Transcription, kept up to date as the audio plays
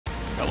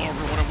Hello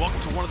everyone and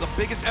welcome to one of the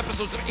biggest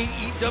episodes of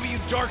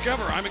AEW Dark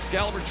ever. I'm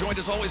Excalibur, joined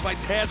as always by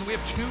Taz, and we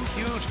have two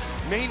huge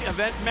main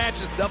event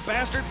matches. The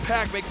Bastard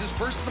Pac makes his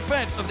first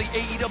defense of the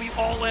AEW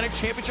All-Atlantic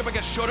Championship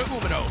against Shota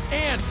Umino.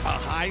 And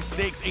a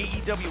high-stakes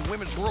AEW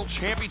Women's World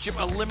Championship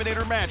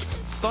Eliminator match.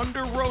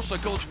 Thunder Rosa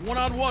goes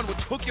one-on-one with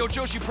Tokyo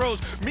Joshi Pro's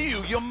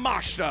Miyu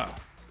Yamashita.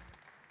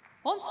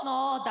 本日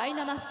の第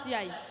7試合、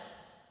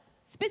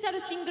スペシャ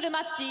ルシングルマ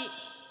ッチ30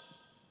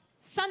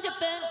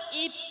分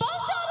一本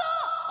勝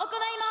負を行い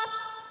ま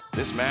す。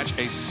 This match,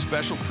 a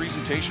special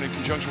presentation in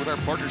conjunction with our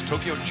partners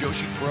Tokyo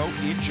Joshi Pro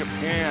in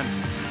Japan.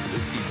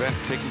 This event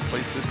taking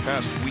place this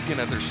past weekend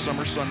at their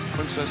Summer Sun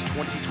Princess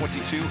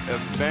 2022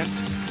 event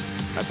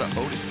at the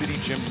Otis City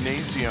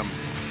Gymnasium.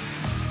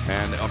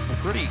 And a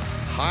pretty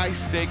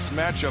high-stakes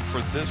matchup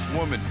for this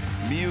woman,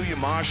 Miyu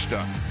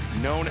Yamashita,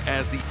 known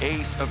as the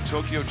ace of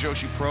Tokyo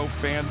Joshi Pro.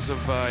 Fans of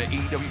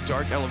AEW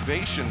Dark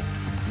Elevation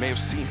may have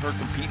seen her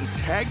compete in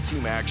tag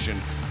team action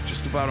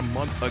just about a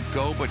month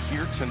ago, but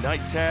here tonight,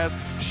 Taz,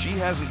 she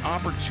has an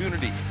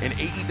opportunity, an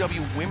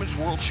AEW Women's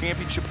World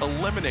Championship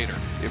Eliminator.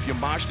 If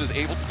Yamashita is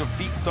able to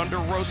defeat Thunder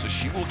Rosa,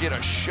 she will get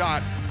a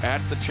shot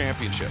at the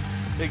championship.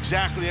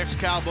 Exactly,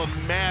 Excalibur.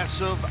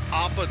 Massive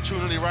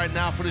opportunity right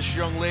now for this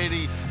young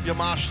lady,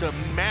 Yamashita.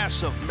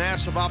 Massive,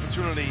 massive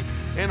opportunity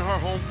in her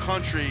home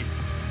country.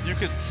 You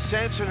could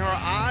sense in her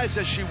eyes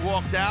as she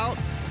walked out,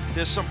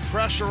 there's some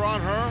pressure on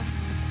her.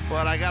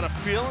 But I got a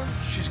feeling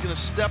she's going to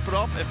step it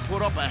up and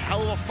put up a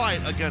hell of a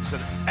fight against an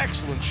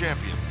excellent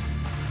champion.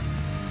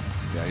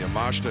 Yeah,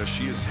 Yamashita,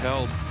 she has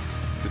held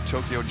the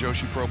Tokyo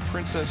Joshi Pro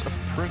Princess of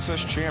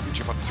Princess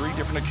Championship on 3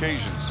 different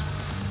occasions.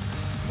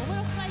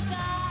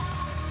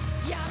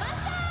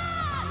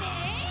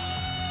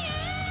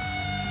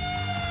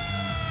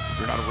 If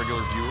you're not a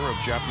regular viewer of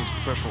Japanese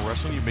professional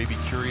wrestling, you may be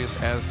curious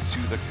as to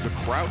the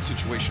crowd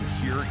situation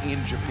here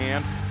in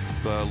Japan.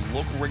 The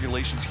local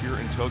regulations here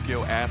in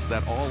Tokyo ask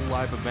that all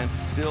live events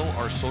still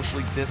are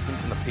socially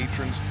distanced and the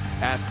patrons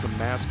asked to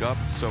mask up.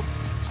 So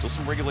still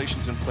some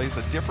regulations in place,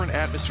 a different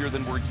atmosphere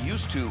than we're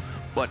used to,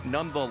 but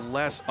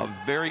nonetheless a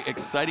very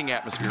exciting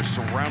atmosphere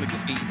surrounding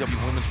this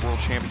AEW Women's World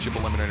Championship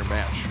Eliminator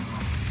match.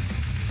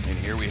 And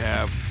here we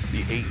have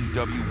the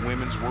AEW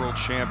Women's World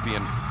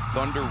Champion,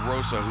 Thunder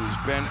Rosa, who's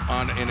been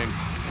on an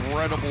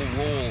incredible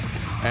roll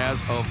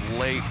as of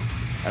late.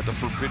 At the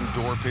Forbidden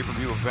Door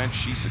pay-per-view event,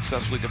 she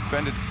successfully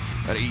defended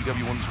that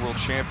AEW Women's World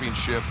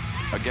Championship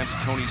against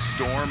Toni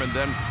Storm, and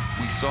then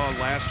we saw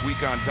last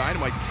week on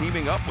Dynamite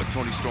teaming up with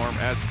Toni Storm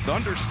as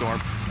Thunderstorm,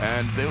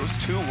 and those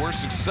two were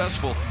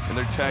successful in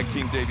their tag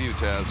team debut,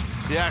 Taz.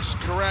 Yes,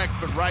 correct,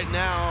 but right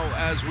now,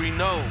 as we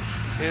know,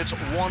 it's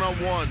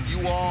one-on-one.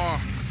 You are,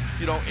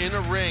 in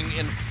a ring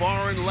in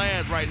foreign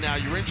land right now.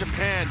 You're in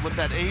Japan with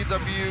that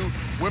AEW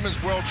Women's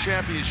World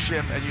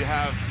Championship, and you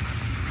have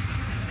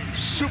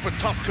super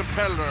tough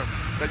competitor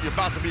that you're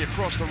about to be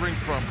across the ring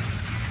from.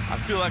 I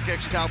feel like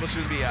Excalibur's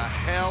going to be a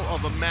hell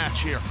of a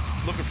match here.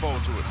 Looking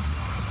forward to it.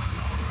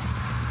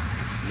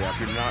 Yeah, if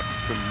you're not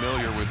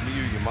familiar with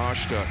Miyu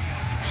Yamashita,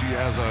 she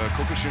has a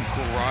Kokushin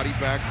karate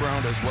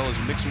background as well as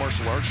mixed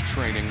martial arts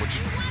training,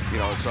 which,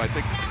 so I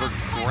think her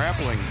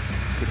grappling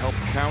could help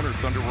counter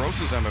Thunder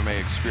Rosa's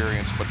MMA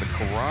experience, but the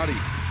karate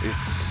is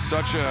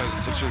such a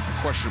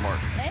question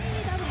mark.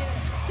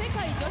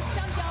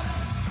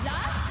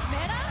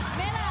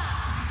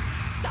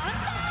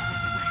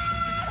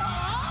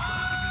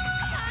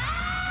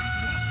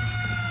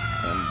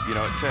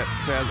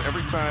 Taz,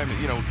 every time,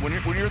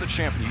 when you're the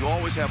champion, you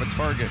always have a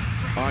target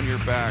on your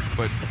back,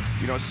 but,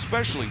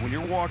 especially when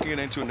you're walking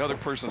into another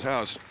person's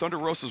house. Thunder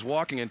Rosa's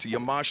walking into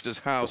Yamashita's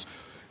house,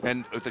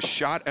 and with a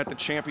shot at the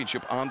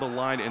championship on the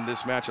line in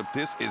this matchup,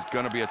 this is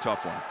going to be a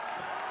tough one.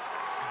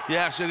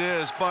 Yes, it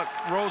is, but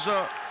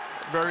Rosa,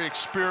 very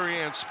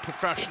experienced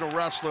professional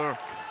wrestler,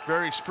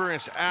 very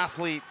experienced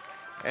athlete,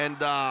 and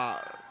I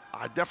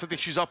definitely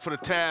think she's up for the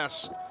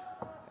task.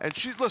 And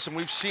listen,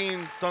 we've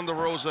seen Thunder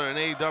Rosa in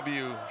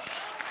AEW.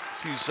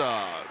 She's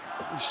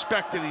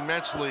respected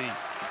immensely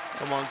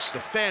amongst the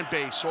fan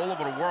base all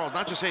over the world,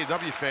 not just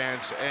AEW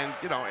fans, and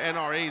and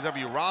our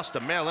AEW roster,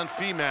 male and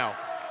female.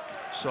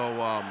 So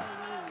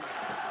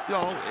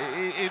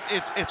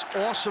it's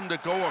awesome to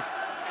go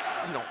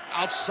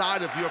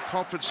outside of your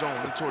comfort zone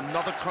into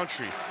another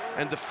country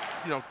and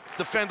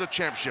defend a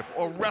championship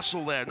or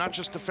wrestle there, not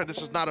just defend.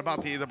 This is not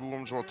about the AEW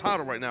Women's World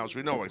title right now, as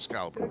we know,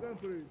 Excalibur.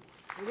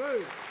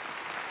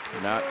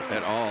 Not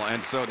at all.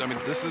 And so,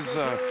 this is,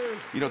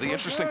 the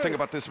interesting thing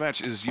about this match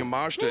is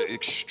Yamashita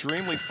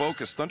extremely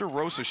focused. Thunder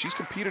Rosa, she's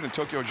competed in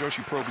Tokyo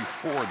Joshi Pro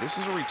before. This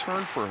is a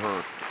return for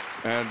her.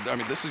 And,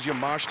 this is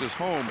Yamashita's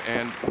home.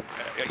 And,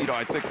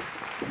 I think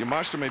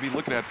Yamashita may be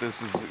looking at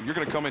this as, you're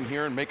going to come in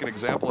here and make an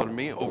example out of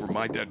me over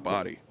my dead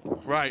body.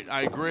 Right,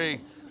 I agree.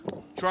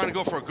 Trying to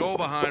go for a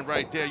go-behind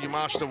right there,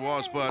 Yamashita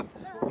was, but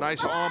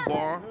nice arm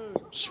bar.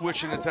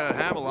 Switching into that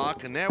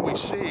hammerlock, and there we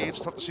see, it's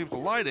tough to see with the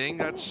lighting,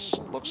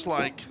 looks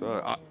like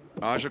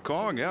Aja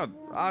Kong, yeah.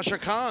 Aja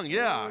Kong,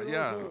 yeah.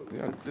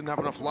 Didn't have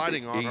enough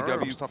lighting on her,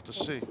 it was tough to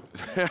see.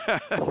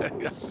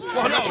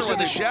 Well, no, it's in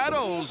the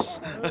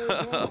shadows.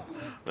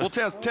 Well,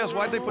 Taz,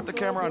 why'd they put the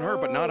camera on her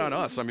but not on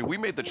us? I mean, we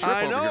made the trip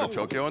over here to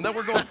Tokyo, and then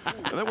we're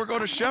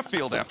going to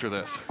Sheffield after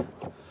this.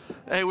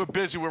 Hey, we're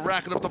busy. We're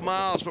racking up the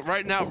miles, but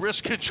right now,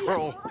 wrist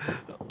control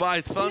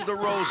by Thunder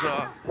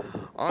Rosa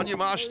on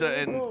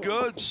Yamashita, and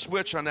good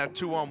switch on that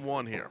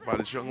 2-on-1 here by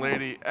this young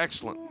lady.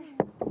 Excellent.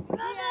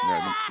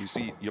 Yeah, you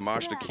see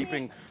Yamashita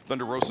keeping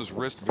Thunder Rosa's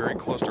wrist very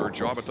close to her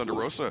jaw, but Thunder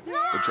Rosa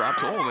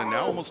dropped hold, and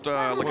now almost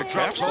like a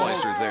calf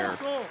slicer there.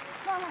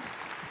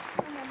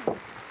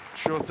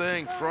 Sure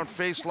thing. Front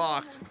face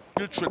lock.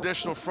 Good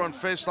traditional front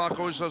face lock.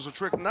 Always does a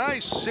trick.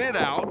 Nice sit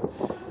out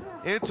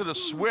into the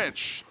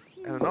switch.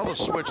 And another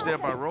switch there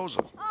by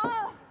Rosa.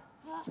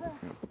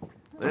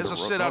 There's a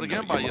sit out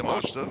again by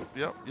Yamashita.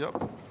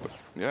 Yep.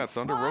 Yeah,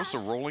 Thunder Rosa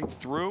rolling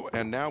through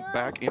and now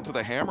back into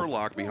the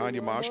hammerlock behind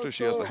Yamashita.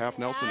 She has the half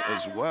Nelson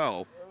as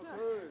well.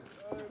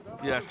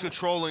 Yeah,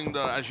 controlling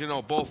the, as you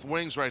know, both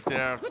wings right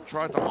there.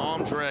 Tried to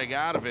arm drag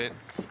out of it.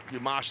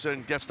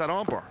 Yamashita gets that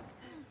armbar.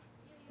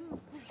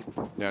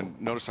 Yeah, and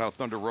notice how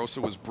Thunder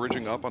Rosa was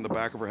bridging up on the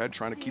back of her head,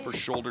 trying to keep her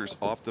shoulders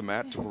off the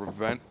mat to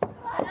prevent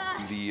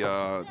the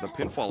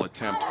pinfall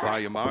attempt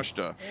by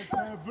Yamashita.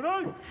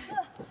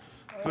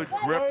 Good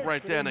grip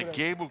right there, and a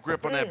gable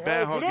grip on that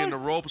bear hug in the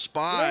ropes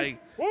by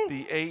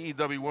the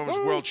AEW Women's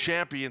World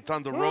Champion,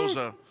 Thunder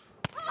Rosa,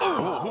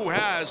 who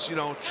has, you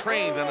know,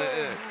 trained in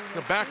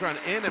a background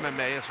in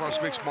MMA as far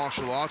as mixed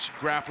martial arts,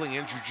 grappling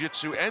and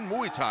jiu-jitsu and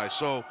Muay Thai.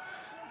 So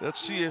let's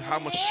see how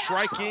much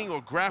striking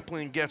or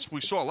grappling gets.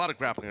 We saw a lot of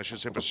grappling, I should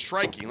say, but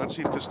striking. Let's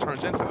see if this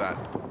turns into that.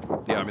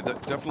 Yeah, I mean,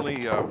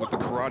 definitely with the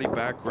karate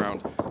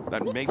background,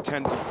 that may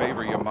tend to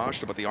favor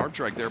Yamashita, but the arm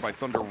drag there by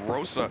Thunder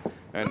Rosa,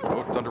 and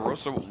Thunder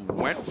Rosa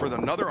went for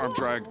another arm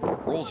drag,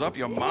 rolls up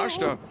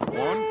Yamashita,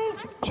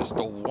 just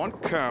a one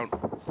count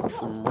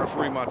from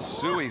referee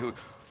Matsui, who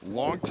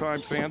longtime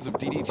fans of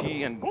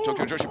DDT and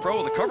Tokyo Joshi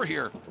Pro, the cover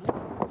here,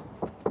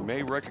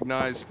 may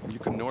recognize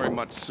Yukinori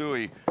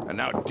Matsui, and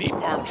now deep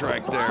arm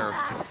drag there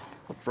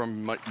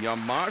from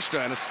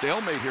Yamashita, and a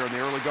stalemate here in the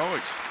early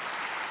goings.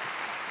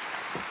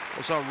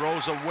 That's how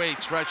Rosa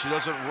waits, right? She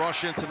doesn't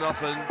rush into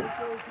nothing.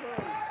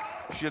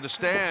 She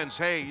understands,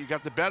 hey, you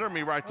got the better of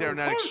me right there in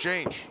that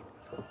exchange.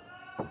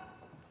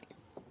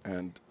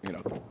 And, you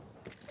know,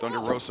 Thunder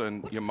Rosa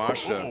and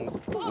Yamashita,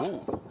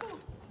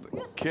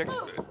 the kicks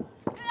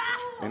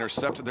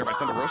intercepted there by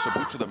Thunder Rosa,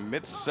 boot to the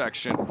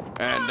midsection,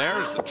 and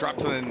there's the drop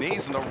to the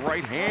knees and the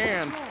right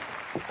hand.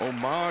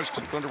 Homage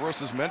to Thunder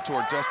Rosa's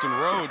mentor, Dustin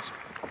Rhodes.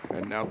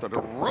 And now Thunder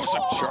Rosa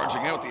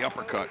charging out the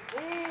uppercut.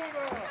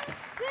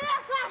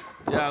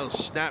 Yeah,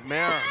 snap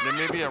mare. There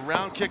may be a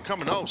round kick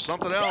coming. Oh,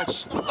 something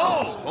else.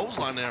 Oh,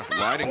 clothesline there.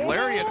 Sliding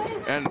lariat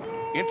and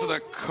into the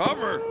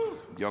cover.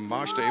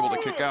 Yamashita able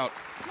to kick out.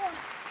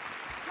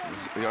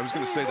 I was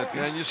going to say that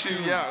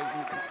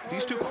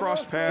these two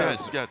crossed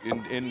paths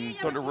in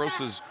Thunder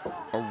Rosa's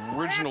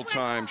original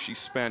time she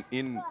spent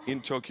in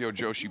Tokyo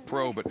Joshi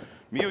Pro, but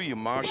Miyu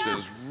Yamashita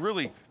has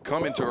really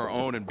come into her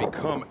own and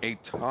become a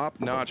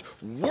top-notch,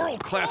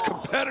 world-class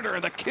competitor,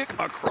 and the kick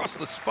across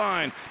the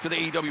spine to the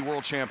AEW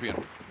World Champion.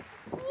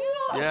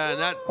 Yeah, and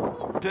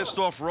that pissed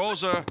off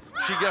Rosa.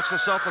 She gets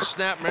herself a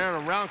snap mare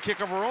and a round kick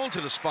of her own to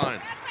the spine.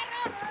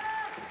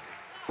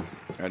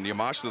 And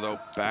Yamashita, though,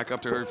 back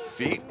up to her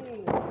feet.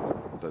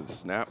 The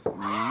snap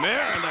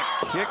mare and the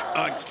kick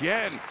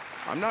again.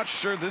 I'm not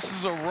sure this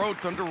is a road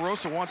Thunder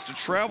Rosa wants to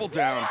travel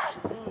down,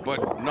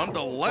 but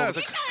nonetheless.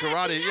 The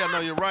karate, yeah,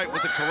 no, you're right,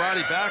 with the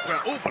karate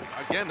background. Oh, but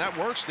again, that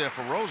works there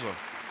for Rosa.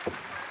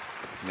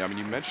 Yeah, I mean,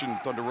 you mentioned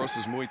Thunder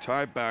Rosa's Muay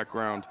Thai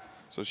background,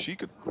 so she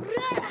could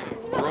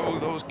throw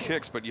those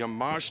kicks, but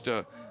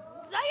Yamashita,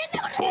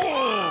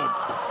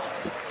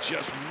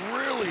 just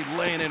really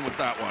laying in with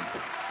that one.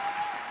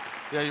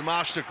 Yeah,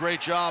 Yamashita, great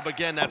job.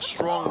 Again, that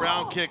strong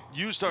round kick.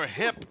 Used her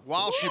hip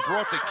while she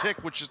brought the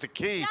kick, which is the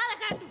key.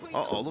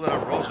 Uh-oh, look at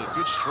that Rosa.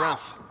 Good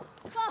strength.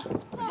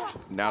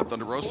 Now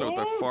Thunder Rosa with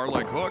that far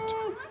leg hooked.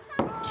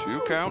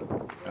 2 count.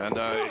 And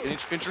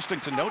it's interesting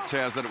to note,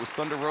 Taz, that it was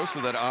Thunder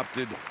Rosa that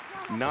opted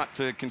not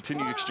to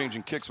continue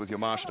exchanging kicks with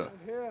Yamashita.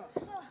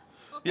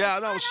 Yeah,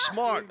 that was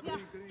smart.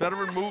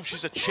 Veteran move.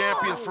 She's a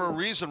champion for a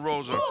reason,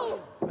 Rosa.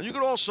 And you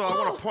could also, I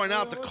want to point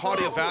out the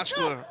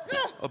cardiovascular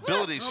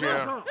abilities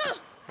here.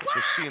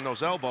 Just seeing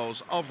those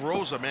elbows of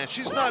Rosa, man.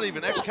 She's not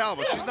even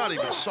Excalibur. She's not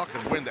even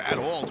sucking wind at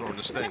all during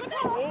this thing.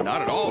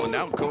 Not at all. And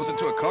now goes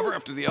into a cover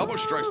after the elbow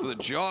strikes to the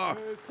jaw.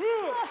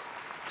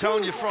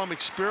 Telling you from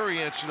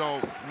experience, you know,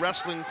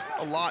 wrestling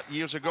a lot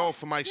years ago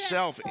for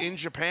myself in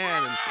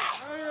Japan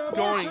and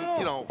going,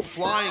 you know,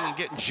 flying and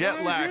getting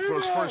jet lag for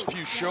those first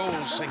few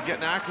shows and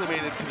getting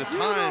acclimated to the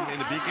time in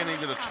the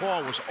beginning of the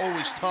tour was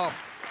always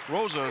tough.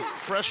 Rosa,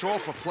 fresh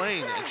off a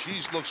plane, and she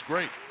looks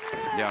great.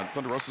 Yeah,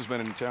 Thunder Rosa's been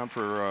in town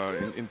for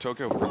in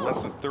Tokyo for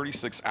less than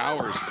 36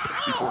 hours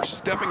before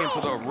stepping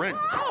into the ring.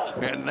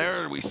 And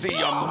there we see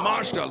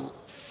Yamashita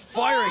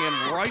firing in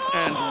right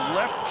and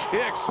left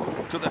kicks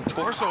to the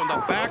torso and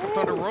the back of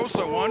Thunder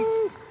Rosa. 1,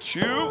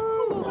 2.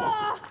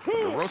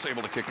 Thunder Rosa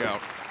able to kick out.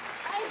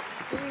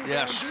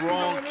 Yeah,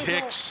 strong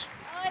kicks.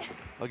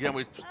 Again,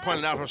 we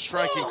pointed out her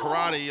striking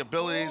karate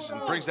abilities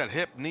and brings that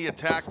hip knee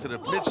attack to the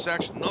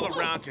midsection. Another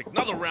round kick,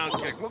 another round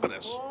kick. Look at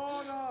this.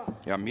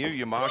 Yeah, Miyu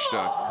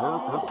Yamashita,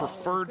 her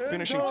preferred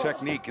finishing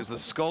technique is the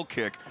skull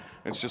kick.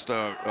 It's just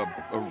a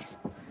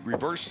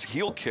reverse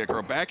heel kick or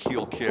a back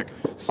heel kick,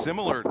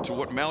 similar to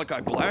what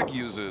Malakai Black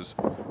uses.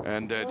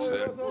 And it's,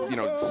 you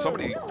know,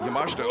 somebody,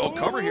 Yamashita, oh,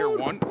 cover here,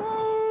 1,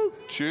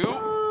 2.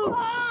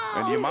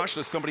 And Yamashita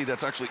is somebody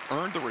that's actually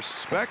earned the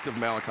respect of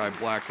Malakai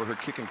Black for her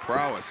kicking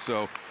prowess.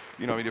 So,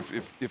 you know, I mean,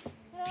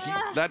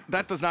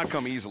 that does not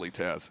come easily,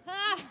 Taz.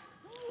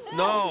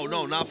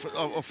 No, not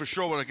for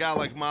sure with a guy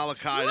like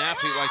Malakai, an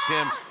athlete like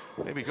him,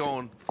 maybe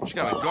going, she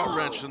got a gut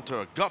wrench into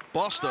a gut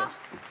buster.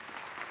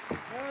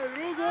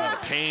 And the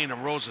pain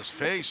in Rosa's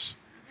face.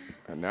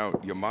 And now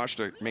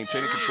Yamashita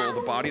maintaining control of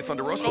the body of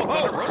Thunder Rosa. Oh,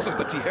 Thunder Rosa,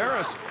 the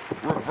Tijeras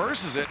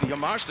reverses it, and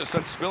Yamashita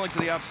sent spilling to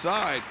the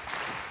outside.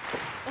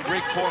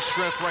 Great core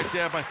strength right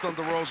there by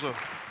Thunder Rosa.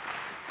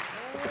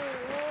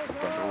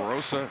 Thunder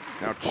Rosa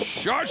now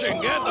charging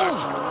in the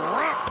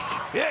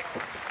drop kick.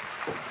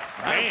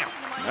 Bam!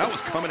 That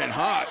was coming in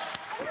hot.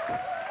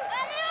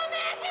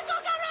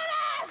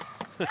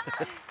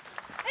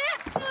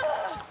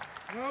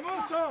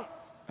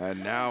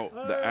 And now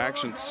the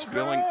action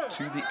spilling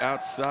to the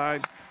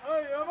outside.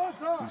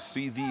 You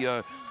see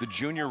the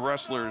junior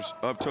wrestlers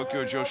of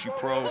Tokyo Joshi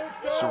Pro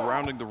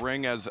surrounding the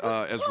ring as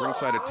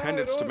ringside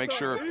attendants to make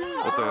sure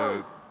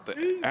that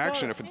the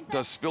action, if it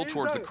does spill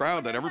towards the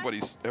crowd, that everybody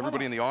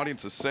in the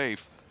audience is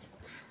safe.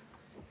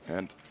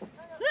 And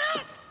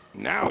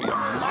now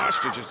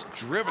Yamashita just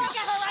driven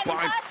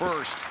spine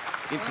first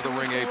into the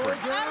ring apron.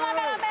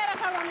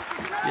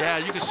 Yeah,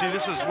 you can see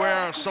this is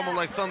where someone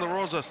like Thunder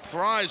Rosa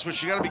thrives,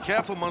 but you got to be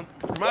careful.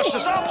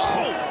 Yamashita's up.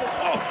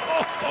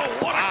 Oh,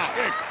 what a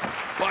kick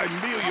by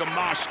Miyu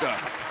Yamashita.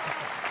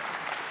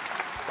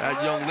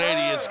 That young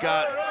lady has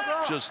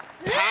got just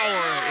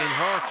power in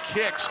her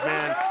kicks,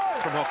 man.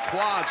 From her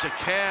quads, her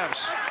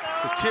calves,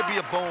 the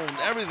tibia bone,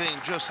 everything,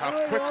 just how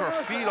quick her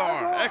feet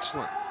are.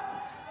 Excellent.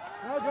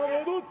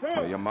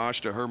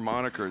 Yamashita, her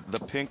moniker, the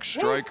Pink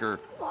Striker.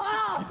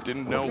 If you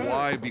didn't know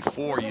why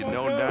before, you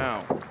know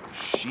now.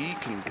 She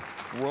can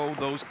throw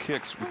those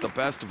kicks with the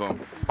best of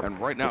them. And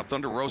right now,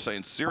 Thunder Rosa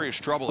in serious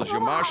trouble as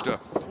Yamashita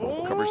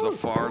covers the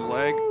far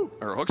leg,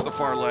 or hooks the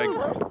far leg.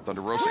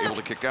 Thunder Rosa able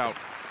to kick out.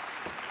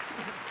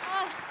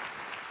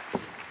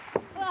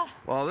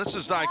 Well, this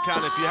is like kind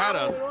of, if you had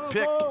to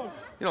pick,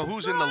 you know,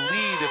 who's in the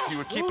lead if you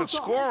were keeping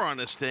score on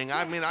this thing.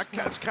 I mean,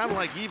 it's kind of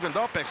like evened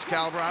up,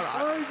 Excalibur.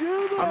 I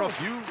don't know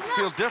if you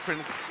feel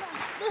different.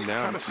 It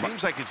kind of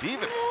seems like it's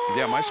even.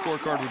 Yeah, my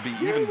scorecard would be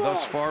even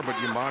thus far, but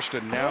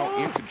Yamashita now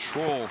in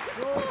control.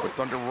 But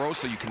Thunder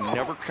Rosa, you can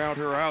never count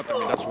her out. I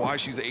mean, that's why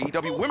she's the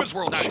AEW Women's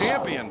World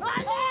Champion.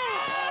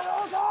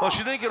 Well,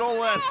 she didn't get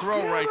all that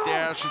throw right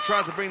there. She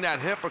tried to bring that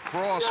hip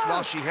across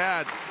while she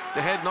had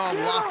the head and arm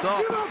locked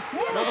up.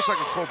 Almost like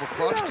a Cobra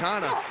Clutch,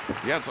 kind of.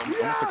 Yeah, it's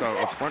almost like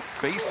a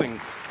front-facing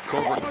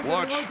Cobra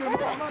Clutch.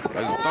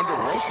 As Thunder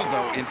Rosa,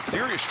 though, in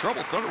serious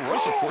trouble. Thunder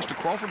Rosa forced to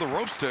crawl for the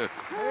ropes to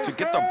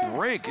get the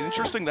break.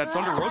 Interesting that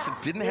Thunder Rosa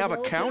didn't have a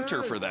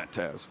counter for that,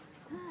 Taz.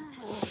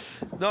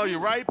 No, you're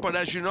right, but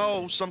as you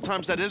know,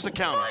 sometimes that is the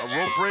counter. A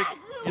rope break,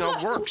 you know,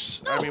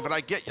 works. I mean, but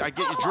I get your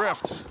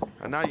drift.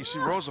 And now you see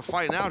Rosa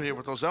fighting out here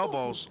with those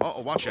elbows.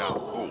 Uh-oh, watch out.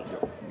 Oh,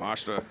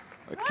 Yamashita,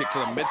 a kick to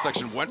the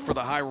midsection, went for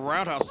the high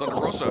roundhouse. Thunder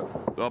Rosa,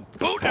 the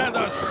boot and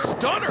the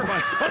stunner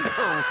by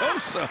Thunder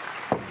Rosa.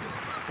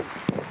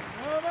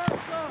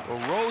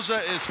 Well,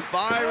 Rosa is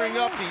firing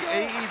up the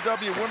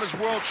AEW Women's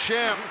World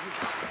Champ.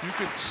 You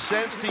can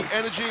sense the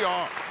energy.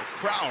 Our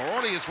crowd, our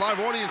audience, live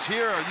audience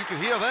here, you can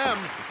hear them.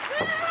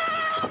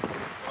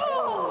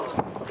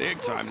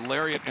 Big time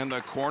lariat in the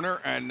corner,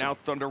 and now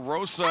Thunder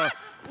Rosa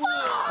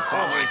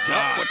follows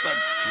up with the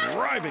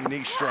driving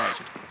knee strike.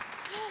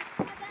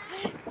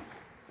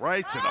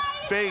 Right to the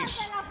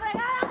face.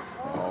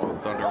 Oh,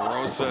 Thunder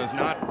Rosa is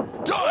not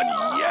done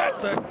yet.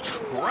 The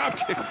drop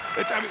kick.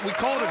 I mean, we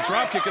call it a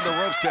drop kick in the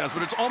ropes, Taz,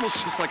 but it's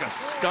almost just like a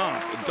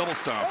stomp, a double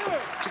stomp.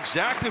 It's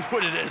exactly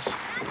what it is.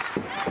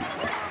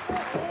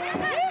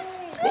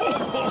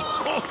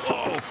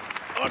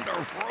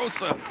 Thunder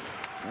Rosa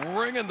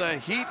bringing the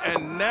heat,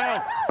 and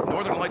now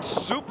Northern Lights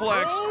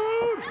suplex.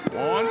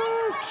 1,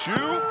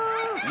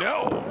 2,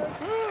 no.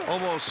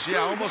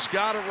 Almost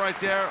got it right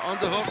there.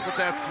 Underhook with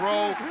that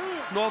throw.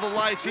 Northern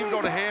Lights, even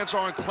though the hands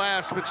aren't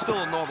clasped, it's still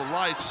a Northern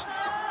Lights.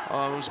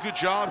 It was a good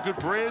job, good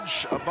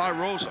bridge by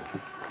Rosa.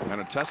 And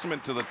a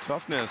testament to the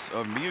toughness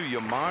of Miyu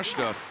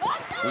Yamashita,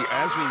 who,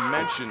 as we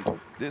mentioned,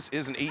 this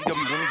is an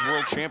AEW Women's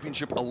World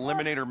Championship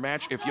eliminator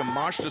match. If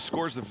Yamashita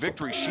scores the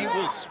victory, she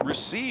will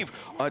receive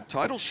a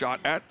title shot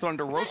at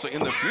Thunder Rosa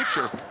in the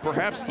future,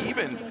 perhaps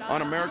even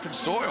on American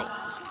soil.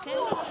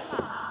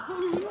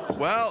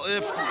 Well,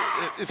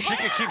 if she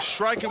can keep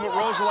striking with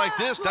Rosa like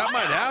this, that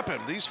might happen.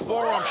 These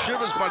forearm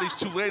shivers by these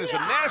two ladies are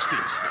nasty.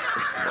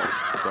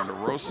 Thunder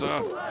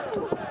Rosa.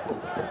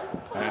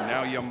 And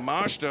now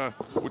Yamashita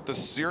with the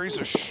series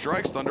of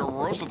strikes. Thunder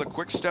Rosa, the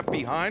quick step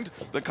behind.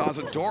 The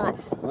Cazadora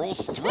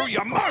rolls through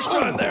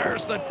Yamashita, and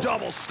there's the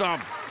double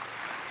stomp.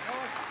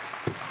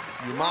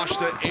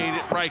 Yamashita ate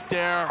it right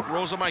there.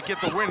 Rosa might get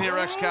the win here,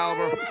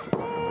 Excalibur.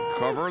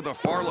 Cover, the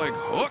far leg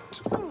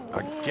hooked.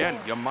 Again,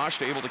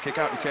 Yamashita able to kick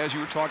out. And Taz, you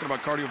were talking about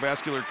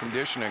cardiovascular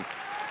conditioning.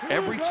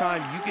 Every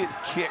time you get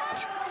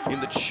kicked in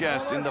the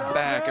chest, in the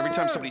back, every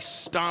time somebody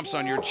stomps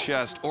on your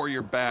chest or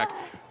your back,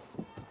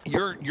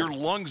 your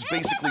lungs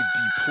basically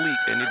deplete,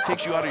 and it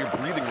takes you out of your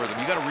breathing rhythm.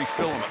 You got to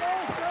refill them.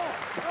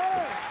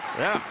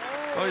 Yeah.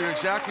 Oh, you're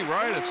exactly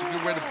right. It's a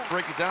good way to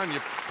break it down.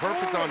 You're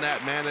perfect on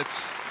that, man.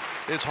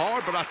 It's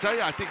hard, but I'll tell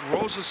you, I think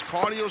Rosa's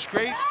cardio's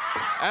great,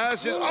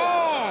 as is,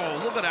 oh,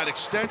 look at that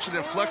extension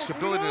and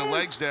flexibility in the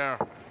legs there.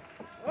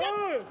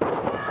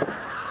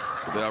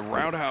 The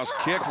roundhouse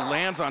kick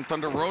lands on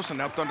Thunder Rosa.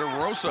 Now Thunder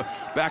Rosa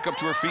back up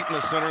to her feet in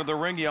the center of the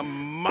ring.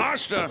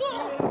 Yamashita,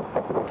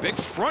 big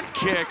front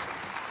kick,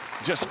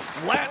 just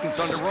flattened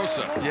Thunder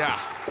Rosa. Yeah.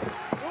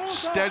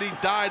 Steady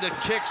diet of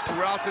kicks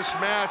throughout this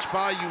match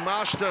by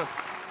Yamashita.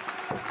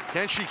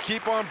 Can she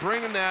keep on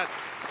bringing that?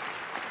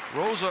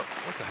 Rosa,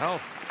 what the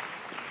hell?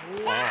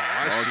 Oh,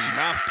 I see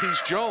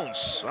Mouthpiece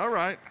Jones. All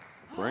right.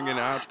 Bringing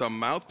out the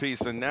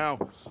mouthpiece, and now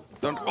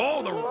the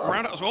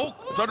roundhouse. Oh,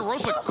 Thunder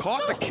Rosa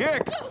caught the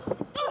kick.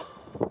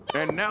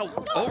 And now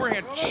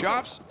overhand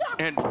chops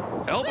and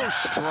elbow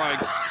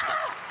strikes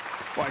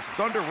by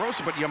Thunder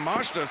Rosa, but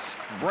Yamashita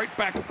right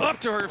back up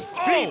to her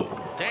feet.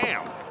 Oh,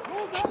 damn.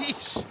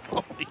 Jeez.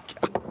 Oh, my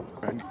God.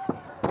 And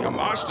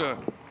Yamashita,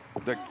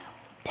 the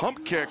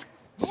pump kick,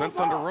 sent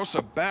Thunder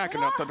Rosa back,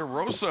 and now Thunder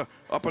Rosa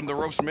up on the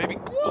ropes, maybe.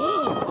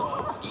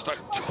 Ooh, just a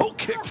toe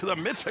kick to the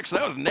midsection.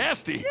 That was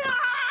nasty.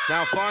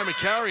 Now fireman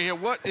carry here.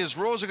 What is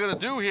Rosa going to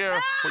do here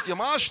with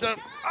Yamashita?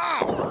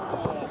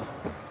 Ow!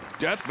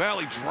 Death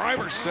Valley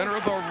driver, center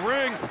of the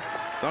ring.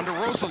 Thunder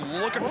Rosa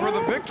looking for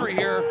the victory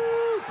here.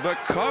 The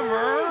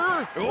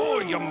cover.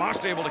 Oh,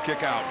 Yamashita able to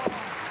kick out.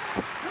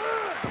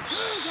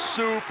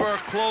 Super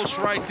close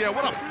right there.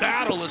 What a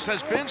battle this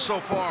has been so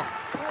far.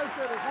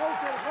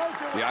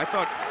 Yeah, I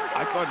thought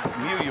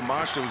Miyu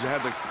Yamashita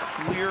had the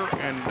clear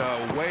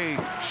and away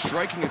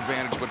striking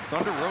advantage, but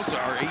Thunder Rosa,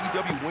 our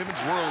AEW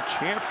Women's World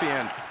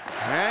Champion,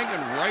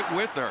 hanging right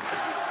with her.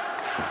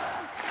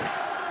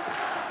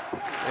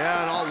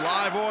 Yeah, and our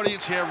live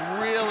audience here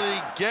really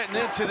getting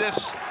into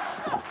this.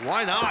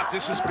 Why not?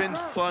 This has been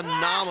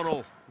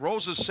phenomenal.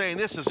 Rosa's saying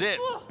this is it.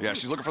 Yeah,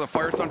 she's looking for the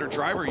Fire Thunder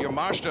driver.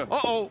 Yamashita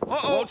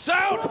floats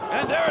out,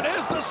 and there it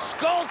is, the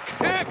skull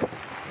kick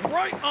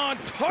right on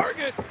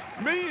target.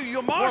 Miyu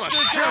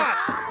Yamashita shot.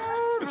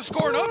 Gonna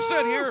score an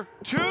upset here.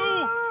 2,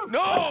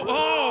 no,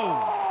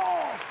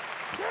 oh.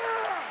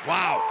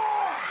 Wow.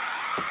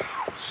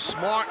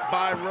 Smart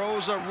by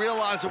Rosa,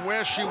 realizing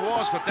where she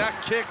was, but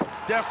that kick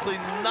definitely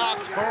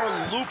knocked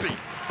her loopy.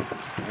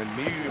 And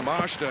Miyu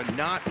Yamashita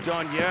not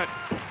done yet,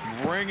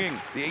 bringing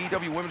the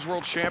AEW Women's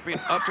World Champion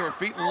up to her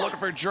feet, looking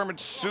for a German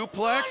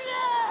suplex.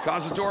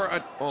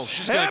 Cazadora,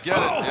 she's gonna get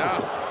it, yeah.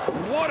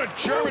 What a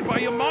German by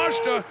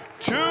Yamashita.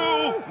 2,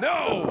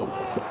 no.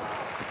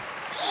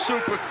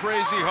 Super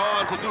crazy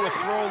hard to do a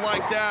throw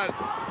like that.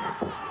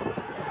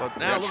 But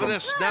now look at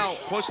this, now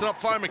hoisting up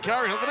fireman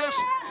carry, look at this.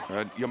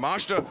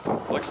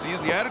 Yamashita likes to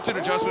use the attitude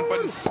adjustment,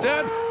 but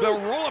instead, they'll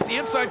roll up the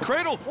inside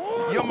cradle.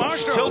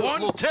 Yamashita,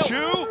 1, 2,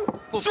 3,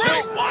 1,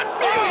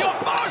 Miyu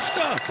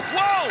Yamashita!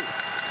 Whoa!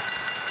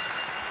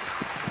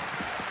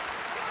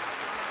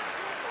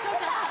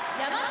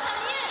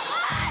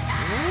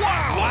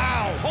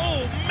 Wow!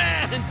 Oh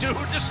man, dude,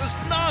 this is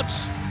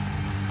nuts!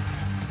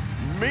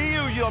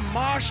 Miyu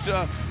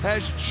Yamashita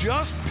has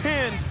just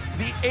pinned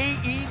the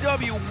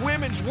AEW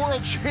Women's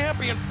World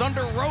Champion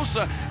Thunder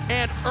Rosa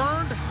and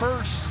earned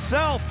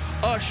herself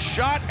a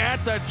shot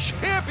at the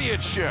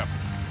championship.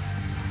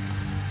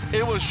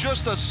 It was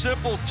just a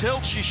simple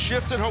tilt. She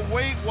shifted her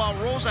weight while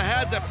Rosa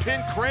had the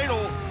pin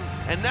cradle,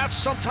 and that's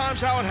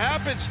sometimes how it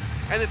happens.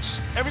 And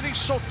everything's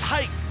so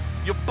tight.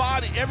 Your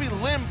body, every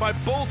limb by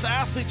both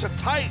athletes are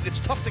tight. It's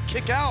tough to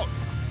kick out.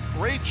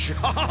 Great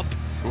job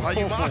by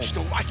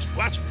Yamashita.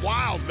 That's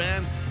wild,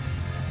 man.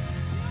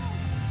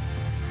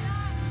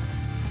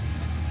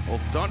 Well,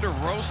 Thunder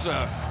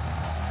Rosa,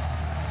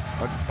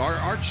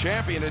 our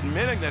champion,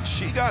 admitting that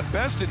she got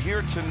bested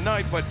here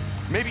tonight, but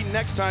maybe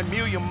next time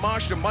Miyu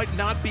Yamashita might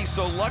not be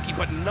so lucky,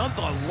 but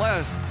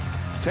nonetheless,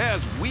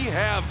 Taz, we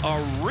have a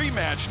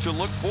rematch to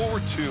look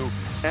forward to,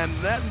 and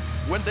then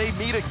when they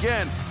meet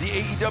again, the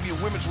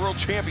AEW Women's World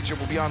Championship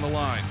will be on the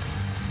line.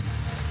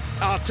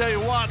 I'll tell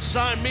you what,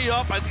 sign me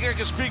up. I think I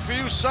can speak for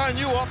you. Sign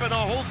you up, and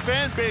our whole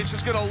fan base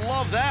is gonna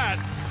love that.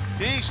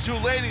 These two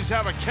ladies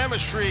have a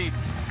chemistry,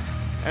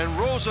 and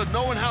Rosa,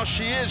 knowing how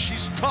she is,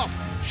 she's tough.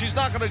 She's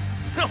not gonna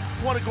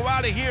want to go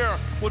out of here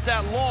with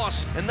that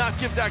loss and not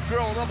give that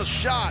girl another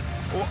shot,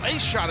 or a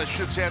shot, I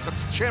should say, at the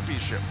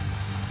championship.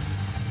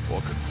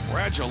 Well,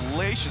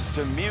 congratulations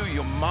to Miyu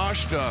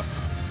Yamashita,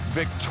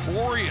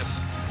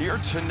 victorious here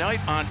tonight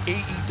on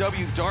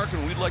AEW Dark,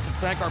 and we'd like to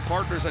thank our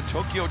partners at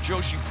Tokyo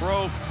Joshi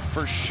Pro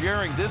for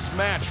sharing this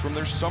match from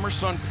their Summer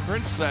Sun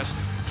Princess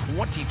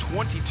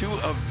 2022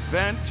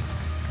 event,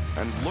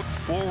 and look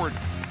forward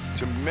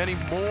to many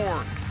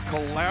more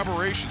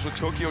collaborations with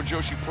Tokyo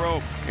Joshi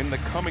Pro in the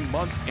coming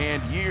months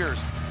and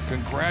years.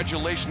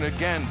 Congratulations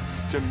again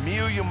to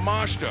Miyu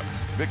Yamashita,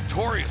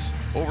 victorious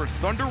over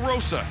Thunder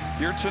Rosa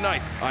here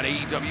tonight on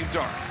AEW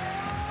Dark.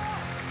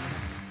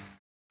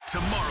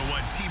 Tomorrow on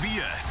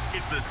TBS,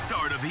 it's the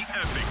start of the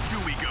epic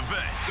two-week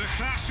event. The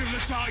Clash of the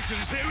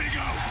Titans, here we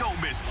go!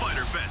 Don't miss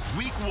Fyter Fest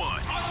Week 1.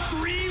 A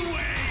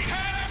three-way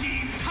tag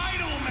team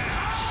title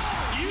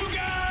match! You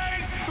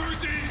guys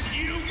versus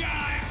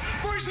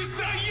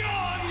the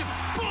Young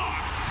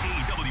Bucks!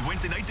 AEW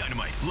Wednesday Night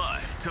Dynamite,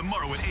 live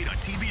tomorrow at 8 on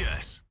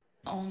TBS.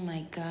 Oh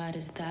my God,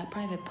 is that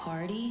Private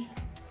Party?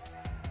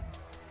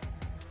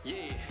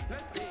 Yeah,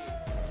 let's go!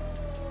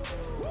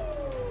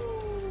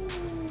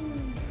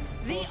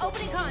 The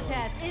opening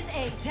contest is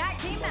a tag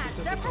team match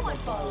set for one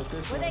fall with a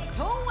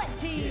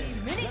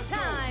 20-minute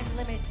time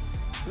limit.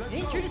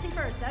 Introducing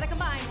first at a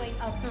combined weight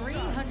of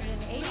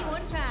 381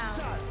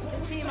 pounds,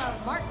 the team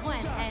of Mark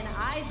Quinn and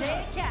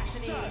Isaiah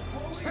Cassidy,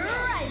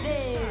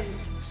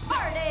 Private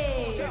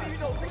Party.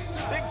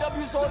 Big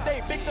W's all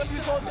day, big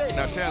W's all day.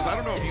 Now, Taz, I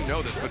don't know if you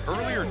know this, but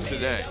earlier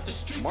today,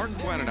 Mark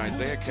Quinn and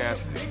Isaiah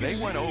Cassidy, they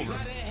went over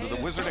to the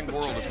Wizarding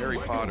World of Harry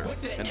Potter,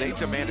 and they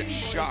demanded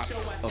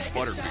shots of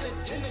butterbeer.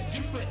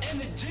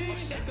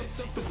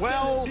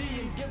 Well,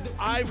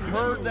 I've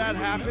heard that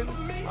happen.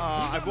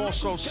 I've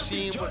also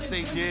seen what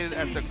they did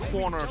at the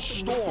corner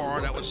store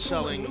that was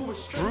selling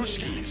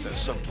brewskis, as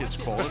some kids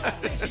call it.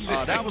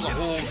 That was a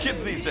whole...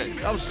 Kids these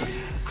days. That was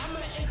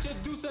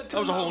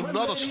a whole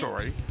nother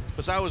story,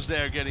 because I was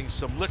there getting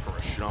some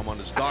licorice. You know, I'm on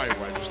this diet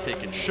where I'm just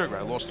taking sugar.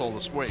 I lost all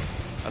this weight.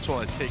 That's all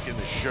I take in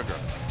is sugar.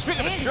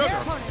 Speaking of sugar...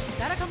 their opponents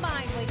at a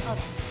combined weight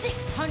of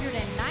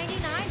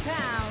 699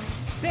 pounds,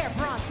 Bear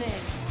Bronson,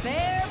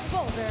 Bear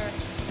Boulder,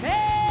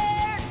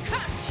 Bear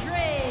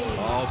Country.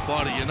 Oh,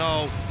 buddy, you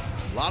know,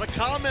 a lot of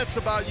comments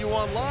about you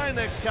online,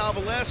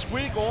 Excalibur. Last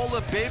week, all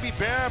the Baby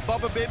Bear,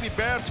 Bubba Baby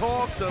Bear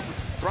talk, the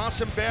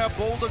Bronson Bear,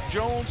 Boulder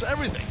Jones,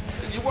 everything.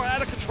 You were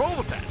out of control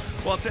with that.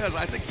 Well, Taz,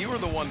 I think you were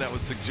the one that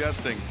was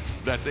suggesting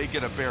that they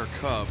get a bear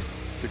cub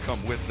to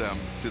come with them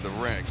to the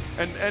ring.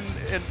 And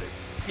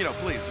you know,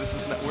 please, this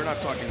is not, we're not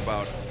talking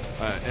about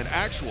an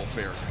actual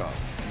bear cub.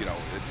 You know,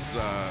 it's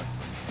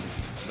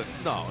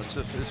no, it's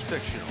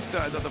fictional.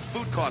 The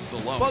food costs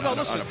alone well, no, on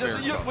listen, a bear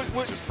cub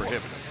is just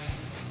prohibitive.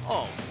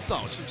 Oh,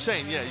 no, it's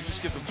insane. Yeah, you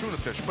just give them tuna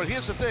fish. But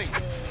here's the thing,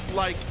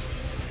 like,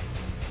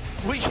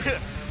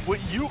 what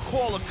you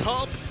call a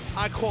cub,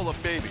 I call a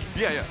baby.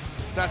 Yeah, yeah.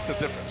 That's the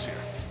difference here.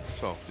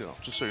 So, you know,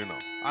 just so you know.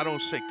 I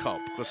don't say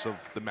cub because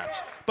of the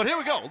Mets. But here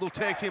we go, a little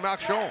tag team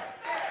action.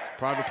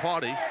 Private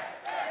Party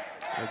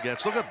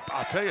against, look at,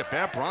 I'll tell you,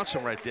 Bear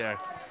Bronson right there.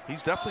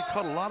 He's definitely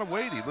cut a lot of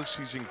weight.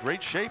 He's in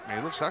great shape, man.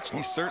 He looks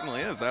excellent. He certainly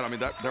is. That, I mean,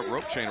 that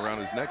rope chain around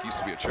his neck used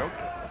to be a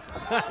choker.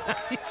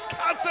 He's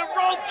got the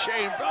rope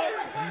chain, bro.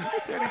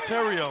 Danny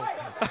Terrio.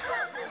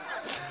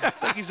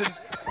 Like he's the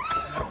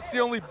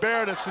only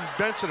bear that's in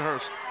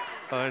Bensonhurst.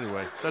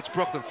 Anyway, that's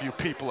Brooklyn for you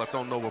people that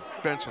don't know what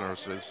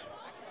Bensonhurst is.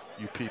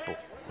 You people.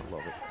 I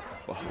love it.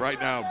 Well, right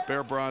now,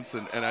 Bear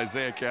Bronson and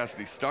Isaiah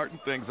Cassidy starting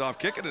things off,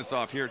 kicking us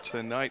off here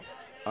tonight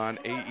on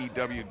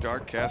AEW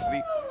Dark.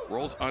 Cassidy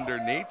rolls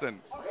underneath,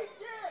 and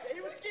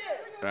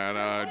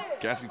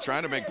Cassidy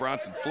trying to make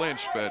Bronson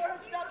flinch,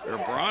 but Bear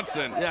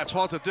Bronson. Yeah, it's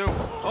hard to do.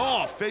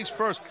 Oh, face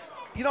first.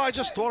 You know, I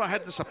just thought I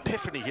had this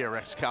epiphany here,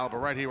 Excalibur,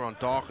 right here on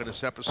Dark in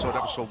this episode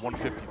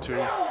 152.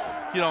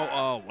 You know,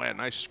 oh, man,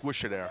 nice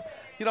squisher there.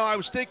 You know, I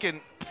was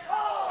thinking,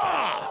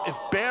 if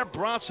Bear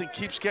Bronson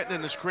keeps getting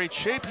in this great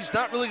shape, he's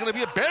not really going to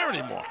be a bear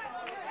anymore.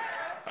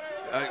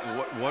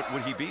 What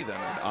would he be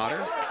then, an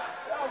otter?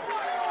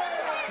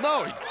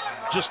 No, he'd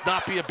just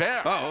not be a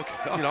bear. Oh,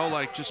 okay. Oh. You know,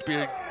 like just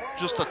a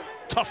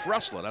tough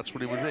wrestler. That's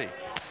what he would be,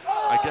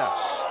 I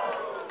guess.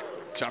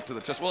 Chop to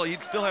the chest. Well,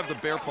 he'd still have the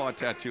bear paw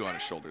tattoo on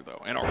his shoulder,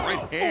 though, and a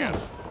right hand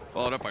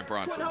followed up by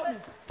Bronson.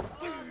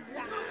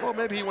 Well,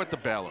 maybe he went to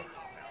Baylor.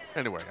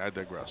 Anyway, I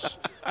digress.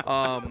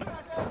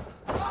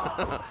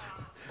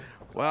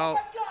 Well,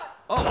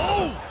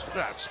 oh,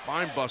 that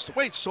spine buster.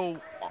 Wait, so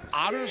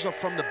otters are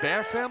from the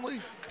bear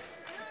family?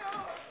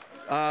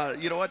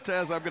 You know what,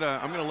 Taz? I'm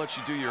gonna let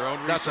you do your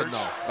own research.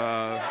 That's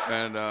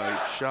a no.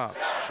 Shots.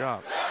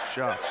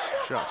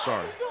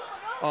 Sorry.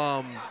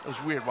 It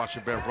was weird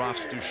watching Bear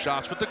Bronson do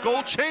shots with the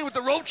gold chain, with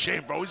the rope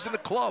chain, bro. He's in the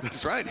club.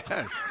 That's right.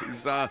 Yes.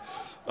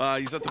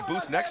 He's at the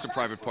booth next to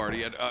Private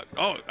Party, and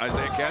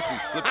Isaiah Cassidy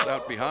slips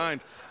out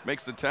behind,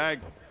 makes the tag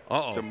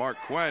to Mark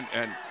Quinn,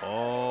 and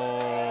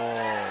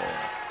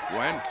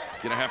Quinn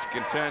gonna have to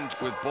contend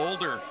with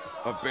Boulder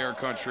of Bear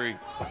Country.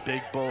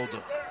 Big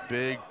Boulder.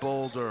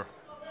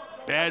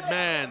 Bad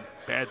man,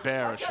 bad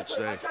bear, I should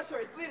say.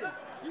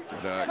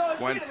 But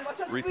Quinn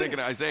rethinking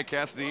Isaiah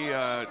Cassidy.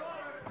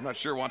 I'm not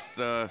sure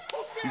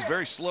he's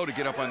very slow to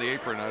get up on the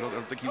apron. I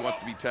don't think he wants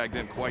to be tagged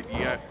in quite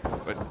yet.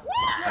 But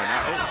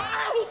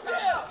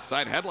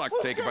side headlock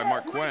taken by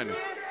Mark Quinn.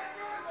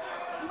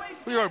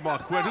 We heard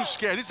Mark Quinn. Who's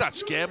scared? He's not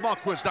scared. Mark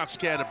Quinn's not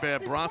scared of Bear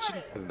Bronson.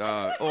 And,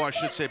 I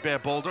should say Bear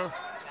Boulder.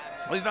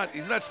 Well,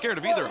 he's not scared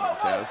of either of them,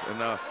 Taz.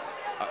 And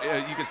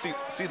You can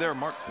see there,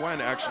 Mark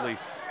Quinn actually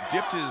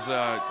dipped his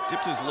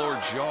lower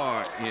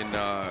jaw in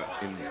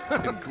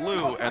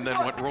glue and then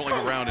went rolling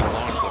around in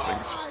lawn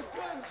clippings.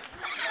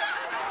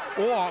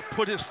 Or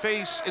put his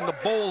face in the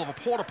bowl of a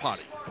porta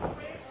potty.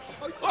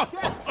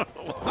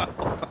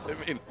 I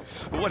mean,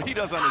 what he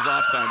does on his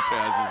off time,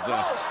 Taz, is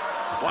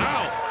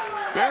wow,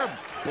 Bear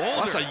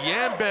Boulder. That's a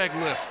yam bag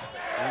lift.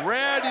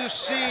 Rare to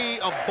see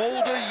a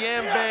Boulder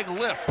yam bag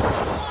lift.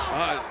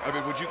 I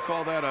mean, would you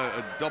call that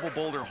a double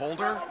boulder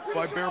holder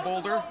by Bear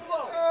Boulder?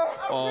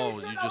 Oh,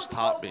 you just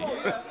topped me.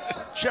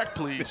 Check,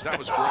 please. That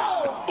was great.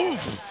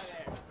 Oof.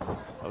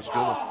 That was a good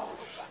one.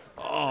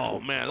 Oh,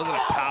 man, look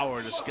at the power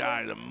of this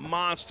guy. The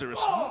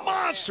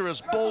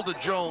monstrous Boulder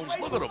Jones.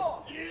 Look at him.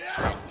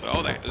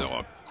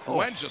 Oh,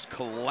 Quinn just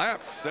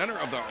collapsed center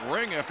of the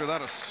ring after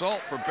that assault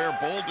for Bear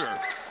Boulder.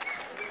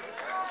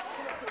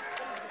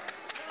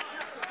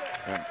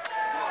 And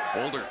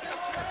Boulder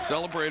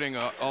celebrating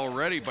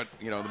already, but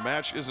you know the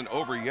match isn't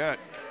over yet.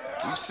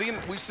 We've seen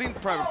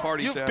Private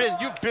Party. You've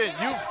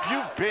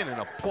been in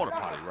a porta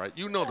potty, right?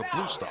 You know the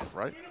blue stuff,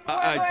 right?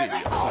 I do,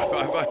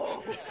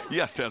 yes.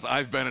 Yes, Taz,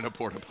 I've been in a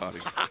porta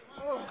potty. I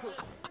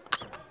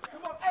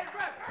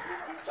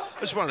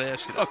just wanted to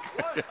ask you that.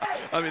 Okay, yeah.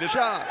 I mean,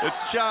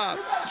 Shots.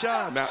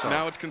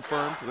 Now it's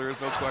confirmed. There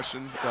is no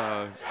question.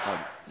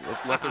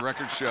 Let the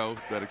record show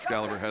that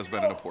Excalibur has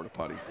been in a porta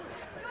potty.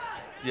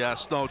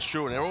 Yes, no, it's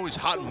true. And they're always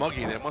hot and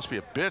muggy. And it must be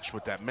a bitch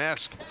with that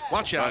mask.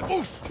 Watch out. That's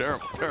Oof.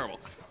 Terrible.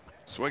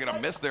 Swinging a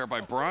miss there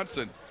by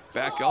Bronson.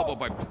 Back elbow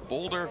by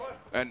Boulder.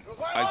 And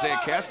Isaiah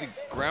Cassidy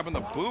grabbing the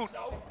boot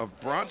of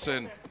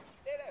Bronson.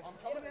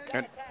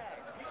 And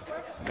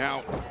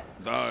now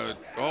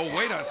oh,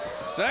 wait a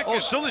second. Oh,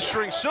 silly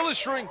string.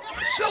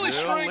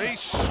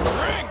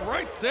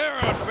 Right there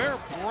on Bear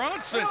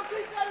Bronson.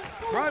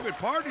 Private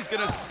Party's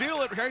going to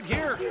steal it right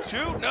here.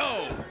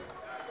 2-0.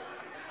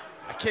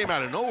 It came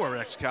out of nowhere,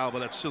 Excalibur,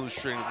 that silly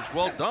string. It was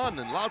well done,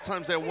 and a lot of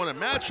times they won a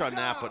match on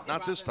that, but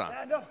not this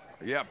time.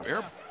 Yeah,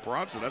 Bear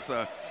Bronson, that's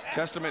a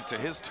testament to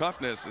his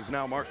toughness, is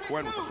now Mark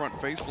Quinn with the front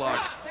face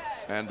lock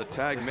and the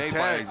tag made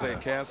by Isaiah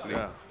Cassidy.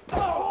 Yeah.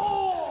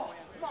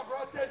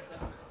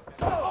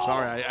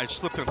 Sorry, I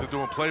slipped into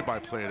doing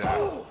play-by-play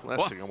there.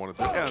 Last thing I want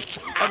to do. Yes.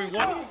 I mean,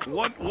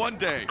 one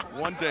day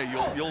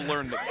you'll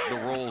learn the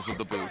roles of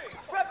the booth.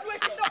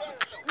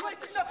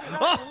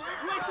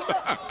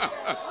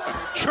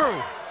 True.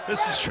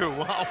 This is true.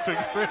 Well, I'll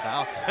figure it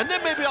out. And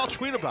then maybe I'll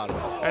tweet about it.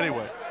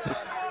 Anyway.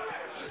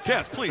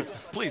 Taz,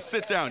 please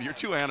sit down. You're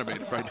too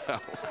animated right now.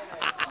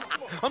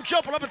 I'm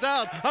jumping up and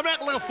down. I'm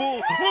acting like a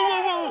fool.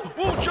 Woo,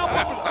 jump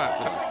up and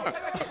down.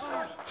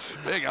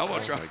 Big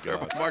elbow drop there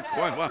by Mark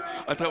Quinn. Wow,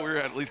 I thought we were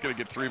at least going to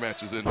get 3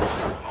 matches in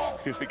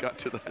before we got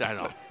to that. I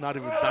know. Not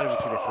even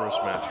through the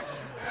first match.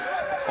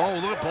 Oh,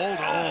 look at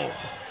Boulder. Oh,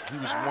 he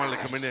was wanting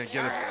to come in there and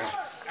get a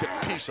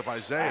piece of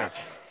Isaiah.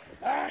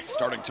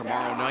 Starting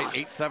tomorrow night,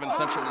 8/7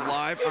 Central,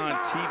 live on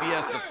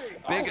TBS. The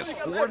biggest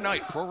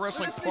 4-night pro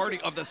wrestling party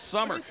of the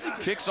summer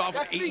kicks off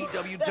with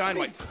AEW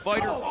Dynamite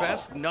Fighter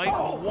Fest Night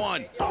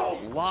 1,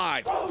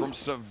 live from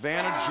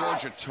Savannah,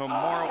 Georgia.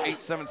 Tomorrow,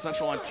 8/7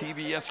 Central on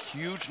TBS.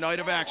 Huge night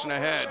of action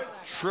ahead.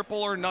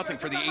 Triple or nothing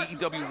for the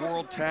AEW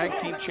World Tag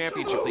Team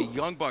Championship. The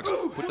Young Bucks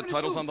put the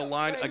titles on the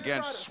line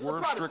against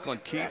Swerve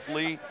Strickland, Keith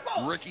Lee,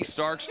 Ricky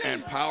Starks,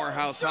 and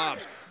Powerhouse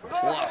Hobbs.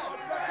 Plus,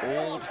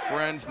 old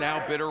friends, now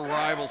bitter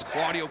rivals,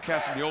 Claudio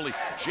Castagnoli,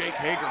 Jake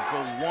Hager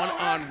go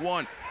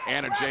one-on-one.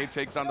 Anna Jay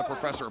takes on the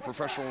Professor of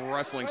Professional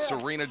Wrestling,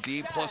 Serena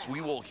D. Plus, we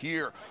will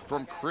hear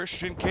from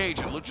Christian Cage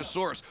and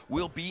Luchasaurus.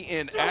 We'll be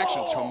in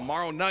action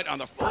tomorrow night on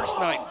the first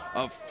night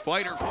of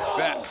Fighter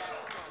Fest.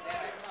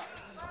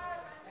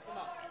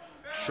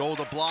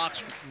 Shoulder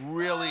blocks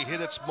really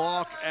hit its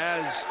mark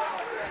as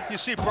you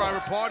see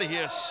Private Party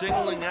here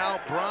singling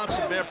out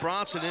Bear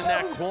Bronson in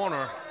that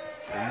corner.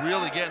 And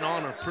really getting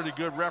on a pretty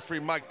good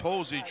referee, Mike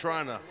Posey,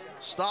 trying to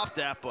stop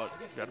that, but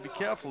you got to be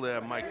careful there,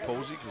 Mike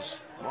Posey, because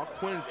Mark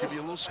Quinn can be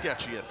a little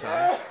sketchy at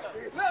times.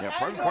 Yeah,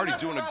 Private Party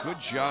doing a good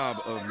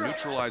job of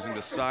neutralizing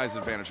the size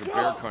advantage of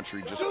Bear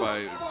Country just by,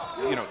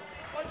 you know,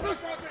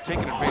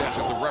 taking advantage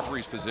of the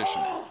referee's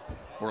position,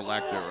 or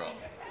lack thereof.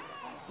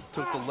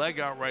 Took the leg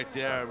out right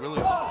there.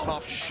 Really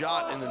tough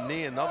shot in the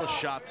knee. Another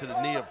shot to the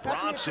knee of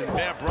Bronson.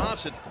 Bear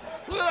Bronson.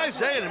 Look at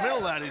Isaiah in the middle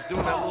of that. He's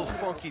doing that little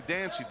funky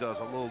dance he does,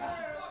 a little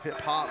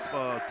hip-hop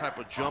type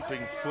of jumping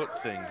foot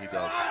thing he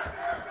does.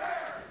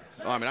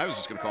 I mean, I was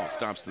just going to call it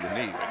stomps to the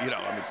knee, but, you know,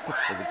 I mean,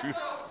 if you...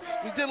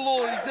 He did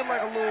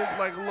like a little,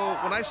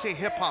 when I say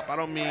hip-hop, I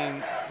don't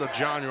mean the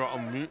genre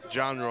of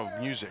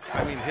music.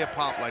 I mean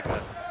hip-hop like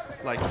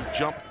he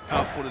jumped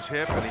up with his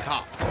hip and he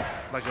hopped.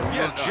 Like a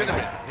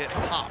legitimate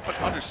hip-hop.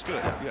 But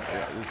understood. Yeah.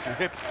 It's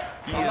hip.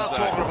 I'm not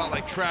talking about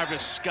like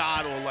Travis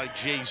Scott or like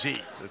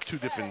Jay-Z. They're 2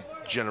 different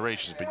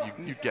generations, but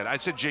you get it. I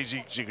said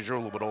Jay-Z because you're a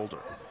little bit older.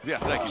 Yeah,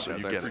 thank you,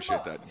 Chaz. I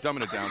appreciate that.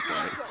 Dumbing it down for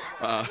me.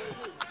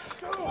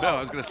 No, I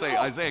was going to say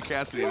Isaiah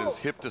Cassidy and his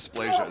hip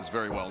dysplasia is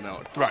very well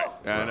known. Right.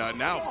 And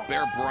now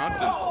Bear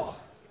Bronson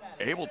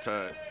able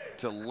to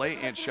to lay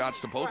in shots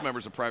to both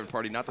members of Private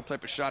Party. Not the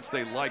type of shots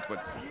they like,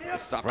 but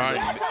stopped in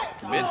the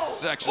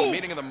midsection.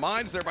 Meeting of the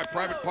minds there by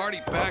Private Party.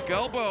 Back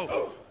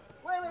elbow.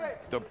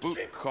 The boot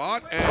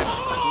caught, and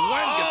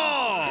Gwen gets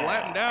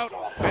flattened out,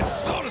 and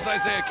so does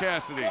Isaiah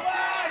Cassidy.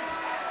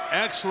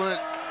 Excellent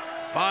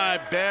by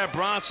Bear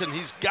Bronson.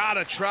 He's got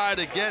to try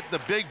to get the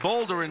big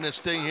boulder in this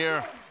thing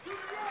here.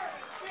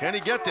 Can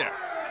he get there?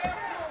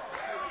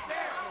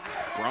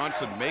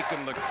 Bronson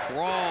making the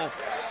crawl.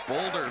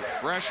 Boulder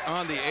fresh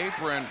on the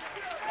apron,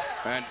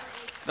 and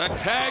the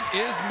tag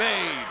is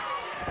made.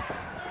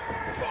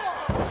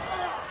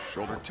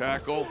 Shoulder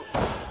tackle,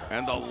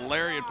 and the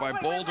lariat by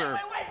Boulder.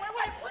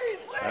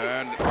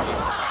 And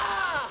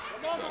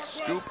the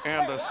scoop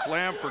and the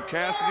slam for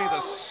Cassidy.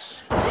 The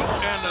scoop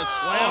and the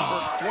slam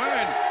for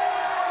Gwen.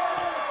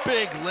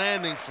 Big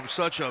landing from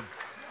such a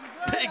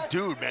big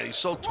dude, man. He's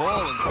so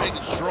tall and big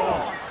and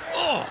strong.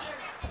 Oh!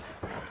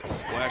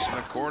 Splash in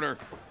the corner.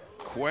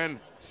 Gwen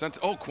sent.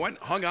 Oh, Gwen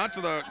hung on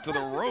to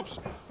the ropes.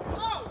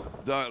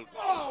 The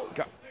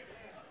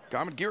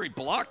Gamagiri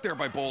blocked there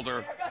by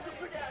Boulder.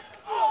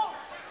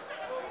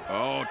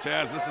 Oh,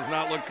 Taz, this does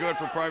not look good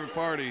for Private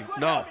Party.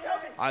 No.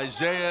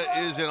 Isaiah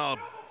is in a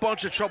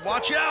bunch of trouble.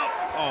 Watch out!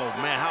 Oh,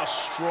 man, how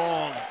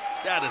strong.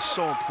 That is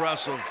so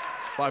impressive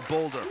by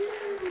Boulder.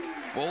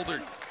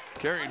 Boulder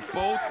carrying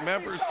both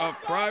members of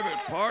Private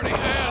Party,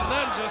 and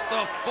then just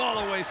the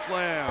fall-away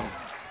slam.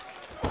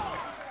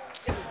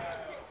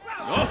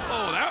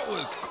 Oh, that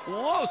was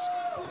close.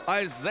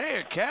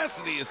 Isaiah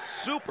Cassidy is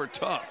super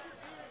tough.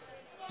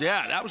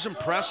 Yeah, that was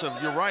impressive.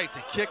 You're right.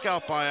 The kick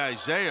out by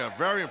Isaiah,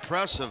 very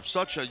impressive.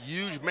 Such a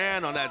huge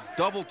man on that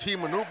double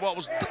team maneuver. Well,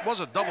 it was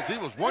a double team.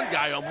 It was one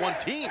guy on one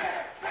team.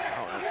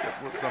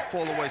 Oh, the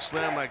fall-away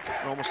slam,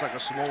 almost like a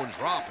Samoan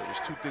drop. It was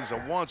two things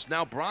at once.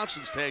 Now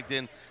Bronson's tagged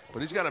in, but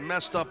he's got a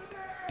messed up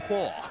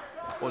paw.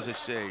 What does they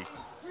say?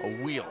 A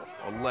wheel,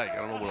 a leg. I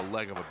don't know what a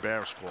leg of a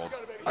bear is called.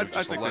 I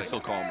think they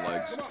still call them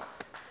legs.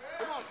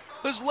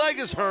 His leg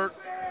is hurt.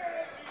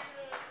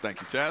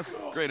 Thank you, Taz.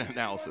 Great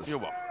analysis. You're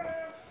welcome.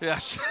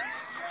 Yes.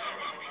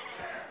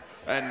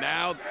 And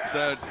now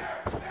the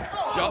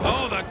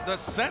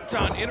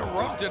senton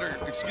interrupted, or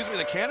excuse me,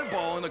 the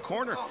cannonball in the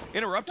corner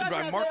interrupted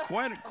by Mark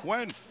Quinn.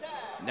 Quinn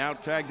now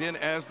tagged in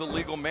as the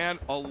legal man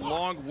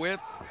along with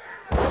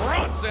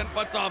Bronson,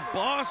 but the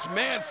boss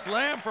man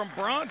slam from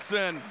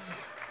Bronson.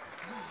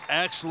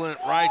 Excellent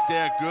right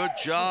there. Good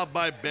job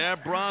by Bear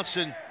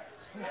Bronson.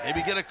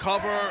 Maybe get a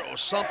cover or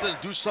something,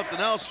 do something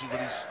else, but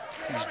he's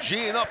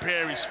G'ing up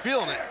here. He's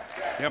feeling it.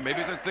 Yeah,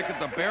 maybe they're thinking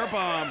the bear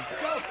bomb.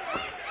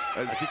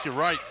 I think you're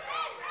right.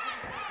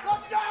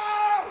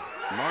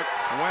 Mark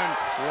Quinn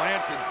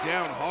planted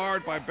down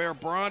hard by Bear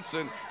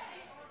Bronson.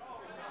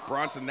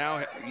 Bronson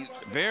now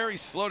very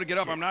slow to get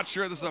up. I'm not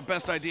sure this is the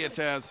best idea,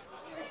 Taz.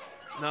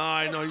 No,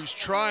 I know. He was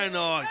trying.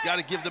 Got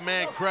to give the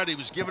man credit. He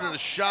was giving it a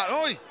shot.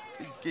 Oh,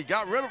 he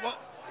got rid of it.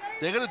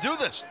 They're going to do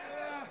this.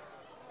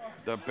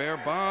 The bear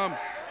bomb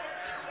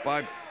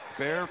by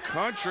Bear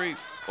Country.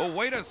 Oh,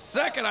 wait a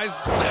second.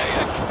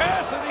 Isaiah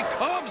Cassidy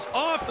comes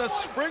off the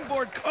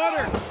springboard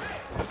cutter.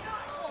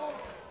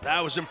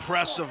 That was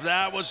impressive.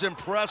 That was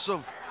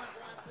impressive.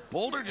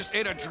 Boulder just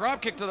ate a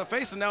drop kick to the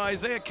face, and now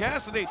Isaiah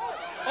Cassidy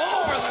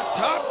over the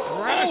top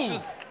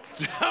crashes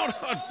down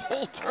on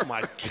Boulder. Oh,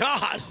 my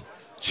God.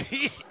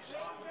 Jeez.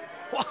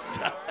 What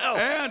the hell?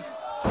 And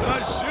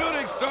the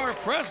shooting star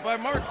press by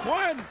Mark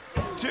Quinn.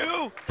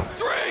 2,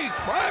 3.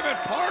 Private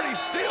Party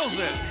steals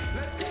it.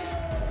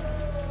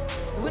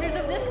 Winners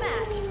of this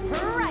match,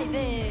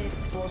 Private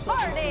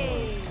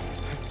Party.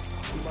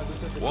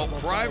 Well,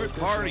 Private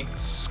Party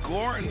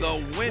scoring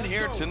the win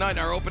here tonight in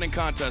our opening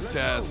contest,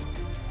 Taz.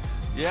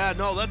 Yeah,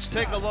 no, let's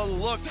take a little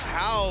look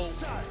how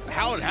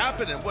it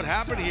happened and what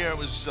happened here. It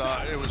was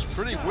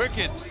pretty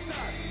wicked.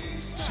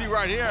 See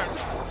right here,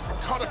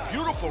 caught it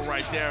beautiful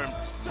right there. And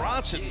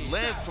Bronson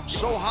landed from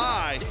so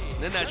high,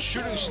 and then that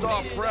shooting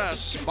star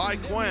press by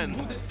Quinn.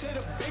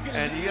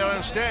 And you gotta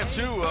understand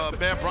too,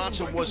 Bear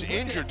Bronson was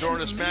injured during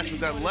this match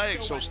with that leg,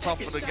 so it's tough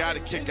for the guy to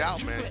kick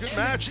out, man. Good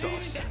match, though.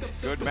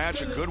 Good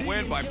match, a good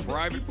win by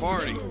Private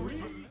Party.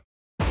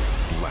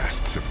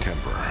 Last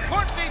September,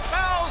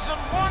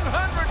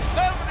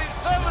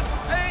 20,177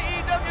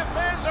 AEW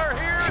fans are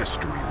here.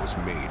 History was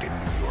made in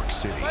New York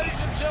City. Ladies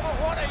and gentlemen,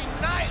 what a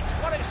night,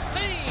 what a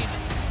scene.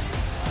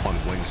 On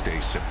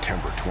Wednesday,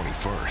 September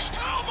 21st,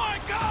 Oh my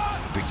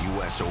God! the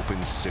U.S.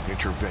 Open's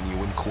signature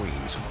venue in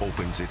Queens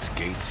opens its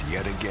gates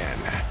yet again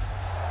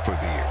for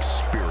the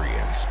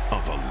experience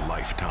of a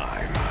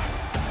lifetime.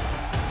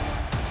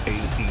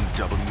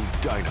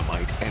 AEW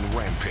Dynamite and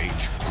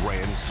Rampage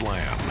Grand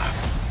Slam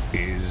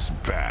is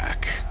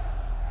back.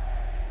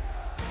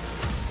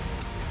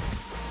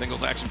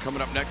 Singles action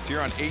coming up next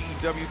here on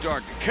AEW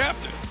Dark. The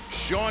captain,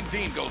 Sean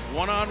Dean, goes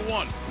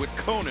one-on-one with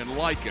Conan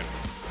Lycan.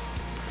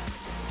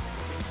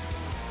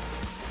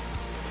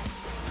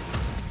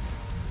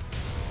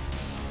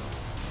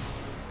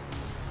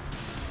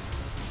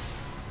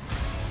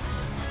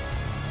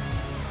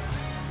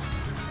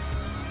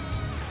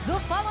 The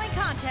following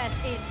contest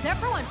is set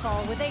for one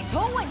fall with a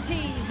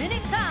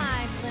 20-minute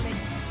time limit.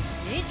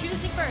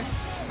 Introducing first,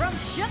 from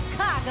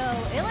Chicago,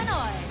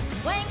 Illinois,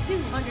 weighing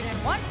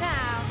 201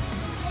 pounds,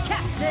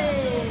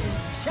 Captain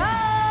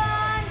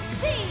Shawn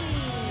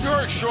Dean. You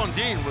heard Shawn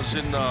Dean was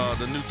in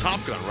the new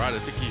Top Gun, right? I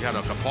think he had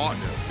like a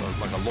partner,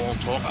 like a long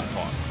talking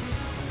part.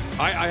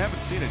 I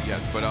haven't seen it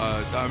yet, but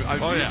I'd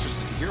be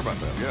interested to hear about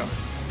that. Yeah,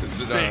 is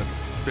it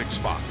big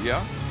spot?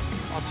 Yeah,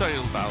 I'll tell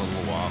you about it in a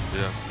little while.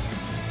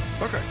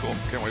 Yeah. Okay, cool.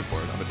 Can't wait for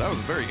it. I mean, that was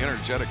a very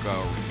energetic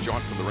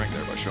jaunt to the ring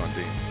there by Shawn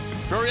Dean.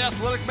 Very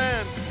athletic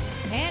man.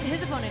 And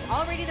his opponent,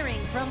 already in the ring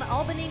from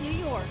Albany, New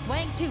York,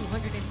 weighing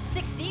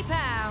 260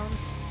 pounds,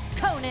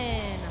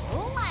 Conan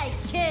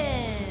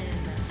Lycan.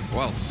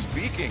 Well,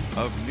 speaking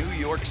of New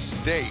York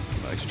State,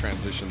 nice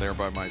transition there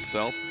by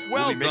myself.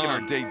 Well we'll be making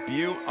done. our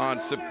debut on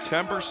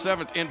September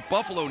 7th in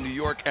Buffalo, New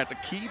York at the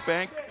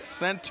KeyBank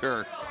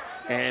Center.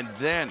 And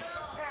then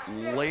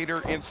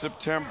later in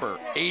September,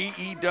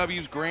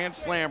 AEW's Grand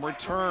Slam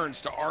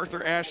returns to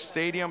Arthur Ashe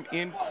Stadium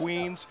in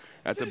Queens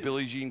at the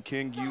Billie Jean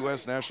King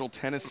U.S. National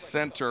Tennis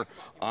Center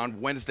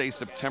on Wednesday,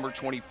 September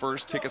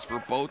 21st. Tickets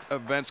for both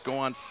events go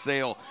on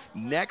sale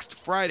next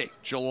Friday,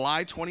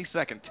 July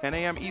 22nd, 10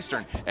 a.m.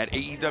 Eastern at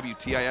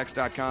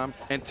AEWTIX.com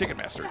and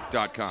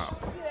Ticketmaster.com.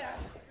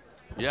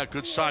 Yeah,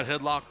 good side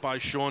headlock by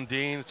Shawn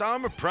Dean.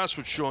 I'm impressed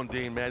with Shawn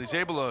Dean, man. He's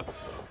able to,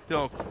 you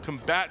know,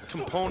 combat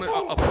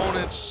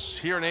opponents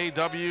here in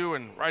AEW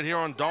and right here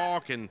on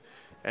Dark and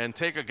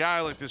take a guy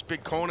like this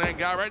big Conan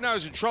guy. Right now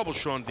he's in trouble,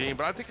 Shawn Dean,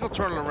 but I think he'll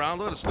turn it around.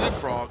 Look at this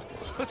leapfrog.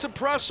 That's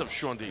impressive,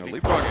 Shawn Dean.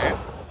 Leapfrog and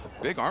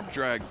big arm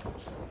drag.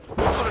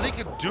 But he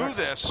could do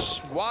this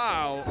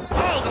while,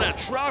 oh, look at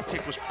that drop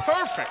kick was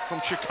perfect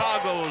from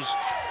Chicago's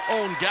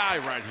own guy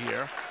right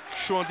here,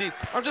 Shawn Dean.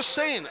 I'm just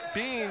saying,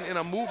 being in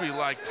a movie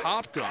like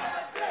Top Gun,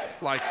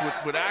 like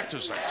with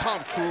actors like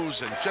Tom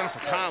Cruise and Jennifer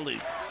Connelly,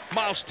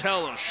 Miles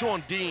Teller,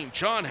 Shawn Dean,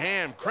 John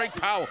Hamm, Craig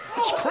Powell.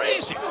 It's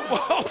crazy.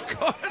 Whoa,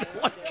 Conan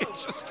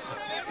Lycan just...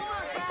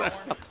 What the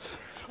hell?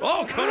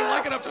 Oh, Conan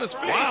Lycan up to his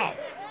feet. Wow.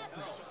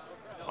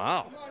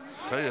 Wow.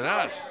 I'll tell you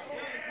that.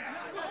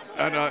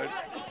 And,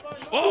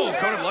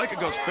 Conan Lycan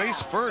goes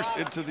face first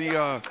into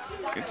the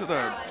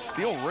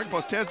steel ring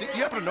post. Taz, do you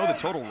happen to know the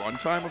total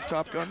runtime of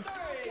Top Gun?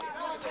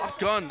 Top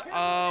Gun,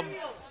 I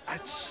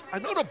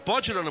know the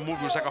budget on the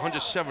movie was like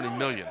 $170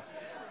 million.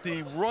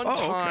 The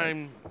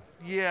runtime...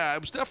 Yeah, it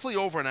was definitely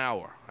over an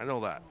hour. I know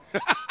that.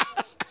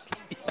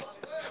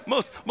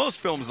 most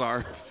films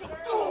are.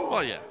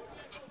 Well, yeah.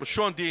 But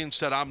Shawn Dean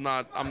said, I'm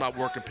not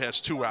working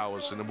past 2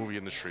 hours in the movie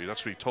industry.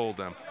 That's what he told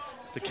them.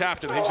 The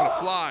captain, he's gonna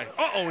fly.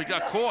 Uh-oh, he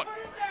got caught.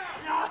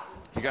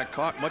 He got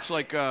caught, much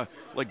like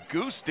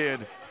Goose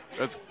did.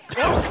 That's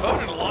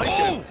Conan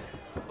Lycan.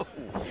 Oh.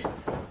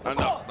 And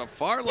the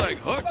far leg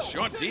hook.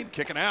 Shawn Dean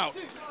kicking out.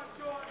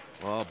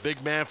 Well,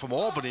 big man from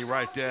Albany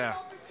right there,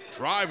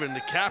 driving the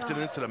captain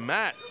into the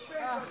mat.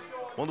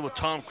 Wonder what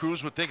Tom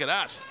Cruise would think of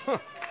that. Huh.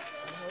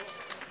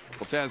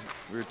 Well, Taz,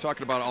 we were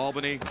talking about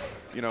Albany.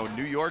 You know,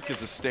 New York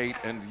is a state,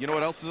 and you know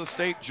what else is a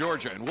state?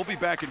 Georgia. And we'll be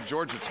back in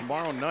Georgia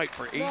tomorrow night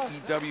for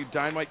AEW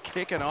Dynamite,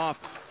 kicking off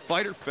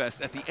Fighter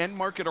Fest at the End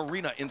Market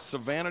Arena in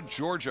Savannah,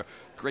 Georgia.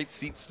 Great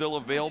seats still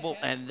available.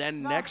 And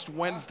then next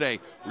Wednesday,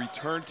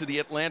 return to the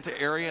Atlanta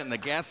area in the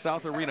Gas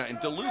South Arena in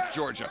Duluth,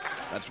 Georgia.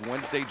 That's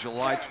Wednesday,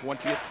 July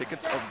 20th.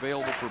 Tickets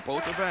available for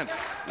both events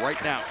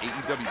right now,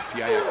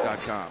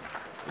 AEWTIX.com.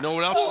 You know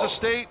what else is a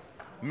state?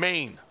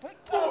 Maine.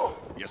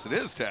 Yes, it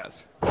is,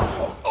 Taz.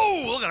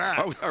 Oh, look at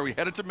that. Are we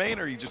headed to Maine,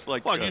 or are you just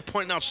like... Well, you're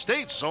pointing out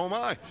states, so am I.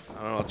 I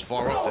don't know, it's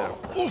far up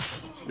there.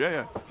 Oof.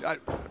 Yeah. I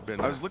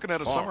was looking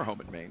at a summer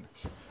home in Maine.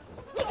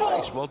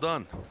 Nice, well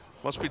done.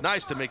 Must be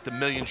nice to make the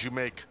millions you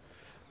make.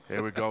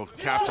 There we go.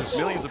 Captain's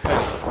millions of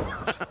pennies.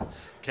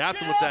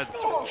 Captain with that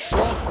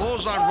strong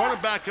clothesline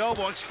running back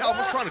elbow. I'm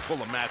trying to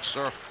call a match,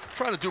 sir. I'm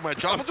trying to do my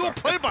job. I'm doing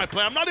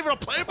play-by-play. I'm not even a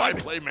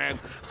play-by-play man.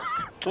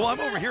 Well,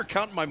 I'm over here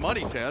counting my money,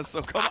 Taz, so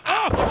come on.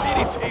 Oh,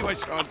 DDT by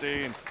Shawn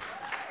Dean.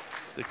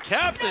 The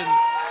captain,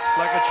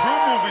 like a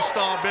true movie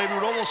star, baby,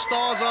 with all those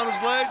stars on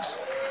his legs.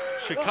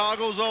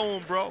 Chicago's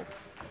own, bro.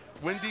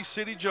 Windy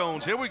City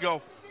Jones. Here we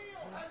go.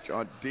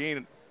 Shawn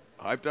Dean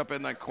hyped up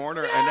in that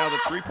corner, and now the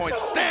three-point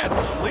stance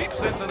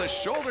leaps into the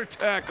shoulder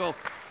tackle.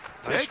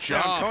 Takes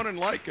down Conan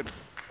Lycan.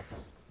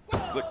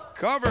 The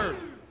cover,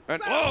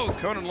 and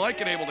Conan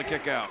Lycan able to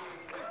kick out.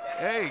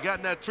 Hey, he got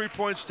in that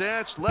three-point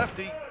stance.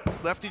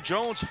 Lefty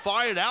Jones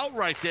fired out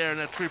right there in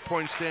that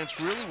three-point stance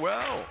really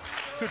well.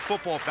 Good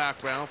football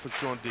background for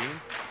Shawn Dean.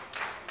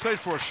 Played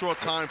for a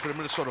short time for the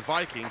Minnesota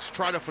Vikings.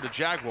 Tried out for the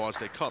Jaguars.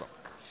 They cut him.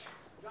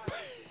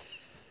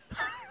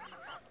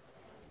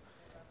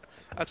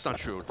 That's not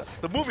true.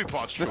 The movie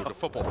part's true. The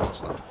football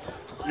part's not.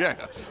 Yeah.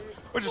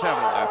 We're just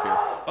having a laugh here.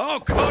 Oh,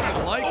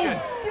 Conan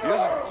Lycan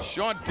using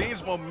Shawn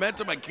Dean's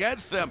momentum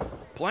against them.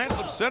 Plants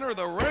him center of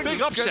the ring.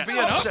 Big upset. Be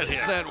an upset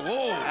here.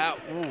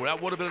 Whoa.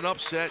 That would have been an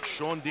upset.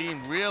 Shawn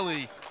Dean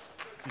really,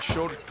 he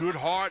showed good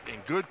heart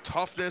and good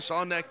toughness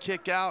on that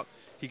kick out.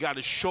 He got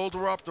his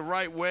shoulder up the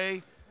right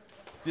way.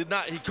 He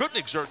couldn't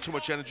exert too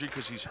much energy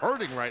because he's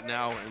hurting right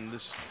now. And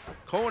this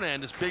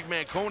big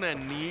man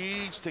Conan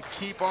needs to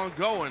keep on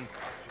going.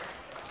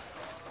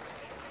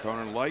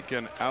 Conan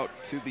Lycan out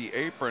to the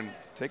apron,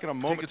 taking a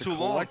moment to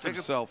collect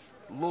himself.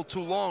 A little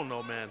too long,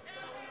 though, man.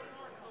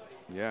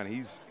 Yeah, and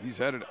he's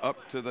headed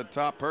up to the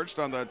top, perched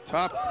on the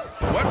top.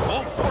 Went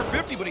full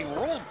 450, but he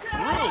rolled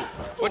through.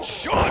 But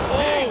Sean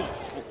Dane,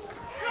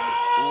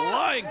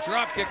 lying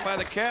drop kick by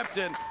the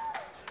captain.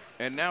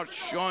 And now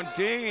Sean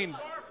Dane,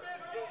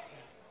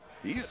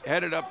 he's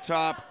headed up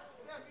top.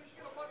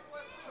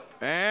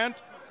 And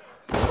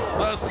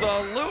the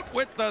salute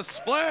with the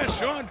splash.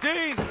 Sean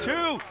Dane,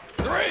 2,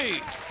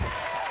 3.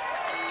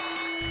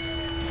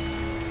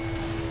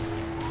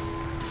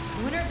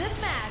 Winner of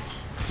this match,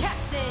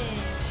 Captain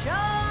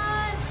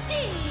Sean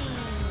Dane.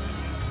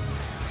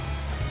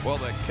 Well,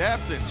 the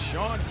captain,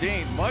 Sean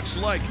Dane, much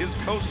like his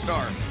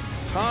co-star,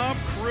 Tom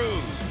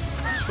Cruise,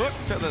 took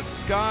to the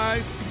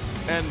skies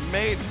and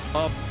made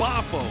a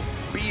Boffo,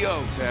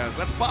 B-O, Taz.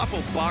 That's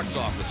Boffo box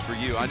office for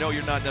you. I know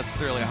you're not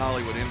necessarily a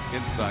Hollywood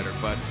insider,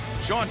 but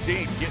Sean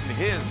Dane getting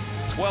his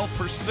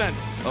 12%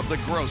 of the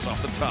gross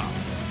off the top.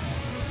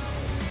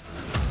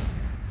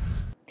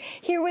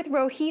 Here with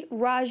Rohit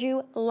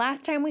Raju.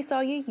 Last time we saw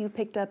you, you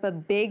picked up a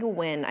big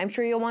win. I'm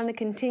sure you'll want to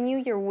continue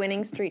your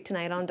winning streak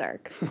tonight on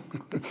Dark.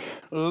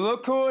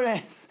 Look who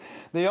it is.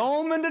 The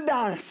Omen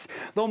Adonis,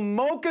 the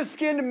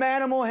mocha-skinned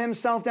manimal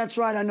himself. That's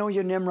right, I know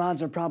your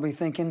Nimrods are probably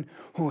thinking,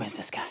 who is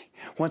this guy?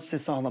 What's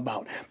this all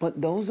about?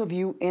 But those of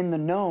you in the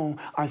know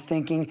are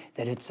thinking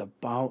that it's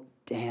about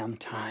damn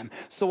time.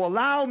 So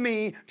allow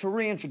me to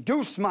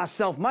reintroduce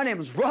myself. My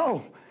name is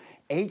Ro.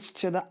 H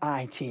to the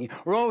I-T.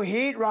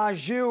 Rohit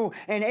Raju,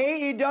 and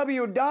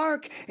AEW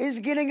Dark is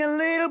getting a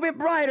little bit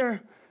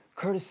brighter,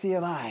 courtesy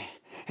of I.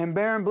 And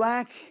Baron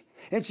Black,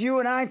 it's you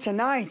and I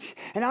tonight,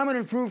 and I'm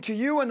gonna prove to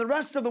you and the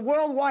rest of the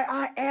world why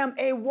I am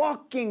a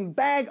walking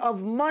bag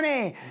of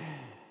money.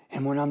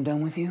 And when I'm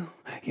done with you,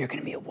 you're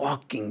gonna be a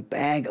walking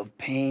bag of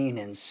pain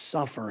and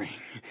suffering.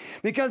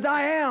 Because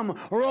I am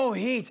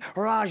Rohit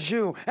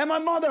Raju, and my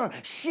mother,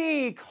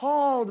 she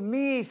called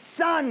me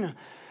son.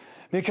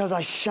 Because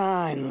I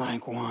shine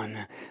like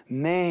one.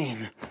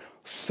 Main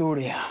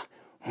Surya.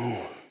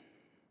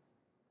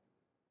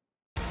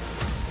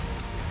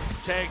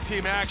 Tag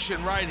team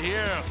action right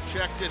here.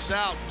 Check this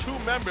out. 2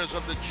 members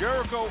of the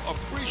Jericho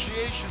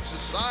Appreciation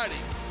Society.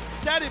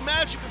 Daddy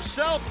Magic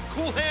himself and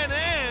Cool Hand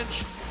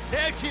Ange.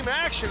 Tag team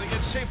action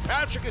against St.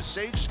 Patrick and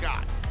Sage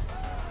Scott.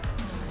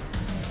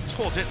 It's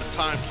called hitting the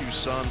time cue,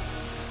 son.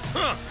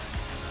 Huh.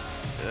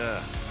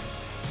 Yeah.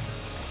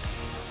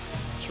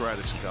 That's right,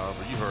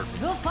 Excalibur. You heard me.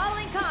 The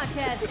following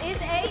contest is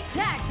a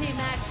tag team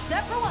match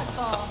set for one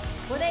fall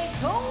with a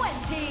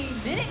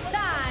 20-minute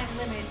time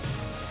limit.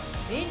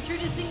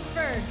 Introducing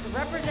first,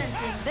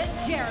 representing the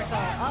Jericho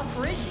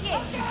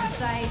Appreciation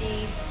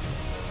Society,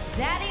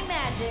 Daddy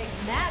Magic,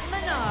 Matt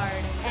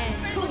Menard, and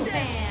Cool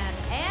Hand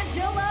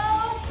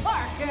Angelo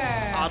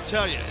Parker. I'll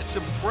tell you, it's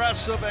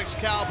impressive,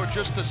 Excalibur,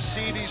 just to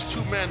see these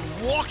 2 men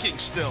walking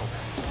still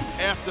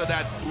after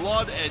that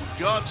blood and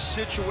guts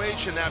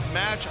situation. That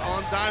match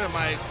on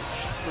Dynamite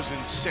was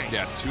insane.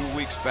 Yeah, 2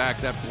 weeks back,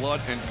 that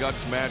blood and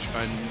guts match,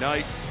 a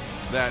night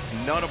that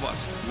none of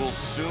us will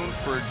soon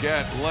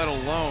forget, let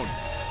alone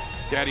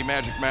Daddy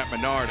Magic, Matt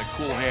Menard, and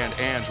Cool Hand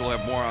Ange. We'll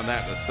have more on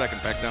that in a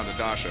second. Back down to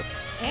Dasha.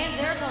 And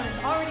their opponents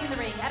already in the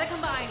ring at a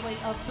combined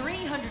weight of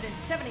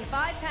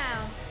 375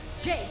 pounds,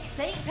 Jake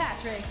St.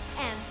 Patrick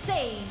and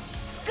Sage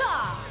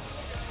Scott.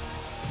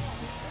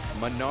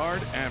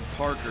 Menard and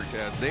Parker,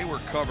 Taz, they were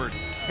covered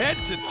head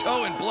to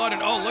toe in blood,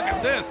 and oh, look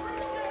at this.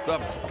 The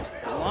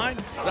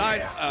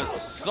blindside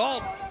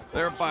assault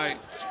there by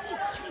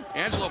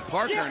Angelo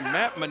Parker and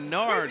Matt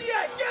Menard.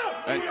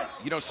 And,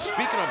 you know,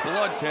 speaking of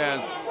blood,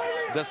 Taz,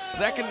 the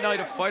second night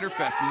of Fyter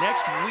Fest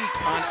next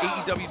week on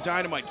AEW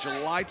Dynamite,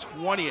 July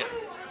 20th,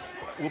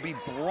 will be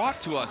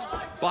brought to us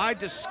by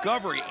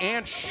Discovery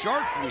and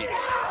Shark Week.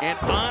 And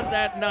on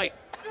that night,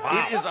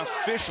 it is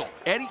official.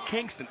 Eddie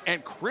Kingston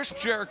and Chris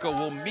Jericho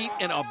will meet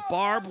in a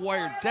barbed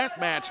wire death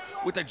match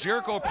with the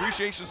Jericho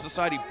Appreciation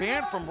Society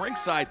banned from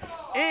ringside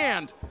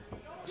and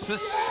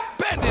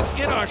suspended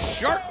in a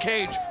shark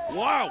cage.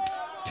 Wow,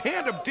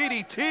 tandem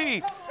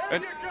DDT.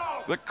 And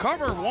the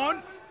cover,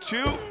 1,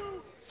 2,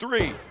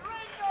 3.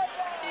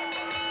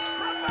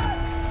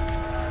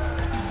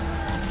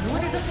 The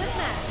winners of this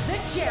match, the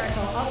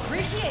Jericho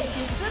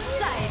Appreciation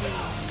Society.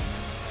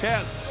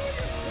 Taz,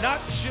 not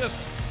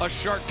just a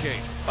shark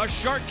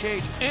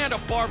cage and a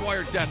barbed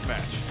wire death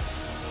match.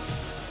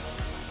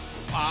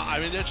 I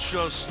mean, it's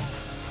just,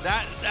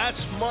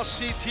 that's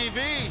must-see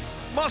TV.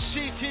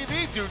 Must-see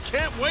TV, dude.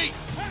 Can't wait.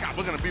 God,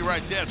 we're going to be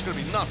right there. It's going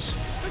to be nuts.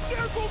 The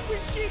Jericho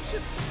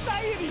Appreciation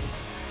Society.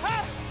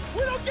 Huh?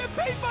 We don't get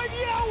paid by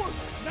the hour.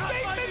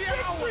 Statement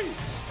victory.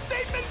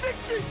 Statement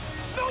victory.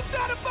 No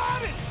doubt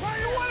about it.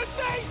 You want a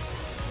taste?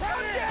 Come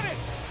get it.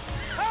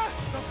 Huh?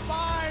 The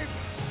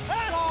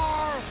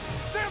 5-star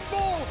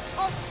symbol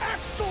of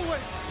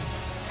excellence.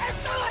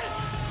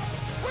 Excellence.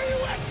 Where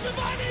you at,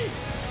 Giovanni?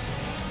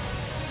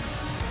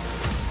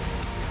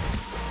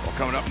 Well,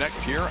 coming up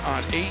next here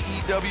on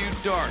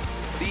AEW Dark,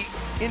 the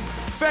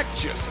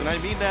infectious, and I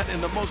mean that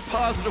in the most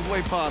positive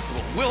way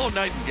possible, Willow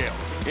Nightingale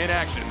in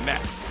action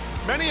next.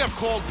 Many have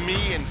called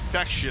me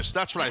infectious.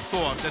 That's what I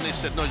thought. Then they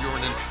said, no, you're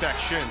an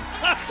infection.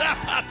 What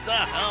the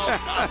hell?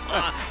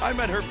 I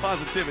meant her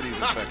positivity is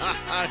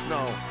infectious. I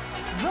know.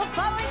 The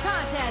following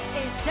contest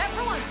is set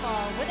for one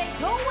fall with a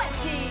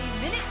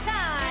 20-minute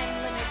time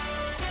limit.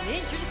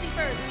 Introducing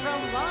first from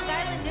Long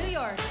Island, New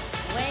York,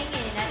 weighing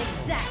in at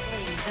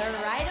exactly the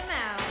right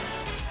amount,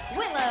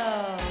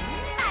 Willow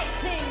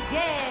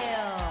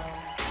Nightingale.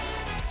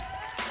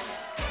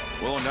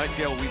 Willow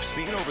Nightingale, we've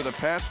seen over the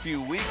past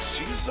few weeks,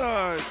 she's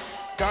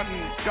gotten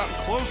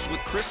close with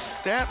Chris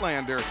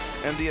Statlander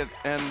and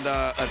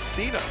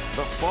Athena,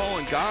 the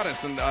fallen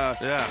goddess, and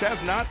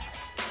Taz, not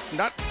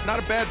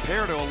a bad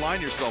pair to align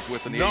yourself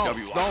with in the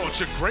AEW. No,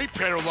 it's a great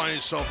pair to align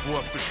yourself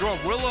with for sure.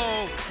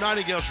 Willow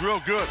Nightingale's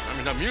real good. I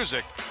mean, her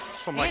music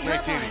from like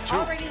 1982.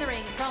 Already in the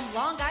ring from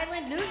Long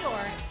Island, New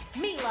York,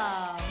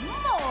 Mila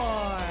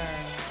Moore.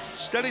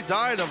 Steady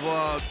diet of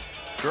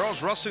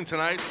girls wrestling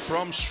tonight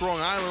from Strong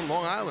Island,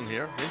 Long Island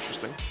here.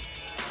 Interesting.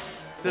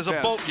 There's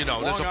a boat, you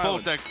know. There's a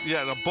boat that,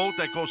 a boat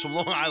that goes from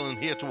Long Island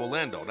here to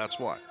Orlando. That's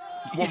why.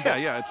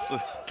 Yeah, it's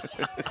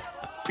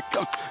it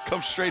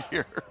comes straight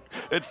here.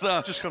 It's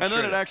just comes and then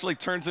straight. it actually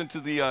turns into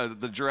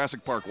the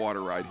Jurassic Park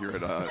water ride here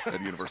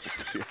at Universal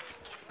Studios.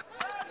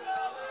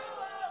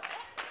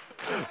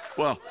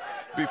 Well,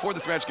 before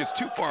this match gets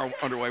too far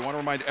underway, I want to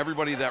remind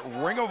everybody that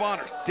Ring of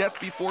Honor Death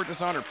Before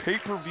Dishonor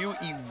pay-per-view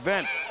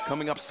event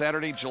coming up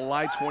Saturday,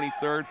 July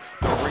 23rd.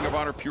 The Ring of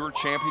Honor Pure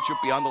Championship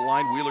Beyond the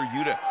Line. Wheeler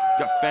Yuta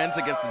defends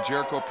against the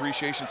Jericho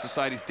Appreciation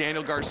Society's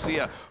Daniel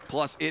Garcia.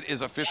 Plus, it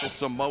is official,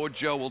 Samoa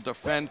Joe will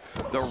defend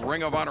the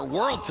Ring of Honor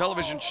World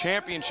Television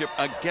Championship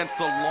against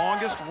the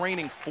longest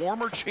reigning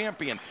former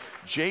champion,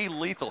 Jay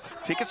Lethal.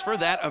 Tickets for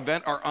that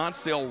event are on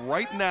sale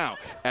right now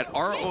at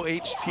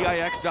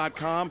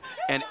ROHTIX.com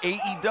and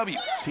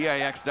AEWTIX.com.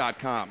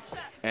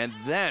 And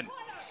then,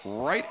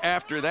 right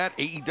after that,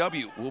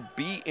 AEW will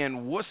be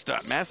in Worcester,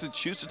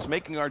 Massachusetts,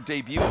 making our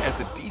debut at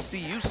the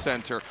DCU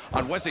Center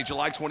on Wednesday,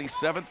 July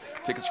 27th.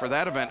 Tickets for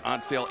that event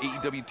on sale,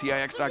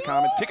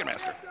 AEWTIX.com and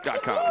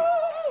Ticketmaster.com.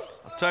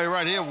 I'll tell you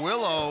right here,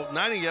 Willow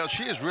Nightingale,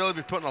 she has really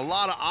been putting a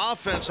lot of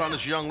offense on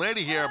this young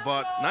lady here,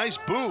 but nice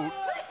boot.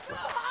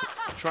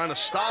 Trying to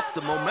stop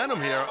the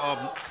momentum here of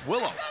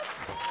Willow.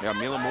 Yeah,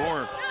 Mila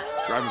Moore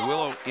driving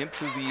Willow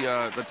into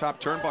the top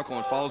turnbuckle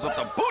and follows up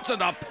the boots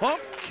and the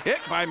pump kick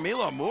by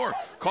Mila Moore.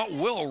 Caught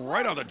Willow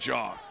right on the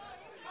jaw.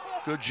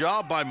 Good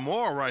job by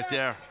Moore right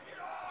there.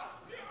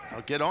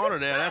 I'll get on her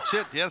there. That's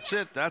it. That's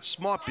it. That's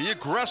smart. Be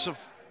aggressive.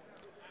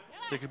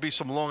 There could be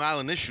some Long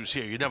Island issues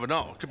here. You never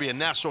know. It could be a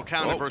Nassau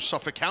County versus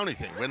Suffolk County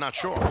thing. We're not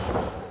sure.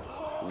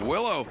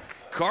 Willow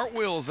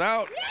cartwheels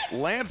out,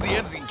 lands the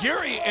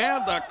enziguri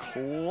and the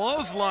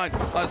clothesline.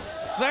 A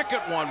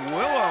second one.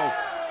 Willow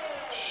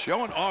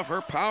showing off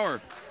her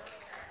power,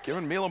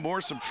 giving Mila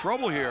Moore some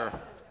trouble here.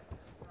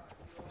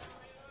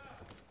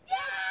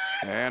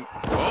 And,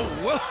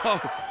 Willow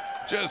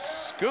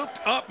just scooped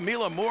up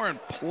Mila Moore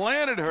and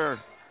planted her.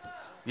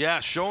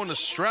 Yeah, showing the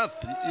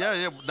strength.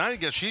 Yeah.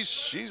 Nightingale,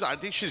 I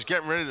think she's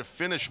getting ready to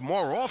finish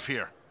Moore off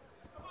here.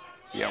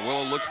 Yeah,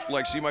 Willow looks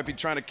like she might be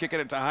trying to kick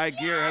it into high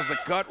gear, has the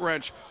gut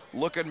wrench,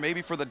 looking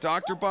maybe for the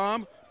doctor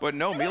bomb, but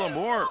no, Mila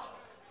Moore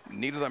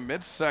needed the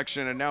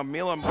midsection, and now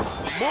Mila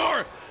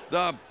Moore,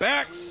 the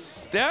back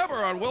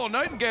stabber on Willow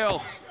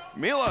Nightingale.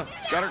 Mila's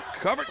got her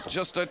covered,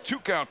 just a 2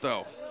 count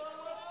though.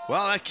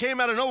 Well, that came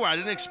out of nowhere. I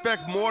didn't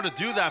expect Moore to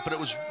do that, but it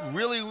was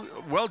really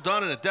well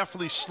done, and it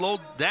definitely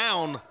slowed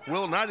down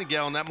Willow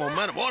Nightingale in that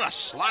momentum. What a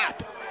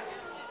slap.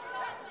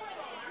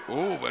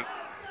 Ooh, but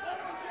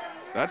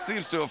that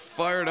seems to have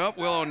fired up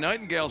Willow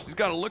Nightingale. She's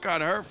got a look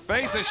on her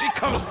face as she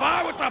comes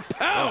by with the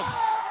pounce.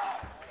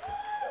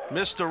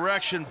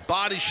 Misdirection,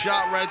 body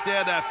shot right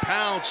there, that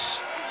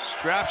pounce.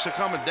 Straps are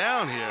coming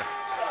down here.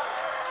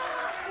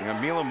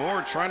 Yeah, Mila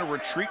Moore trying to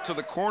retreat to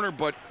the corner,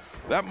 but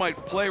that might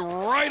play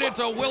right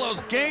into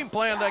Willow's game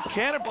plan. That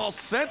cannonball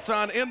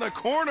senton in the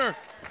corner.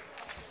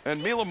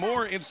 And Mila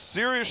Moore in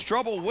serious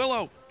trouble.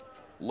 Willow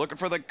looking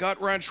for the gut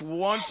wrench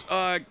once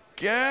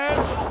again.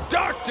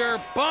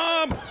 Dr.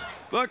 Bomb,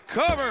 the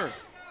cover,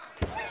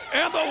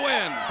 and the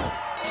win.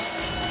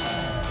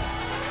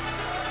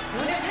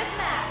 Winner this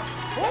match,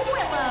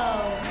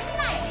 Willow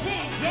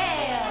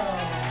Nightingale.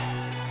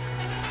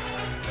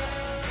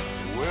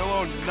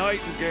 Willow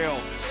Nightingale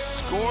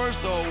scores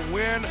the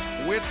win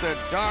with the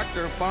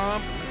Dr.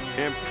 Bomb,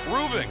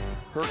 improving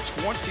her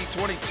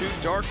 2022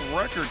 Dark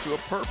record to a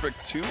perfect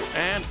 2-0,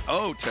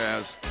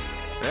 Taz.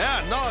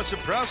 Yeah, no, it's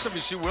impressive. You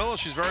see Willow,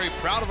 she's very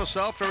proud of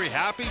herself, very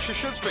happy. She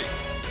should be.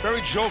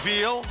 Very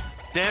jovial,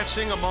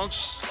 dancing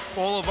amongst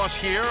all of us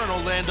here in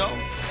Orlando.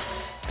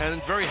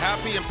 And very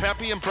happy and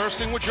peppy and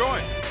bursting with joy.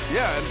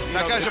 Yeah. And,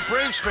 that guy's a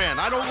Braves fan.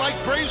 I don't like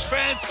Braves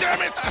fans,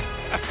 damn it!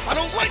 I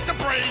don't like the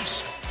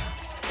Braves.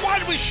 Why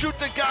did we shoot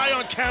the guy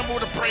on camera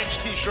with a Braves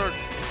t-shirt?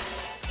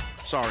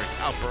 Sorry,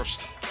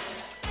 outburst.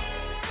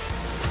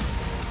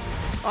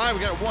 All right, we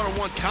got a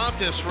one-on-one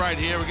contest right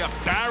here. We got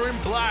Baron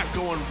Black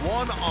going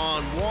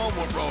one-on-one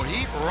with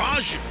Rohit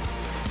Raju.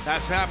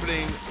 That's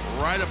happening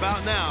right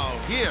about now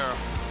here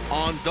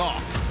on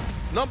Dark.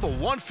 number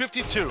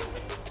 152.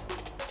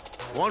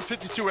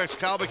 152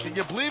 Excalibur. Can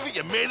you believe it?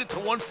 You made it to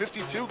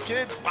 152,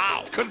 kid?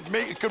 Wow. Couldn't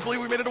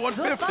believe we made it to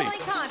 150. The following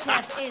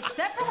contest is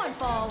set for one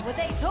fall with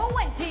a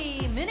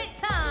 20-minute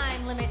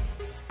time limit.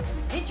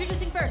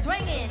 Introducing first,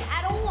 weighing in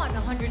at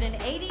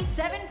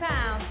 187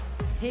 pounds.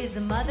 His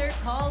mother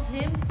calls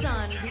him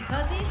son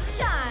because he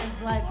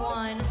shines like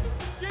one.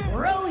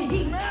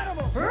 Rohit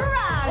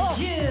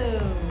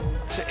Raju.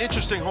 It's an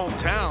interesting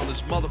hometown.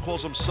 His mother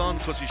calls him son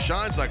because he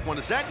shines like one.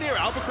 Is that near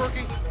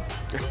Albuquerque?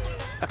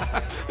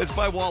 It's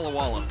by Walla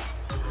Walla.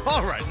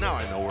 All right, now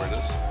I know where it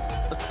is.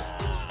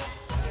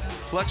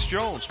 Flex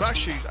Jones.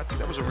 Actually, I think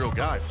that was a real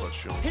guy,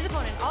 Flex Jones. His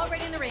opponent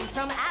already in the ring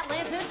from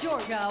Atlanta,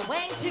 Georgia,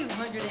 weighing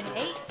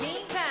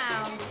 218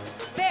 pounds,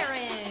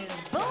 Baron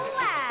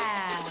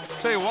Black.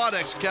 Tell you what,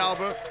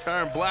 Excalibur,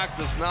 Baron Black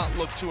does not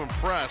look too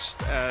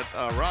impressed at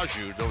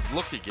Raju. The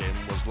look he gave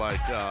him was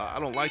like, I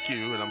don't like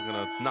you, and I'm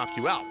going to knock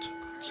you out.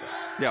 So.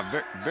 Yeah,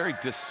 very, very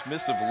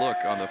dismissive look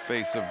on the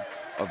face of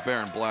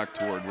Baron Black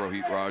toward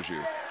Rohit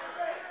Raju.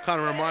 Kind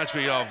of reminds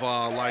me of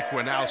like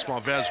when Alex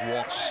Marvez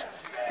walks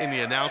in the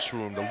announce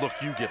room, the look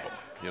you give him,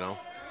 you know?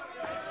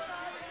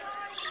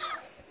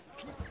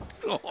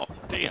 Oh,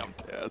 damn,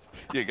 Taz.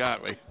 You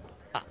got me.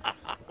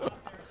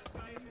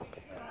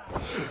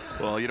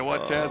 Well, you know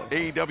what, Taz?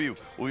 AEW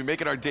will be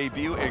making our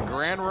debut in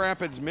Grand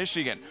Rapids,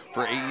 Michigan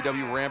for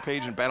AEW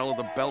Rampage and Battle of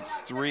the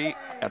Belts 3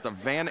 at the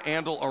Van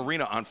Andel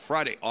Arena on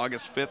Friday,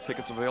 August 5th.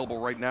 Tickets available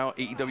right now,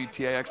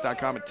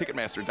 AEWTIX.com and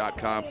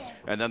Ticketmaster.com.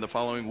 And then the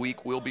following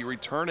week, we'll be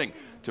returning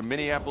to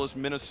Minneapolis,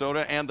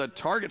 Minnesota and the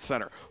Target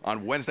Center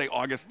on Wednesday,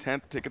 August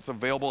 10th. Tickets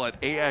available at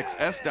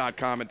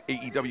AXS.com and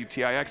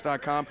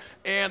AEWTIX.com.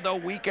 And the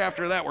week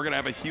after that, we're going to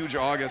have a huge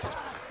August.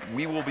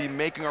 We will be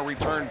making our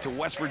return to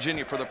West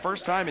Virginia for the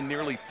first time in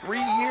nearly 3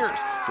 years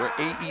for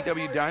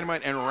AEW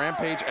Dynamite and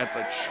Rampage at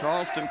the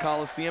Charleston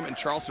Coliseum in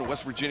Charleston,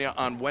 West Virginia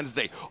on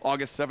Wednesday,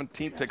 August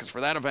 17th. Tickets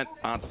for that event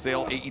on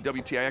sale,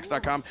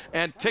 AEWTIX.com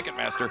and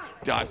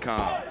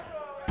Ticketmaster.com.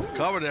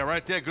 Cover there,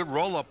 right there. Good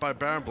roll-up by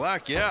Baron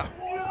Black, yeah.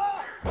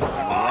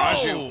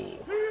 Raju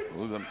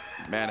with a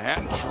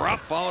Manhattan drop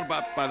followed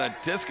by the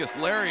discus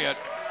lariat.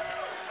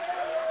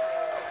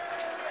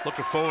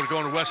 Looking forward to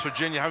going to West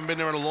Virginia. Haven't been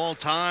there in a long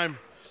time.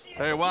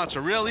 Tell you what, it's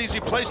a real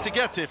easy place to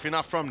get to if you're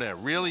not from there.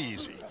 Really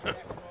easy.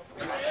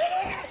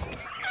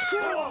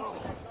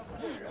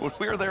 When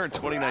we were there in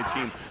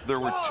 2019, there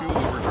were 2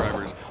 Uber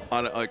drivers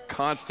on a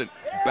constant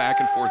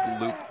back and forth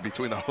loop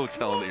between the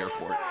hotel and the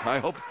airport. I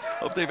hope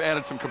they've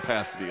added some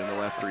capacity in the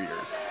last 3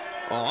 years.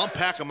 Oh, I'm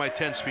packing my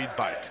 10-speed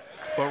bike.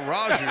 But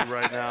Raju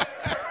right now,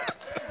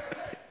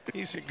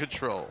 he's in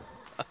control.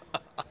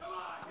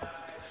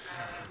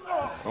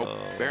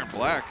 Baron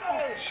Black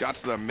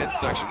shots to the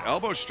midsection.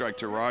 Elbow strike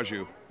to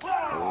Raju.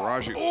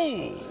 Raju.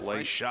 Oh,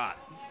 nice shot.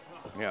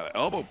 Yeah, the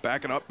elbow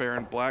backing up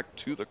Baron Black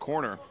to the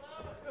corner.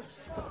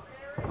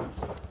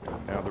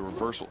 And now the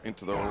reversal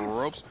into the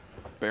ropes.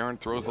 Baron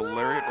throws the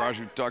lariat.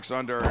 Raju ducks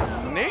under.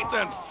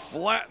 Nathan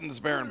flattens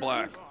Baron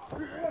Black.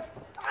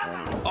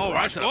 Oh,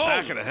 right to the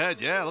back of the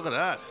head. Yeah, look at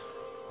that.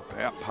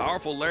 Yeah,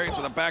 powerful lariat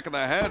to the back of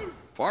the head.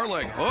 Far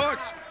leg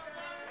hooked.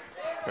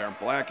 Baron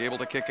Black able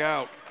to kick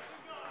out.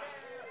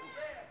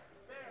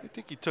 I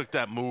think he took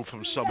that move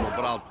from someone,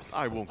 but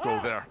I won't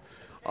go there.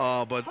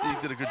 But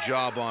he did a good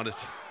job on it.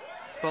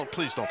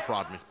 Please don't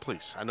prod me,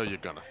 please. I know you're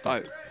gonna.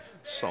 No,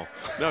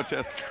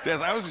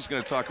 Taz, I was just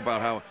gonna talk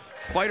about how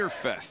Fyter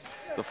Fest,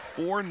 the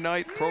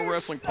 4-night pro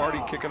wrestling party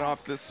kicking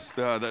off this,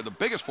 the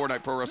biggest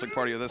 4-night pro wrestling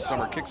party of this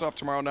summer, kicks off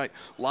tomorrow night,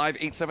 live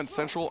 8/7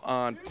 Central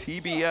on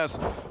TBS.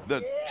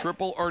 The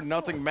triple or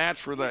nothing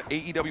match for the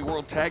AEW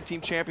World Tag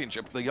Team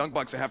Championship. The Young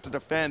Bucks have to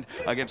defend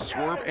against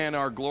Swerve and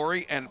Our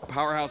Glory, and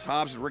Powerhouse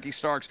Hobbs and Ricky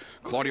Starks.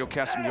 Claudio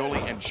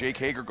Castagnoli and Jake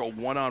Hager go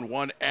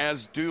one-on-one,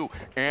 as do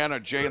Anna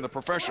Jay and the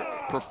Professor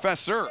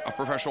of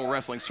Professional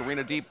Wrestling,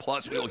 Serena D.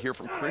 Plus, we'll hear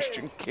from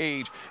Christian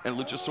Cage, and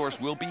Luchasaurus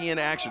will be in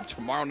action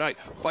tomorrow night.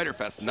 Fyter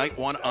Fest, night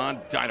 1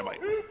 on Dynamite.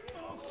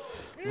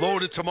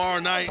 Loaded tomorrow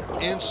night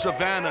in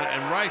Savannah,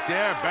 and right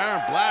there,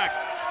 Baron Black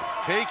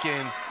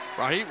taking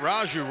Rohit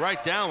Raju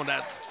right down when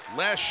that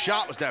last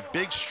shot was that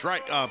big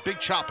strike, big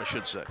chop, I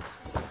should say.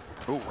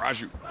 Oh,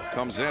 Raju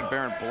comes in.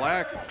 Baron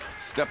Black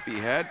step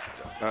behind,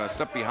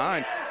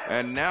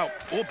 and now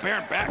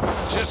Baron Black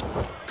just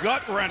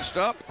gut wrenched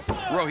up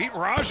Rohit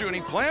Raju, and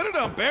he planted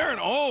on Baron.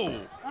 Oh,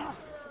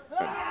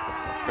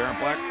 Baron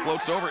Black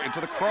floats over into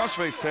the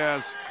crossface,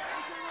 Taz.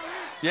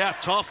 Yeah,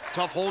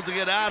 tough hold to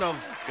get out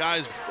of.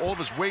 Guys, all of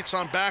his weight's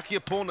on back here,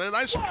 pulling a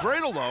nice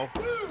cradle, though.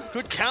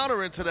 Good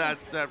counter into that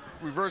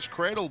reverse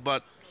cradle,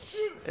 but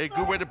a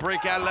good way to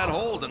break out of that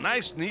hold. A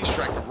nice knee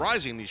strike, a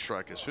rising knee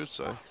strike, I should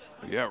say.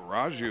 Yeah,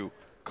 Raju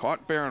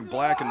caught Baron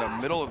Black in the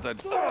middle of the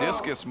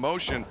discus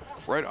motion,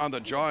 right on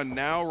the jaw, and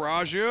now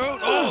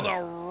Raju,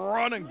 the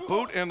running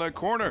boot in the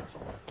corner.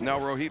 Now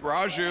Rohit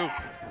Raju,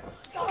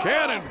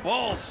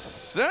 cannonball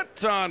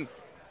senton.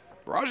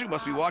 Raju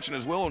must be watching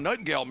his Willow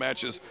Nightingale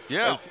matches.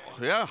 Yeah,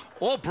 yeah.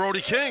 Or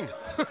Brody King.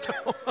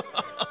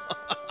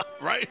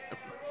 Right?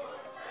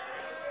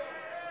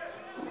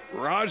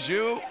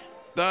 Raju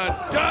The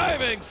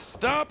diving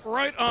stomp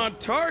right on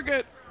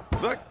target.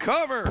 The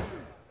cover.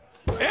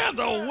 And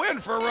the win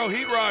for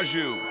Rohit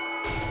Raju.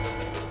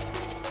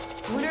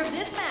 Winner of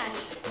this match,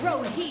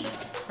 Rohit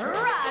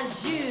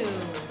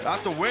Raju.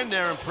 Got the win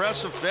there,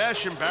 impressive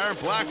fashion. Baron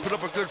Black put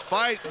up a good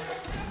fight.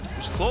 It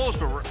was close,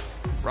 but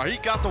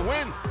Rohit got the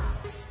win.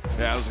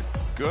 Yeah, it was a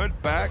good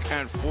back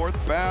and forth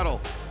battle.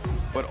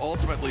 But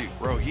ultimately,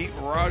 Rohit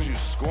Raju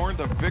scored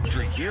the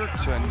victory here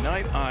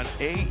tonight on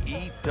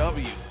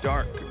AEW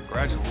Dark.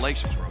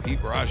 Congratulations, Rohit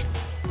Raju.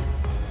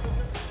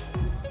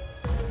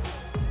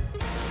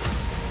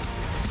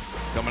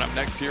 Coming up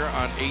next here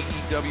on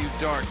AEW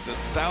Dark, the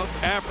South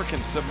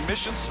African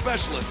submission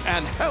specialist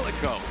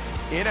Angelico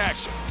in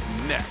action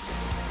next.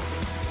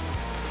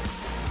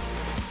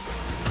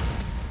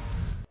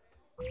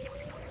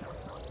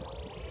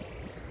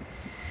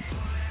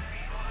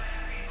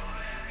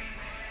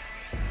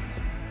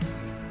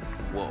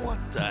 Whoa, what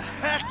the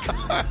heck?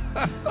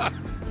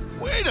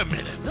 Wait a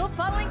minute. The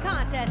following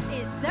contest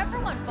is set for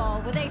one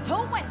fall with a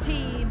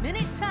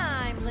 20-minute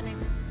time limit.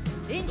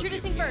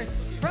 Introducing first,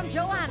 from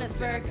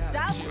Johannesburg,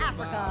 South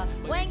Africa,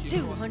 weighing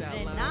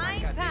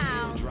 209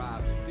 pounds,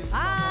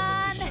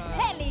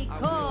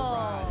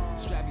 Angelico.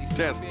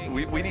 Tess,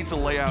 we need to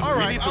lay out. All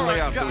right, we need to lay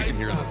out so we guys. can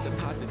hear this.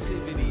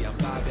 Positivity, I'm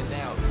vibing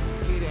out.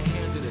 Hit a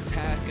hand to the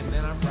task and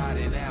then I'm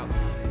riding out.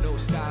 No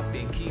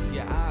stopping, keep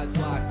your eyes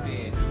locked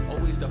in.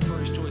 Always the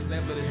first choice,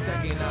 never the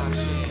second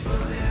option.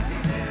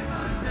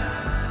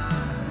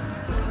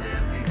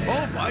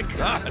 Oh my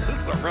God, this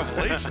is a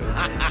revelation.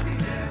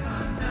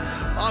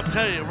 I'll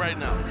tell you right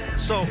now.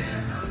 So,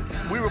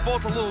 we were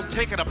both a little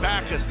taken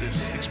aback as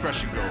this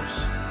expression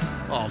goes.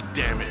 Oh,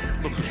 damn it.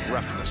 Look who's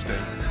reffing this thing.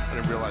 I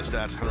didn't realize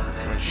that.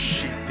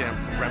 Shit, damn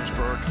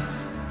Remsburg.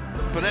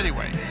 But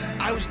anyway,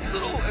 I was a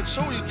little, and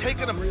so were you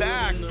taken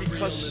aback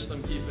because I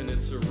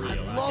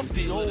love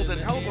the old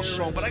Angelico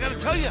song, but I gotta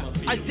tell you,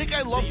 I think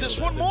I love this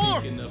one more.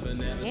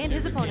 And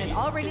his opponent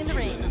already in the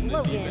ring,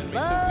 Logan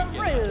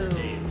LaRue.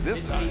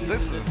 This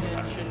is,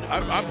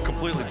 I'm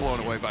completely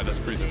blown away by this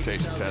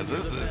presentation, Tez.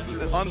 This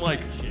is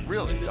unlike,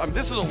 really,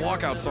 this is a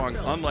walkout song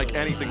unlike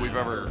anything we've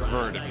ever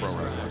heard in pro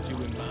wrestling.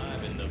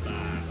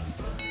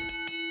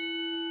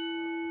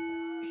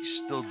 He's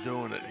still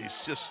doing it.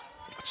 He's just,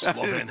 I just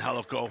love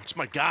Angelico. It's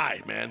my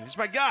guy, man. He's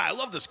my guy. I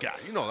love this guy.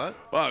 You know that.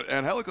 Well,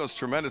 Angelico's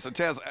tremendous. And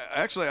Taz,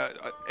 actually,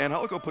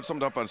 Angelico put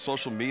something up on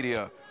social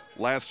media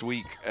last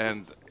week,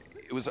 and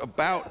it was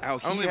about how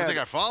he I don't even think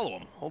I follow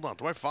him. Hold on.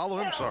 Do I follow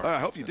him? Sorry. I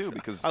hope you do,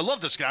 because I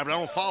love this guy, but I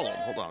don't follow him.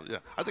 Hold on. Yeah,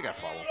 I think I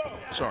follow him.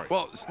 Sorry.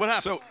 Well, what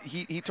happened? So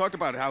he talked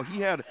about how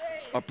he had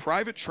a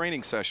private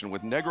training session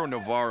with Negro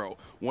Navarro,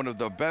 one of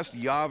the best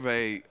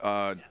Llave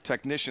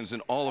technicians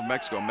in all of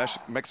Mexico,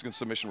 Mexican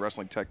submission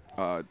wrestling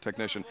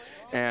technician,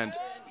 and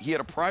he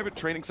had a private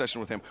training session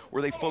with him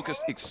where they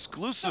focused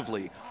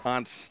exclusively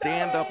on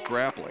stand-up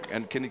grappling.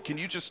 And can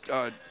you just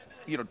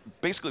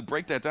basically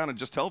break that down and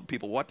just tell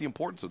people what the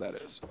importance of that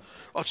is?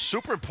 Oh, it's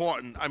super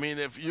important. I mean,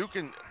 if you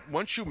can,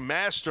 once you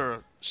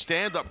master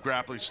stand-up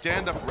grappling,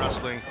 stand-up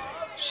wrestling,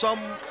 some,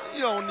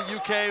 in the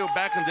UK or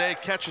back in the day,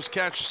 catch as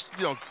catch,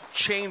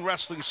 chain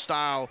wrestling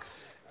style,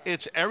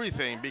 it's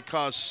everything,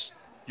 because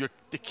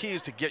the key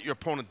is to get your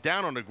opponent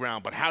down on the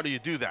ground. But how do you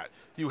do that?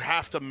 You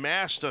have to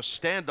master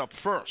stand-up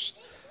first.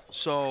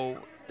 So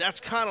that's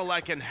kind of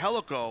like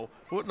Angelico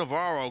with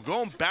Navarro,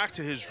 going back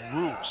to his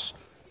roots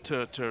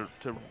to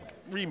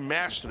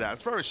remaster that.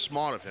 It's very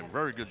smart of him.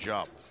 Very good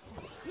job.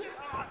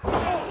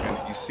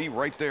 And you see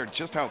right there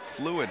just how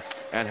fluid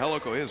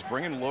Angelico is,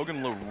 bringing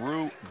Logan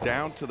LaRue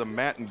down to the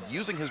mat and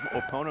using his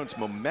opponent's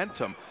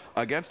momentum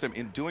against him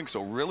in doing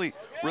so. Really,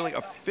 really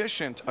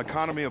efficient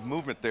economy of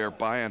movement there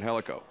by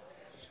Angelico.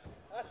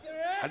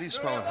 How do you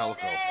spell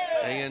Angelico?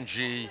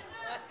 A-N-G...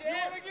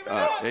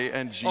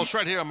 A-N-G... Oh, it's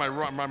right here on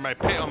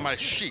my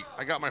sheet.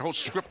 I got my whole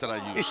script that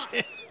I use.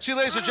 See,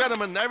 ladies and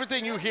gentlemen,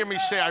 everything you hear me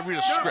say, I read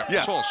a script.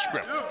 Yes. It's all a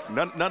script.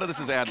 None of this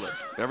is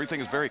ad-libbed. Everything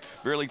is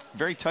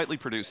very tightly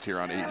produced here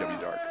on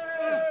AEW Dark.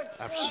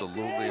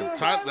 Absolutely.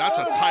 That's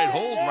a tight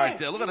hold right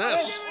there. Look at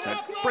this.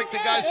 Break the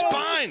guy's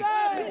spine.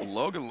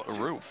 Logan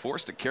LaRue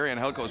forced to carry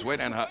Angelico's weight,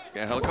 and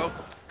Angelico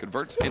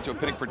converts into a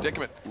pinning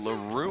predicament.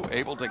 LaRue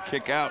able to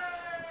kick out,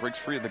 breaks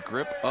free of the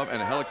grip of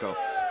Angelico.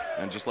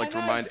 And just like to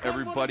remind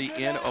everybody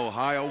in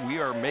Ohio, we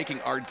are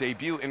making our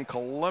debut in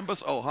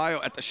Columbus,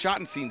 Ohio at the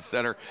Schottenstein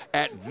Center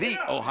at The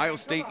Ohio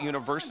State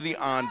University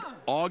on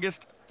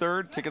August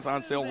 3rd. Tickets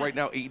on sale right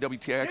now,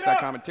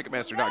 AEWTIX.com and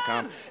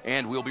Ticketmaster.com.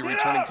 And we'll be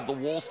returning to the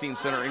Wolstein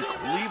Center in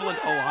Cleveland,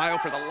 Ohio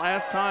for the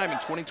last time in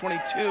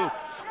 2022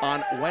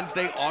 on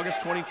Wednesday, August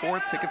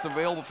 24th. Tickets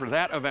available for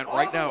that event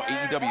right now,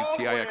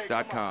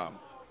 AEWTIX.com.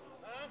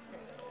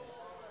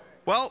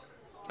 Well,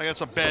 I got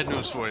some bad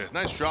news for you.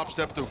 Nice drop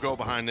step to go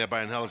behind there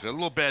by Angelico. A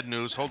little bad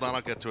news. Hold on,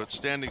 I'll get to it.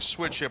 Standing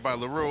switch here by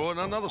LaRue, and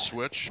another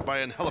switch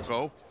by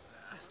Angelico.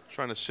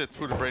 Trying to sit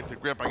through to break the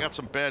grip. I got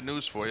some bad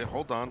news for you.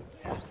 Hold on.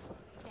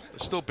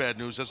 There's still bad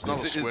news. That's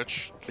another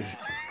switch.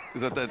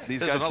 Is that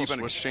these guys keep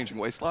on exchanging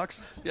waist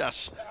locks?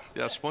 Yes.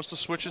 Yes, once the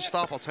switches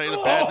stop, I'll tell you the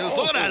bad news.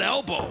 Look at that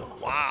elbow.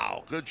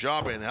 Wow, good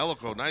job,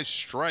 Angelico. Nice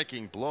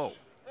striking blow.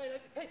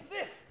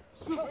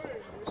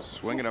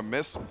 Swing and a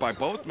miss by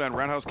both men.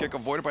 Roundhouse kick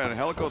avoided by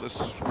Angelico. The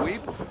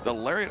sweep, the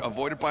lariat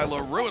avoided by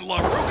LaRue. And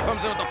LaRue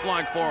comes in with the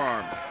flying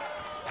forearm.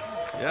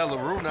 Yeah,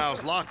 LaRue now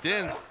is locked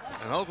in.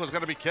 Angelico's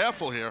got to be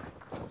careful here.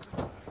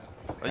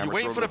 Are you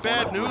waiting for the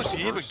bad news? Do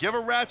you even give a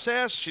rat's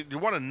ass? You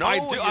want to know?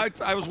 I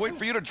do. I was waiting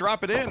for you to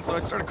drop it in, so I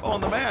started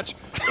calling the match.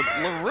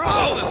 LaRue,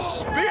 oh, the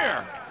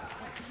spear.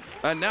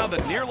 And now the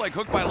near leg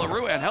hook by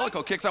LaRue.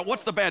 Angelico kicks out.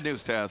 What's the bad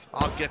news, Taz?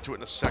 I'll get to it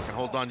in a second.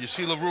 Hold on. You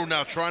see LaRue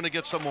now trying to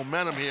get some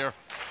momentum here.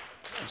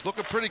 He's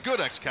looking pretty good,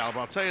 Excalibur.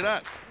 I'll tell you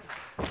that.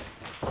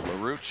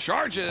 LaRue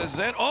charges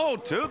and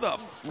to the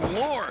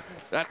floor.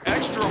 That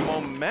extra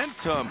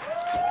momentum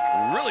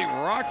really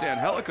rocked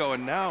Angelico,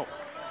 and now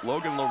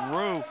Logan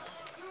LaRue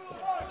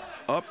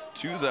up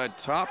to the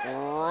top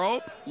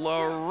rope.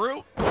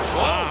 LaRue.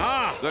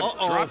 The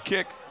drop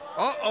kick.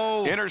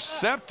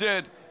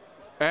 Intercepted.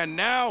 And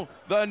now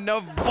the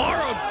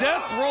Navarro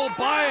death roll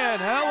by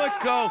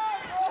Angelico.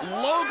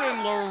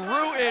 Logan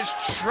LaRue is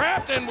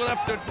trapped and will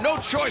have no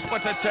choice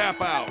but to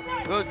tap out.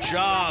 Good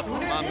job,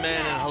 my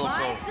man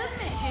Angelico.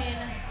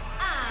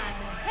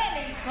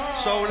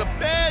 So the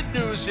bad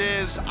news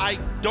is I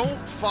don't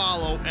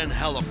follow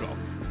Angelico.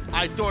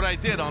 I thought I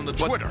did on the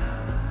Twitter.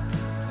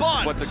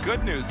 But the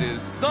good news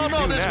is no,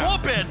 there's more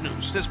bad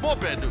news. There's more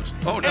bad news.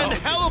 Oh no!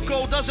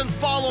 Angelico doesn't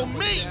follow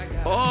me.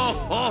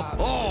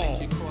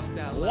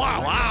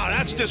 Wow,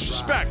 that's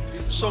disrespect.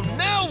 So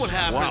now what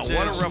happens is...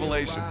 Wow, what a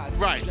revelation.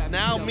 Right,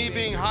 now me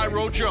being High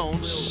Road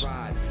Jones...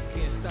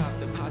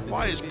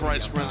 Why is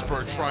Bryce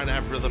Rensburg trying to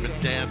have rhythm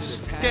and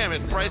dance? Damn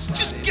it, Bryce,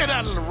 just get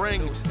out of the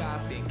ring.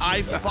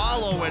 I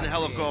follow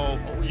Angelico.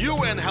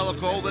 You,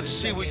 Angelico, let's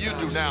see what you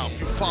do now if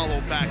you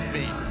follow back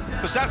me.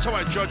 Because that's how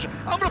I judge it.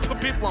 I'm going to put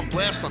people on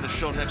blast on the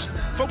show next.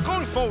 From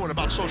going forward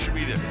about social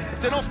media.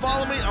 If they don't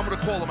follow me, I'm going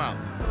to call them out.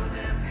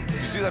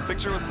 You see that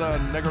picture with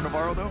Negro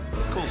Navarro, though?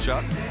 That's a cool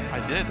shot. I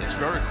did. It's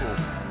very cool.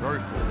 Very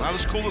cool. Not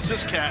as cool as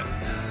this cat.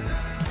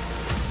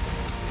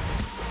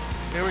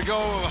 Here we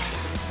go.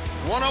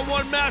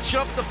 One-on-one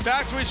matchup. The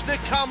Factory's Nick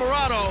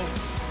Camarado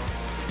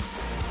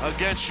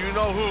against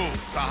you-know-who.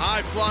 The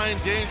high-flying,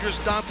 dangerous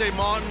Dante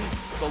Martin.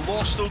 The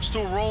Law Stood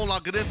still rolling.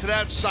 I'll get into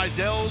that.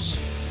 Seidel's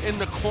in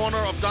the corner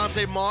of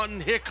Dante Martin.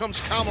 Here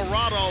comes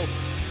Camarado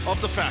of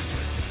the Factory.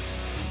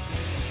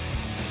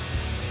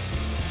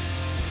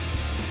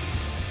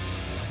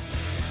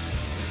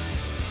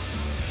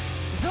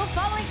 The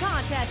following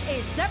contest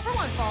is set for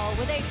one fall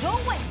with a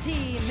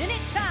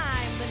 20-minute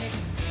time limit.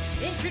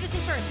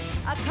 Introducing first,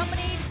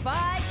 accompanied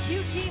by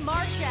QT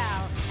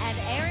Marshall and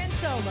Aaron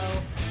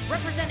Solo,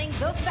 representing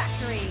the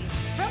Factory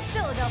from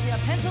Philadelphia,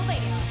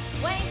 Pennsylvania,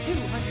 weighing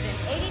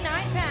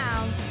 289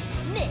 pounds,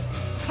 Nick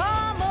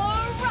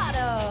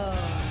Camarado.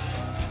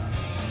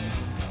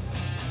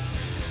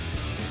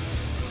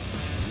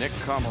 Nick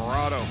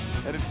Camarado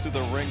headed to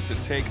the ring to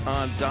take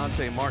on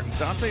Dante Martin.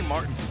 Dante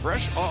Martin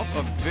fresh off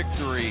a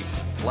victory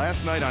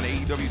last night on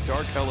AEW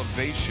Dark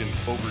Elevation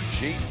over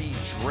JD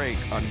Drake,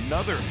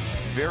 another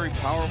very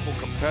powerful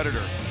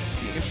competitor.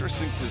 Be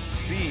interesting to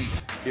see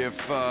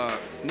if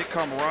Nick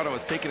Camarado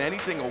has taken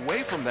anything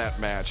away from that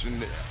match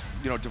and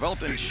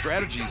developed any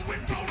strategies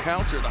to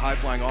counter the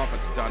high-flying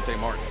offense of Dante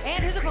Martin.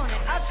 And his opponent,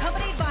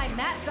 accompanied by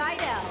Matt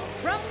Seidel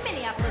from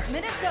Minneapolis,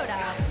 Minnesota,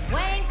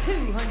 weighing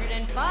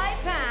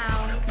 205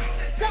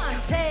 pounds,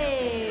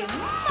 Dante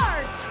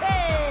Martin.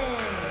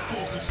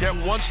 Get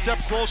one step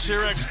closer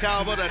here,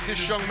 Excalibur, that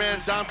this young man,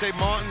 Dante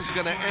Martin, is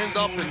going to end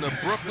up in the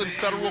Brooklyn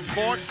Federal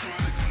Court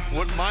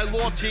with my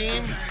law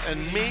team and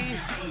me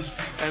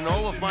and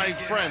all of my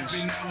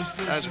friends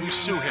as we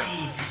sue him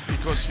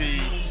because he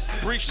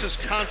breached his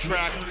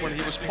contract when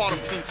he was part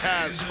of Team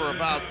Taz for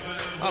about,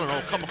 I don't know,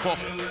 a cup of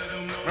coffee.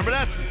 Remember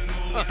that?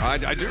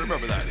 I do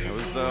remember that. It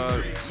was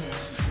a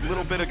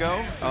little bit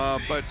ago,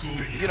 but,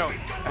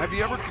 have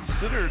you ever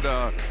considered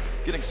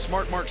getting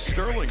Smart Mark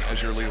Sterling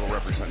as your legal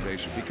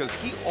representation? Because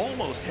he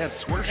almost had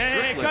Swerve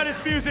Strickland. Hey, cut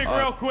his music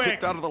real quick.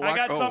 Kicked out of the lock.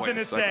 I got something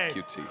to say.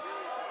 QT.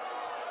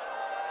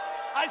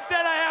 I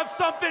said I have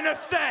something to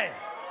say.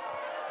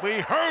 We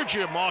heard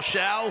you,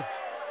 Marshall.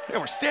 Yeah,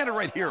 we're standing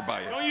right here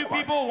by you. Don't you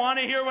people want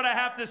to hear what I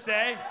have to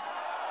say?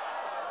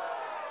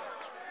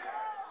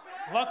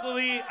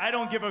 Luckily, I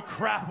don't give a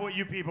crap what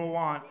you people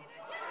want.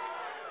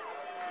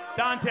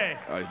 Dante.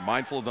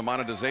 Mindful of the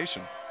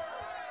monetization.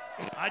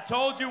 I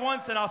told you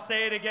once and I'll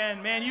say it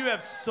again. Man, you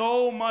have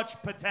so much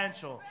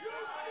potential.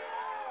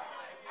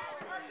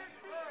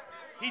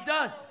 He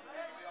does.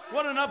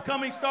 What an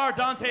upcoming star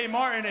Dante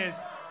Martin is.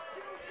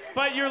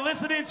 But you're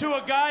listening to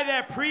a guy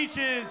that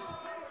preaches.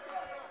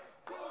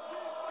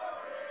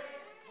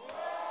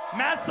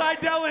 Matt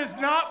Seidel is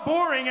not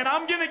boring, and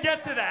I'm going to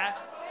get to that.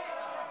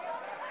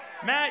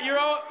 Matt, you're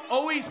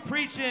always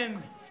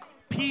preaching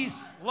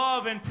peace,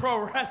 love, and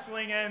pro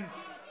wrestling, and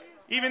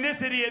even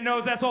this idiot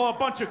knows that's all a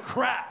bunch of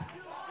crap.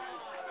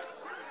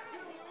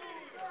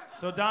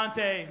 So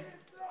Dante,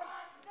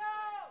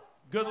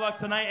 good luck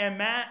tonight. And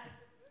Matt,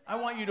 I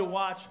want you to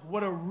watch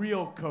what a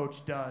real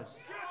coach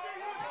does.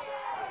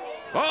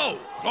 Oh,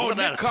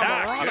 Nick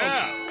Camarado.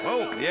 Yeah.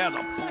 Oh, yeah,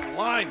 the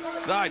blind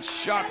side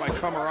shot by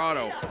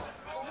Camarado.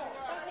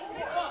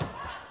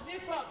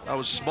 That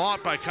was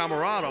smart by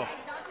Camarado.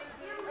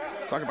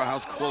 Talk about how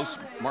close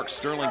Mark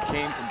Sterling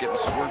came from getting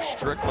Swerve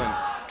Strickland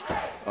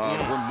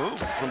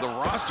removed from the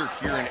roster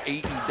here in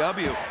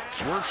AEW.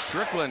 Swerve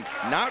Strickland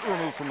not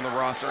removed from the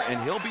roster,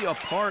 and he'll be a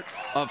part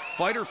of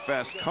Fyter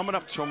Fest coming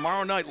up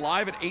tomorrow night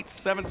live at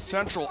 8/7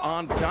 Central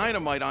on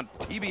Dynamite on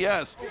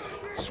TBS.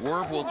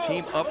 Swerve will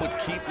team up with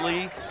Keith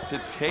Lee to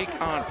take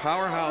on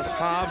Powerhouse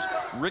Hobbs,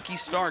 Ricky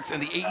Starks,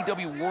 and the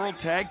AEW World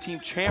Tag Team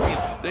Champion,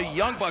 the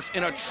Young Bucks,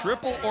 in a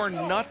triple or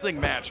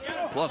nothing match.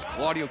 Plus,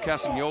 Claudio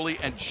Castagnoli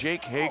and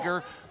Jake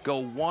Hager go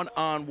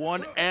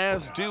one-on-one,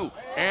 as do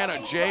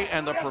Anna Jay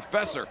and the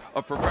Professor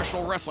of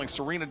Professional Wrestling,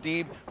 Serena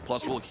Deeb.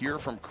 Plus, we'll hear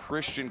from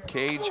Christian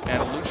Cage,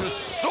 and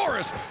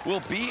Luchasaurus will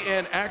be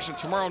in action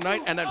tomorrow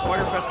night, and then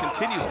Fyter Fest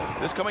continues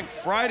this coming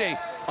Friday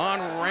on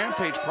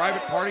Rampage.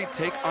 Private Party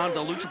take on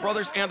the Lucha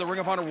Brothers and the Ring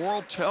of Honor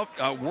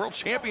World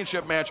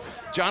Championship match.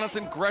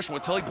 Jonathan Gresham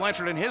with Tully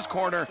Blanchard in his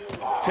corner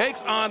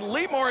takes on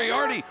Lee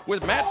Moriarty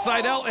with Matt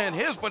Sydal and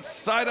his, but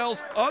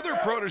Sydal's other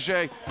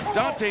protege,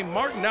 Dante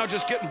Martin, now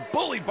just getting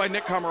bullied by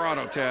Nick Camarado,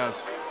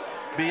 Taz.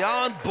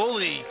 Beyond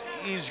bullied,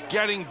 he's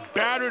getting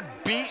battered,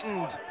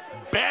 beaten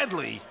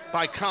badly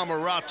by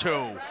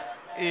Camarado,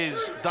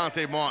 is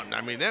Dante Martin.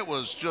 I mean, it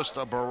was just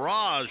a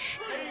barrage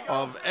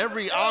of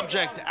every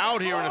object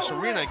out here in this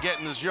arena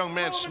getting this young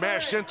man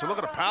smashed into. Look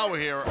at the power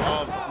here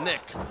of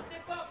Nick.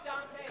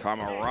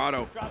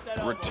 Camarado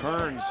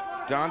returns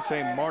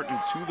Dante Martin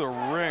to the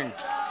ring.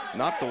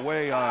 Not the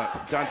way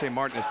Dante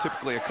Martin is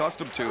typically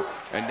accustomed to.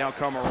 And now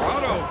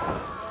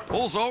Camarado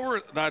pulls over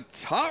the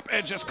top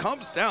and just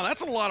comes down.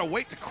 That's a lot of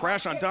weight to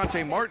crash on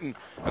Dante Martin.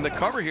 And the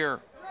cover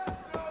here.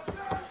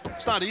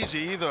 It's not easy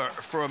either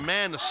for a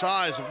man the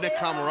size of Nick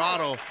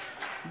Camarado,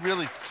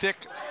 really thick,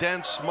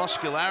 dense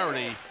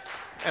muscularity,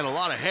 and a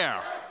lot of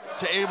hair,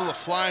 to able to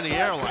fly in the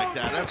air like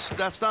that.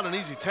 That's not an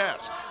easy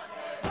task.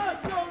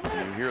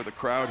 You hear the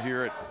crowd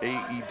here at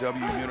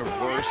AEW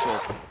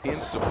Universal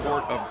in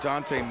support of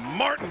Dante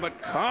Martin,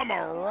 but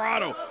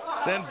Camarado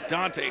sends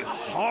Dante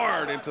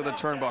hard into the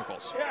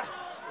turnbuckles.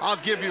 I'll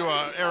give you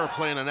an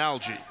airplane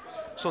analogy.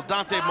 So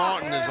Dante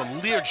Martin is a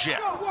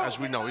Learjet, as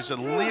we know. He's a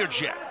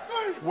Learjet,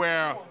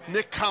 where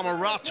Nick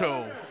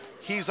Camarado,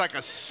 he's like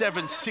a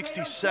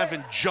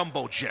 767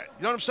 jumbo jet.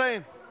 You know what I'm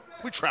saying?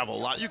 We travel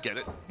a lot. You get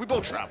it. We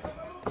both travel.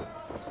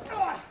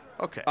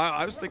 Okay.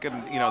 I was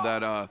thinking, you know,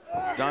 that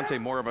Dante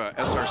more of a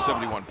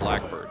SR-71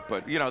 Blackbird,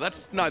 but, you know,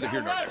 that's neither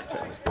here nor there,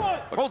 Taz.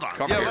 Hold on.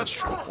 Yeah, that's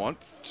true. 1,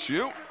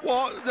 2.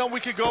 Well, no, we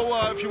could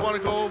go, if you want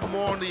to go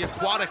more in the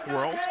aquatic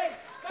world.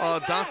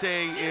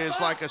 Dante is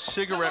like a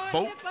cigarette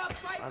boat.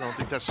 I don't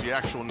think that's the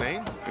actual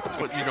name,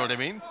 but you know what I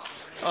mean.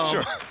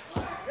 Sure.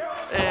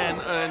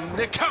 And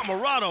Nick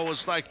Camarado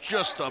is like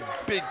just a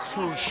big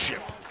cruise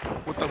ship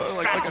with the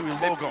factory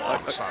logo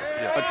on the side.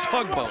 A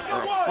tugboat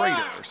or a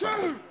freighter or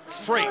something.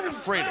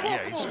 Freighter,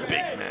 yeah, he's a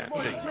big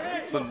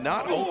man. So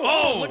not,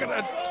 oh, look at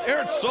that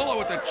Aaron Solo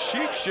with the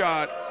cheap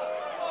shot.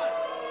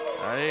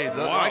 Hey,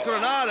 like it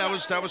or not,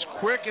 that was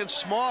quick and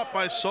smart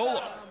by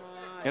Solo.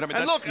 And I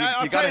mean, look,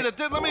 I'll tell you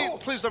that.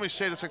 Please let me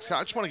say this,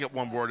 Excalibur. I just want to get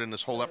one word in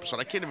this whole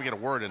episode. I can't even get a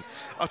word in.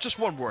 Just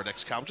one word,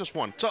 Excalibur, just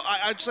one. So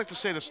I'd just like to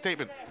say this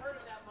statement.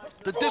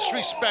 The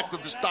disrespect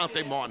of this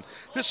Dante Martin.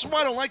 This is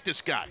why I don't like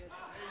this guy.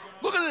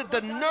 Look at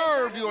the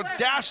nerve, the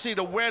audacity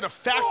to wear the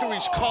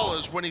factory's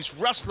colors when he's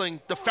wrestling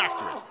the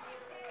factory.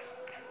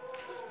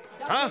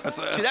 Huh?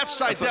 See, that's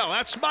Sydal.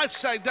 That's my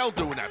Sydal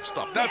doing that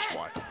stuff. That's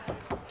why.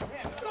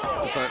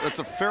 That's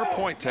a fair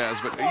point,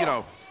 Taz, but, you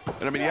know,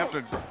 and I mean, you have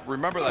to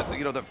remember that,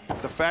 you know, the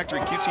factory,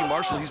 QT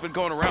Marshall, he's been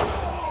going around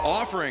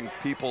offering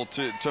people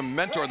to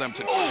mentor them,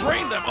 to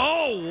train them.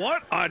 Oh,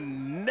 what a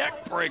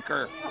neck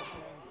breaker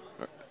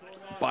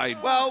by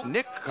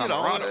Nick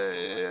Camarado.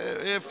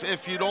 You know,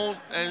 if you don't,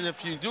 and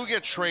if you do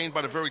get trained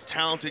by the very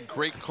talented,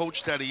 great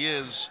coach that he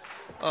is,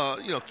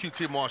 you know,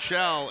 QT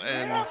Marshall,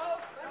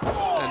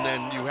 and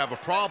then you have a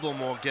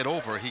problem or get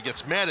over, he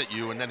gets mad at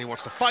you, and then he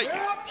wants to fight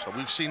you. So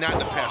we've seen that in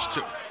the past,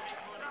 too.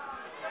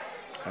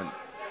 And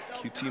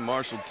QT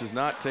Marshall does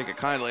not take it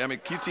kindly. I mean,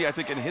 QT, I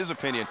think in his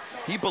opinion,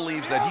 he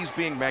believes that he's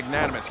being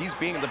magnanimous. He's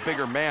being the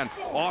bigger man,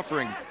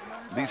 offering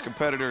these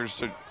competitors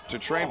to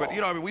train. But,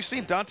 you know, I mean, we've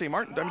seen Dante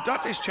Martin. I mean,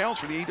 Dante's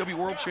challenged for the AEW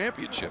World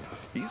Championship.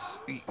 He's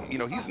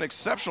an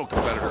exceptional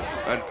competitor.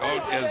 And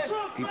as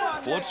he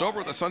floats over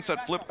with a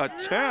sunset flip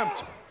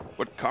attempt,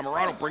 but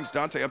Camarado brings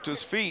Dante up to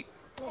his feet.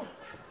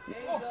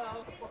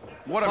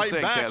 What I'm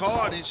saying, back Taz,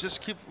 hard. He's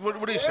just keep. What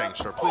are you saying,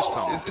 sir? Please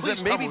tell me. Is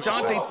that maybe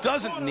Dante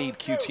doesn't need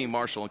QT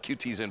Marshall and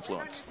QT's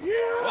influence?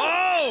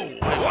 Whoa!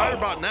 Right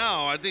about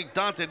now, I think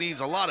Dante needs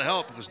a lot of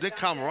help because Nick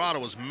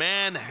Camarado was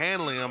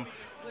manhandling him.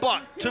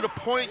 But to the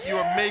point you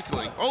were making,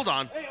 hold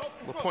on,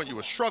 the point you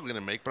were struggling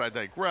to make, but I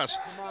digress,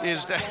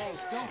 is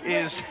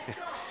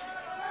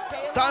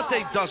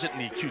Dante doesn't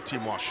need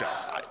QT Marshall.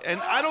 And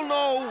I don't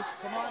know,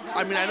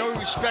 I mean, I know he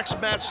respects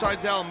Matt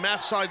Sydal. Matt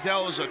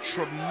Sydal is a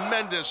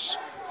tremendous,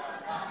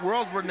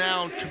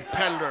 world-renowned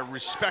competitor,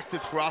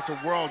 respected throughout the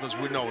world, as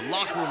we know, in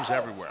locker rooms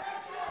everywhere.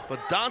 But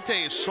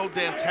Dante is so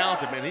damn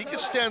talented, man. He can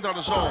stand on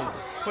his own,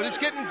 but he's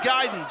getting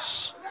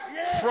guidance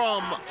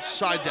from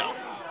Sydal.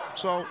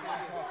 So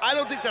I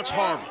don't think that's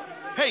horrible.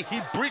 Hey,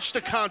 he breached the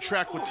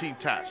contract with Team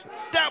Taz.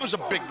 That was a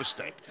big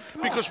mistake,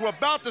 because we're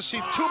about to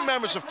see two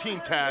members of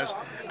Team Taz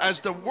as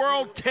the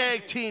World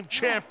Tag Team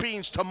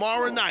Champions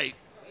tomorrow night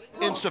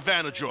in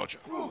Savannah, Georgia.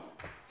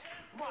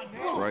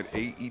 That's right,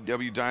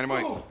 AEW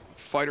Dynamite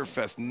Fighter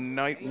Fest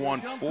Night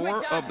 1.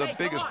 4 of the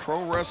biggest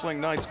pro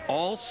wrestling nights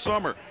all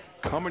summer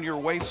coming your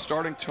way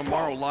starting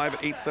tomorrow live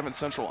at 8/7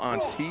 Central on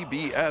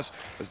TBS.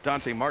 As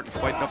Dante Martin,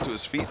 fighting up to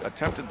his feet,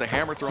 attempted the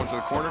hammer throw into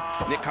the corner.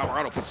 Nick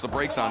Camarado puts the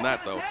brakes on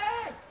that, though.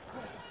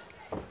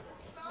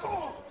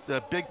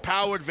 The big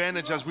power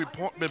advantage, as we've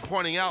been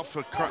pointing out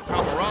for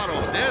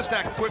Camarado, there's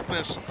that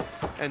quickness,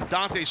 and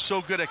Dante's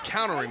so good at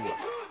countering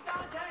with.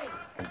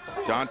 And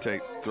Dante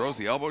throws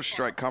the elbow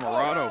strike.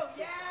 Camarado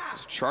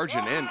is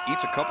charging in,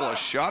 eats a couple of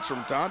shots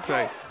from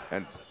Dante,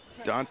 and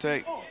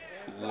Dante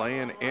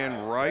laying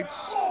in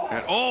rights.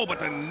 And oh, but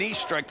the knee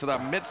strike to the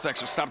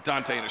midsection stopped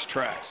Dante in his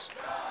tracks.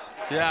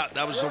 Yeah,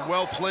 that was a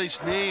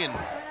well-placed knee and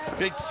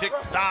big, thick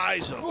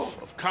thighs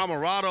of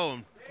Camarado.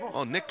 And,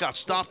 oh, Nick got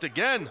stopped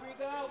again.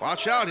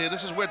 Watch out here.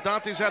 This is where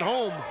Dante's at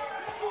home.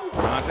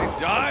 Dante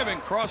diving,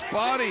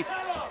 cross-body.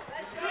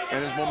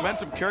 And his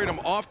momentum carried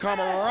him off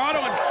Camarado.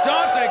 And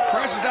Dante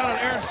crashes down on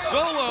Aaron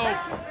Solo.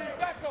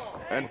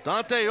 And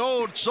Dante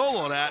owed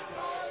Solo that.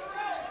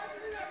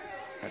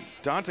 And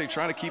Dante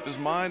trying to keep his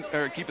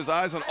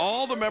eyes on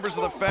all the members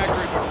of the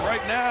factory, but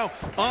right now,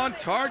 on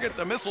target,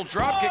 the missile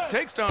dropkick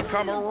takes down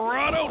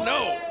Camarado.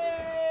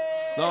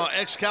 No,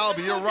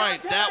 Excalibur, you're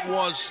right. That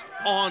was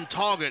on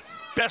target.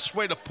 Best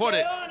way to put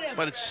it,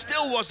 but it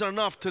still wasn't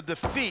enough to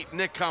defeat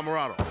Nick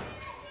Camarado.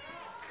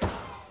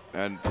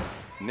 And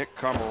Nick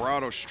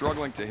Camarado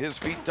struggling to his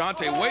feet.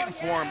 Dante waiting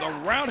for him. The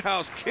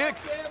roundhouse kick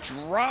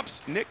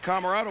drops Nick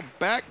Camarado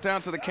back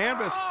down to the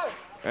canvas.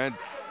 And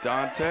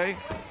Dante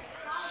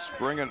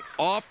springing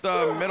off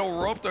the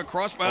middle rope. The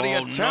crossbody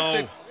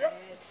attempted. No.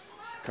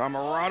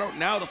 Camarado,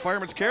 now the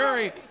fireman's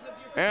carry.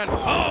 And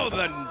oh,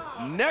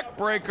 the neck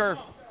breaker.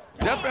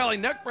 Death Valley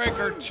neck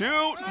breaker 2.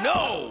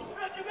 No.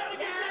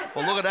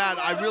 Well, look at that.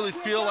 I really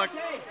feel like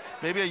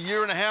maybe a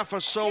year and a half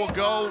or so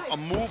ago, a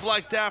move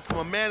like that from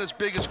a man as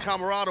big as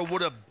Camarado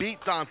would have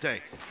beat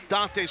Dante.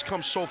 Dante's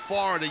come so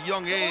far at a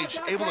young age,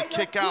 able to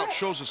kick out,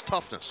 shows his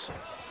toughness.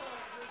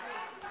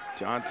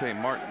 Dante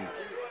Martin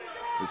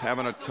is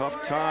having a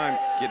tough time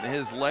getting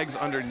his legs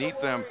underneath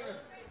them.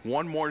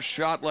 One more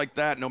shot like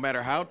that, no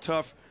matter how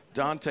tough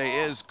Dante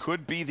is,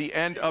 could be the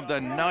end of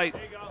the night.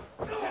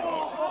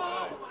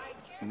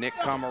 Nick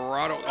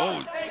Camarado,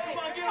 oh,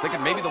 he's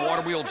thinking maybe the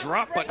water wheel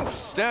drop, but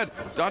instead,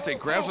 Dante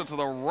grabs it to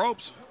the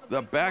ropes,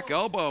 the back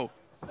elbow.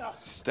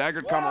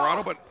 Staggered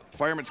Camarado, but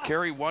fireman's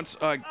carry once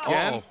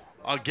again.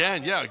 Oh,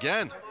 again, yeah,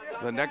 again.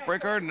 The neck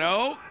breaker,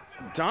 no.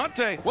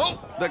 Dante, whoa,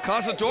 the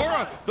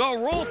Cazadora, the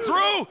roll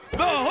through,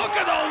 the hook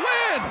of the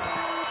win!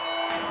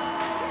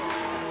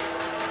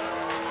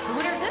 The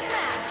winner of this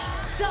match,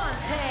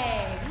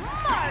 Dante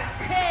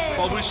Martin.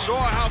 Well, we saw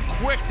how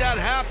quick that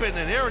happened,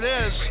 and here it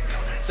is.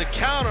 The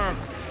counter,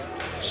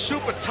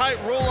 super tight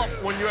roll up.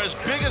 When you're as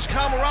big as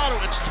Camarado,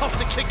 it's tough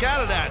to kick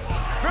out of that.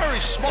 Very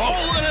small.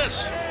 Oh, look at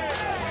this.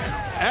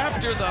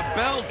 After the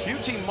bell,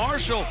 QT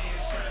Marshall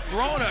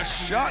throwing a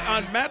shot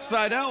on Matt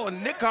Sydal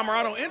and Nick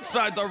Camarado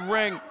inside the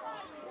ring.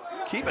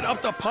 Keeping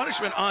up the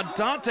punishment on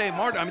Dante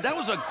Martin. I mean, that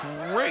was a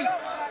great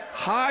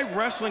high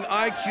wrestling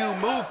IQ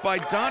move by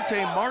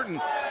Dante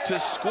Martin to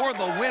score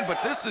the win,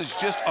 but this is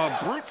just a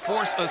brute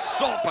force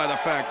assault by the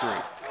factory.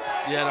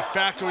 Yeah, the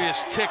factory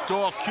is ticked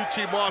off.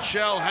 QT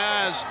Marshall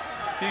has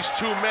these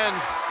two men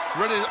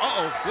ready to,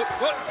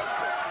 what?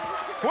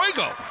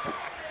 Fuego.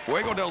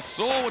 Fuego del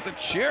Sol with the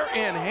chair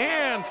in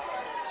hand,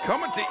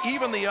 coming to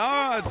even the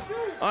odds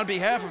on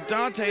behalf of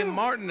Dante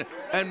Martin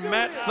and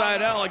Matt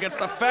Sydal against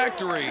the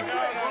factory.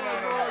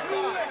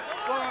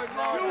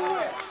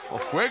 Well,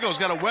 Fuego's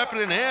got a weapon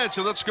in hand,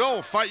 so let's go.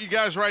 We'll fight you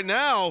guys right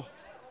now.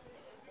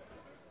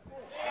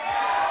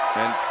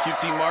 And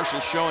QT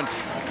Marshall showing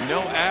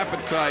no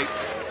appetite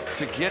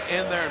to get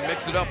in there and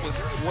mix it up with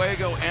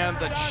Fuego and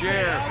the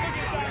chair.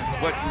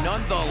 But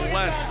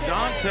nonetheless,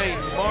 Dante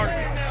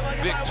Martin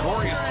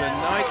victorious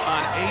tonight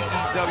on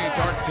AEW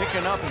Dark,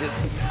 picking up his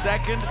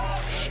second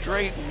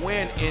straight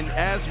win in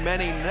as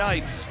many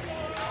nights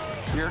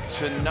here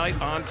tonight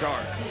on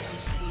Dark.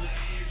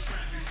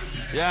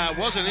 Yeah, it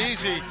wasn't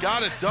easy.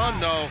 Got it done,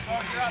 though.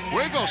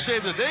 Fuego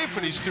saved the day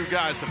for these two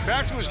guys. The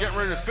factory was getting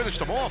ready to finish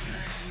them off.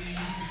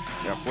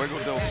 Yeah, Fuego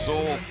del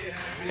Sol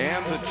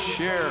and the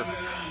chair.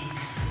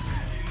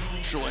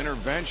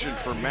 Intervention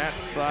for Matt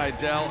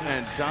Sydal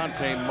and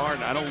Dante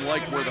Martin. I don't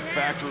like where the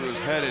factory was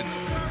headed,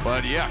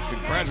 but yeah,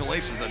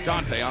 congratulations to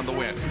Dante on the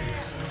win.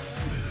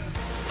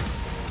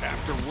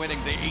 After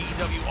winning the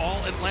AEW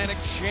All-Atlantic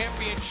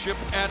Championship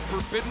at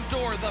Forbidden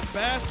Door, the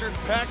Bastard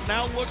Pac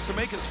now looks to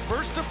make his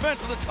first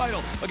defense of the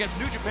title against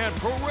New Japan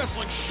Pro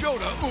Wrestling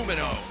Shota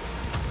Umino.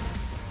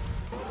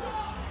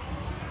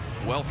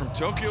 Well, from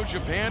Tokyo,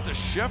 Japan to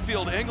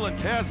Sheffield, England,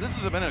 Taz,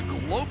 this has been a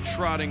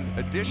globe-trotting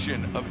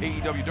edition of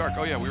AEW Dark.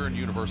 Oh yeah, we were in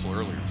Universal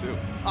earlier too.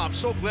 I'm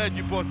so glad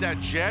you bought that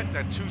jet,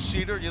 that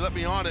two-seater. You let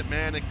me on it,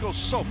 man. It goes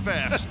so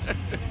fast.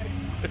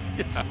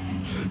 Yeah.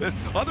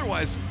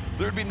 Otherwise,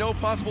 there'd be no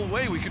possible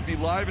way we could be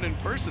live and in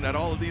person at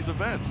all of these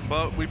events.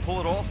 But we pull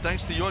it off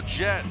thanks to your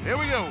jet. Here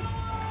we go.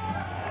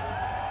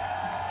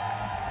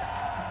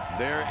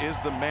 There is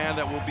the man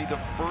that will be the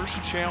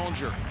first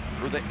challenger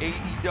for the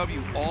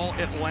AEW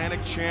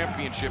All-Atlantic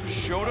Championship,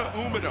 Shota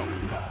Umino.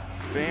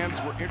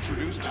 Fans were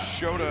introduced to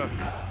Shota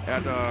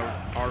at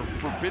our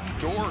Forbidden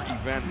Door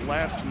event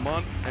last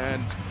month,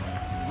 and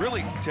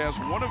really, Taz,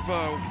 one of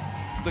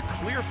the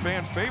clear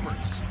fan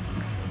favorites.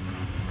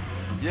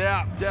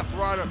 Yeah, Death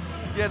Rider.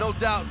 Yeah, no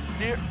doubt.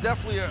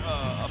 Definitely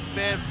a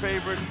fan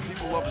favorite.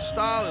 People love his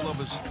style. They love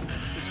his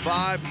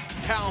vibe.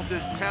 He's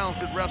a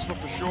talented wrestler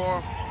for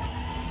sure.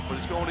 But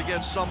he's going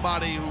against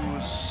somebody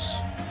who's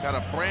got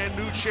a brand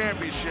new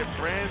championship,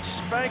 brand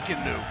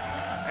spanking new.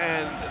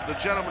 And the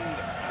gentleman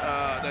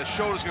that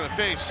Shota's going to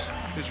face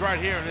is right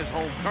here in his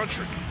home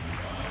country.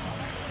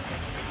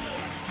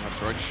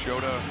 That's right,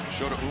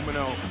 Shota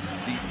Umino,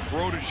 the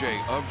protege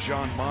of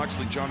Jon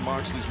Moxley. Jon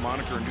Moxley's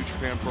moniker in New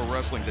Japan Pro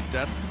Wrestling, the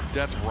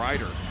Death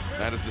Rider.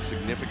 That is the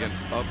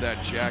significance of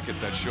that jacket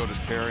that Shota's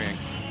carrying.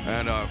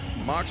 And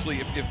Moxley,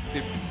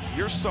 if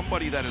you're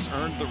somebody that has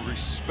earned the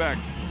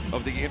respect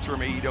of the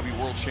interim AEW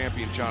World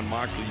Champion Jon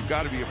Moxley, you've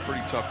got to be a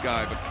pretty tough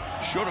guy. But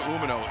Shota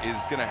Umino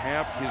is going to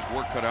have his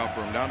work cut out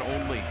for him. Not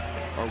only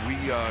are we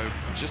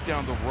just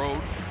down the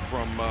road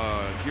from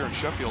here in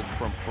Sheffield,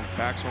 from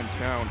Pac's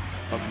hometown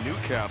of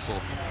Newcastle,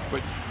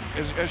 but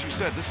as you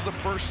said, this is the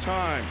first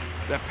time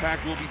that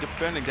Pac will be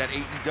defending that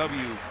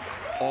AEW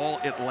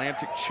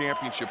All-Atlantic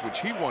Championship, which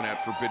he won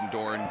at Forbidden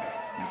Door. And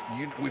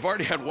we've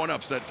already had one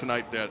upset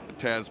tonight, that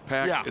Taz.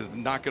 Pac is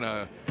not going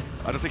to,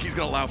 I don't think he's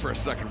going to allow for a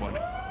second one.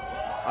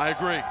 I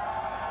agree.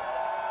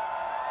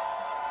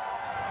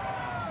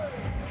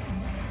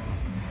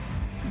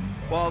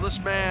 Well, this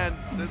man,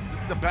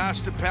 the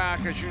Bastard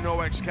Pac, as you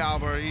know,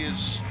 Excalibur, he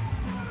is,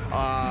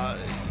 I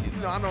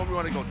don't know if we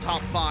want to go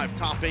top 5,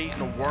 top 8 in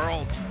the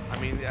world. I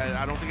mean,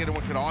 I don't think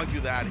anyone could argue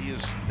that. He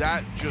is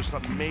that just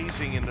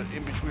amazing in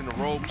between the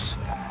ropes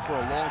for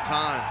a long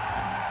time.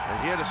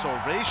 And he had this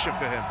ovation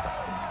for him.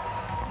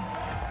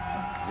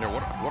 Yeah,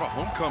 what a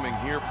homecoming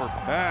here for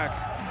Pac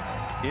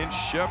in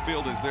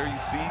Sheffield. As there you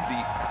see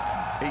the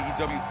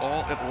AEW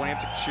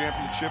All-Atlantic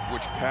Championship,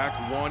 which Pac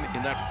won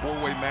in that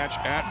 4-way match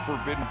at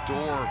Forbidden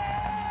Door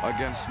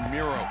against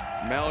Miro,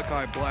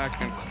 Malakai Black,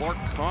 and Clark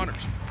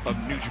Connors of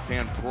New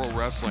Japan Pro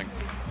Wrestling.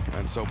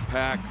 And so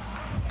Pac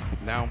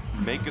now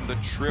making the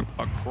trip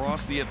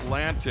across the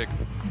Atlantic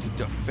to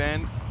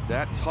defend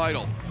that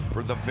title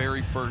for the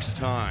very first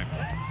time.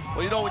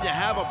 Well, you know, when you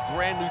have a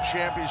brand new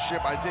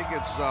championship, I think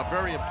it's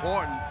very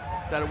important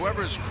that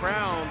whoever is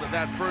crowned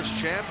that first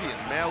champion,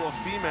 male or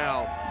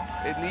female,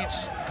 it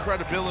needs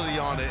credibility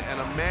on it.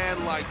 And a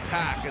man like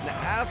Pac, an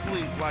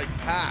athlete like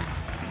Pac,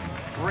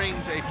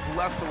 brings a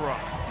plethora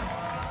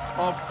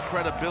of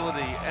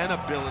credibility and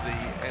ability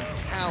and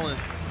talent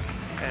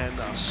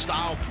and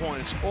style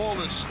points, all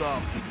this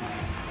stuff.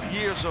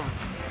 Years of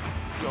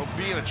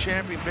being a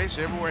champion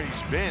basically everywhere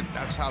he's been.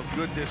 That's how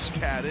good this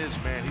cat is,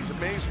 man. He's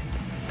amazing.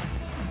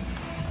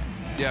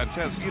 Yeah,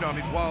 Tez, I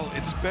mean, while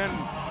it's been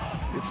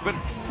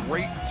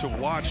great to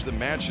watch the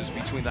matches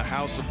between the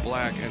House of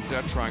Black and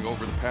Death Triangle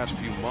over the past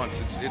few months,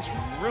 it's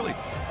really,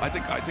 I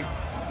think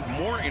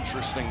more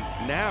interesting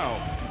now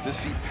to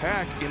see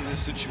Pac in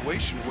this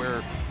situation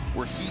where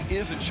he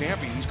is a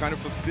champion. He's kind of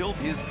fulfilled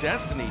his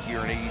destiny here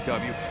in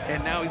AEW,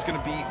 and now he's going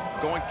to be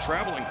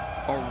traveling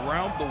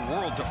around the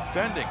world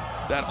defending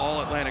that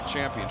All-Atlantic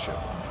Championship.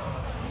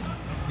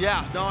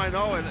 Yeah, no, I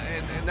know,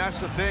 and that's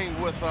the thing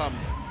with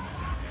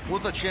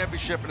a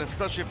championship, and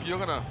especially if you're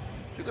gonna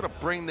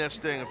bring this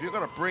thing, if you're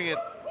gonna bring it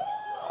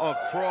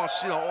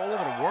across, all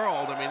over the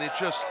world. I mean, it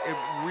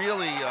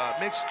really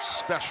makes it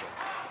special.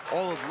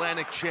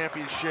 All-Atlantic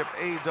Championship,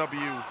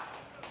 AEW.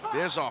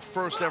 There's our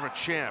first ever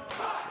champ.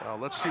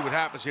 Let's see what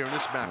happens here in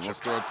this matchup. Let's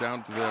throw it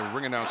down to the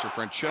ring announcer,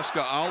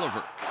 Francesca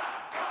Oliver,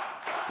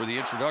 for the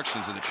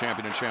introductions of the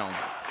champion and challenger.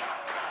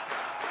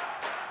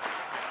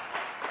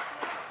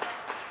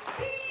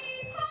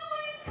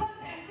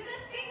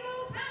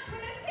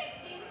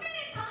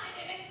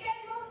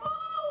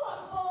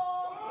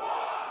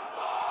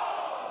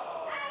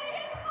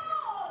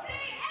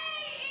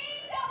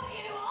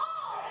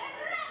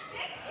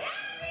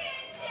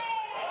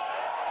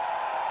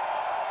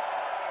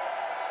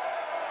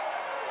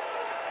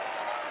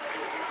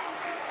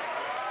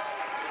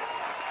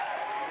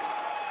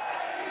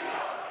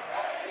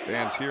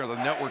 Fans here, the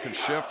network in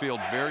Sheffield,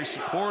 very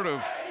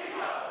supportive.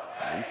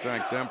 We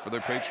thank them for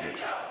their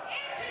patronage.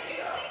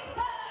 Introducing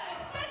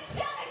first, the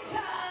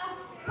challenger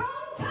from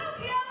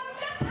Tokyo,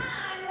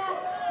 Japan,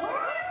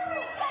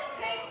 representing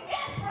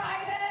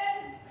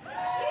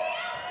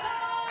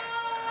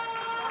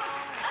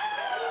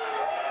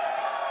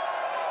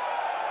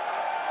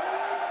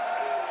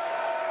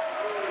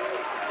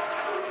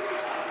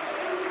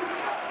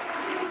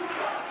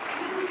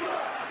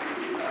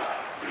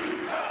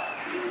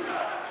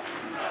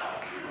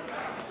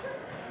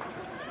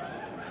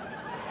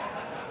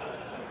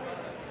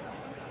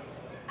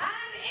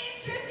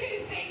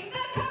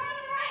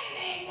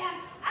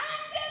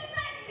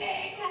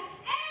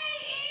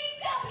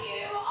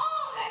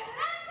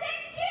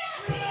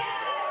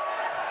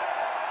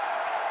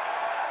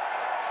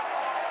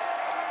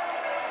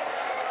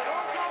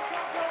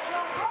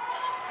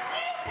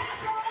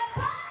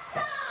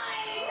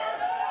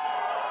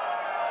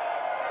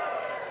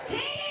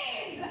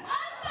He is a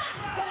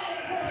bastard.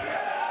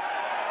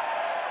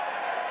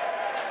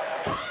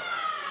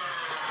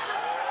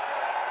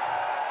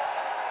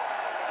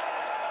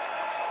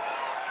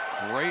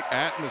 Great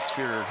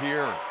atmosphere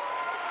here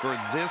for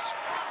this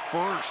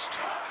first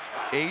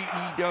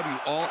AEW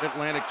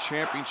All-Atlantic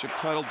Championship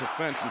title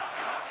defense. And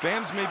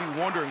fans may be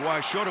wondering why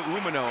Shota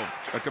Umino,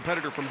 a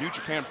competitor from New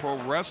Japan Pro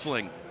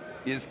Wrestling,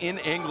 is in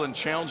England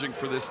challenging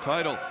for this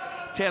title.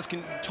 Taz, can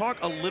you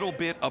talk a little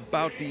bit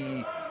about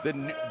the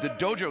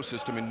dojo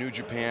system in New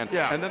Japan,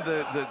 and then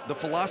the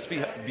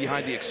philosophy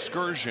behind the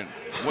excursion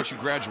once you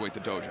graduate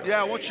the dojo?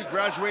 Yeah, once you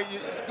graduate, you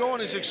go on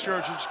these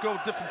excursions, go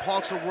to different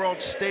parts of the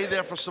world, stay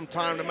there for some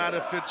time, no matter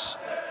if it's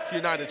the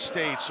United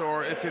States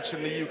or if it's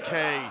in the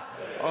UK,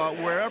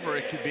 wherever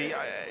it could be,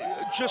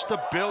 just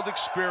to build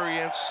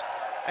experience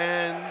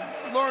and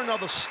learn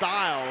other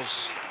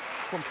styles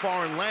from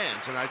foreign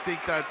lands. And I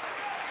think that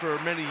for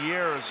many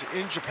years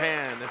in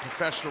Japan and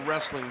professional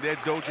wrestling, their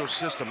dojo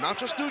system, not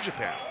just New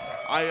Japan,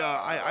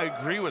 I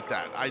agree with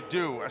that. I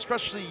do,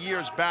 especially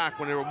years back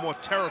when there were more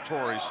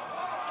territories,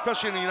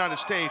 especially in the United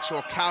States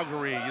or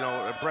Calgary, you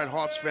know, Bret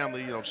Hart's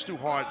family, you know, Stu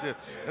Hart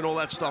and all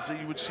that stuff.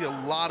 You would see a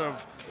lot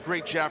of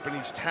great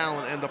Japanese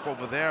talent end up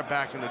over there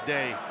back in the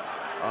day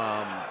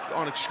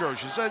on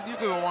excursions. You could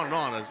go on and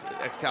on as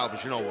Excalibur,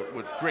 you know,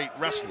 with great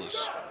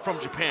wrestlers from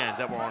Japan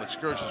that were on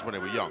excursions when they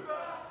were young.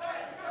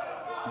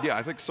 Yeah,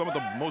 I think some of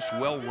the most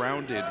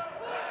well-rounded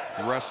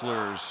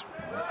wrestlers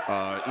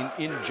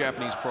in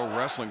Japanese pro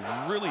wrestling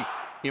really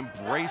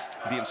embraced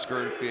the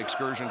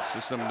excursion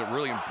system, and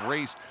really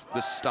embraced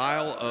the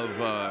style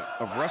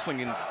of wrestling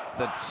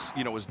that,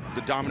 you know, was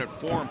the dominant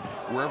form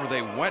wherever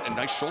they went. And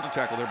nice shoulder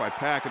tackle there by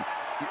Pac,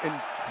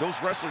 and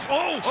those wrestlers.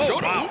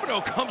 Shota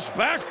Umino comes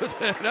back with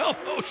an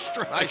elbow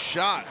strike. Nice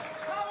shot.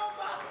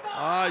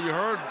 You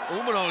heard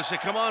Umino say,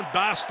 "Come on,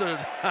 bastard!"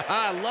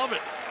 I love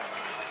it.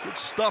 Good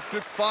stuff,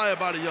 good fire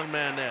by the young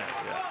man there.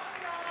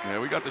 Yeah,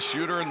 we got the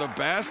shooter and the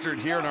bastard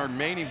here in our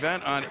main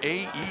event on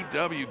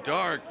AEW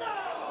Dark.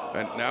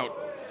 And now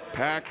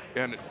Pac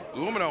and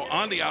Umino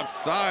on the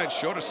outside.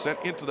 Shota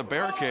sent into the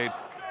barricade.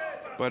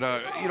 But,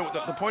 you know,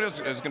 the point I was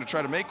going to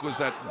try to make was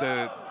that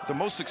the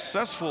most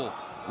successful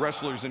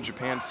wrestlers in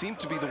Japan seem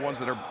to be the ones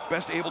that are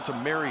best able to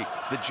marry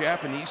the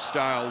Japanese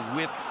style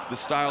with the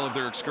style of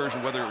their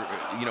excursion, whether,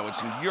 you know,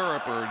 it's in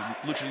Europe or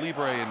Lucha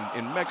Libre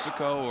in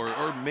Mexico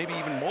or maybe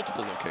even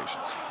multiple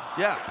locations.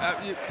 Yeah,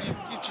 you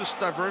just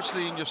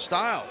diversity in your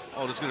style.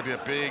 Oh, there's going to be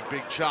a big,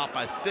 big chop,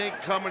 I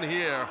think, coming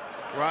here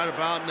right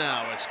about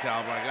now,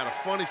 Excalibur. I got a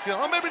funny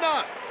feeling. Oh, maybe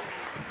not.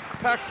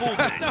 Pac fooled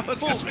me. No,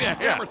 it's going to be a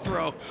hammer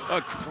throw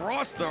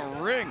across the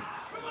ring.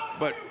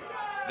 But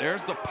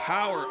there's the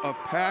power of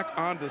Pac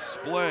on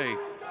display.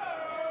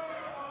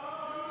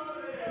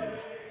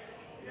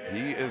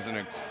 He is an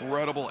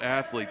incredible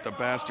athlete, the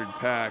bastard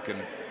Pac. And,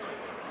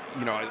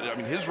 you know, I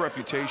mean, his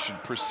reputation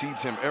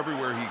precedes him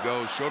everywhere he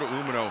goes. Shota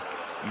Umino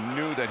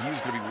knew that he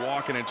was going to be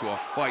walking into a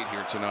fight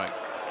here tonight.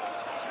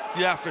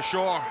 Yeah, for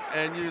sure.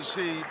 And you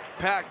see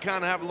Pac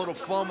kind of have a little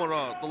fun with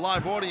the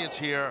live audience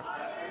here.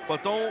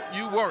 But don't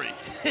you worry.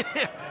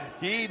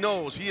 He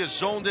knows he is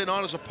zoned in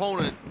on his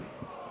opponent.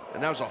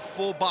 And that was a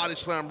full body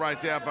slam right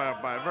there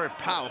by a very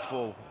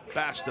powerful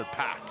bastard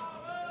Pac.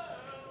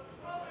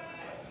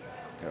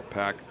 Got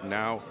Pac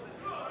now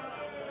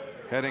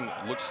heading,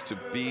 looks to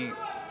be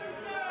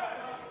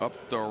up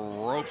the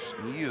ropes.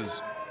 He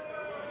is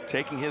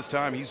taking his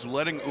time. He's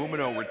letting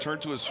Umino return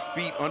to his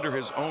feet under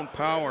his own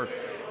power.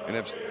 And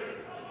if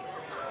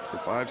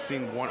I've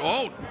seen one,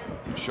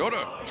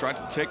 Shota tried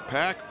to take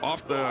Pac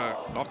off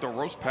the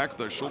roast Pac,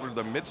 the shoulder to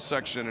the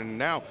midsection, and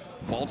now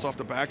vaults off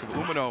the back of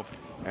Umino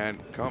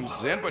and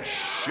comes in, but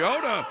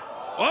Shota,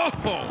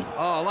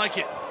 I like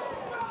it.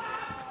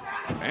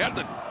 And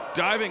the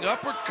diving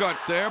uppercut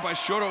there by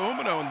Shota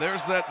Umino, and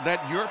there's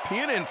that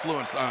European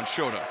influence on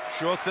Shota.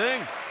 Sure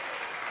thing.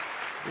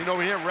 You know,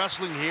 we hear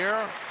wrestling here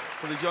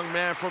for the young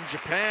man from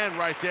Japan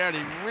right there, and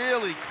he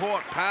really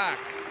caught Pac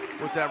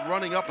with that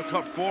running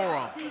uppercut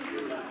forearm.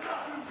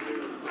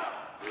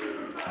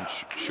 And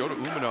Shota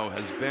Umino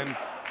has been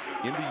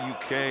in the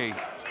UK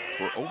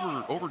for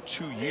over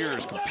 2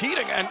 years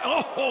competing, and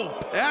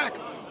Pac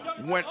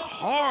went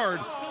hard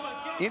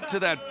into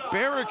that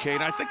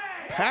barricade. I think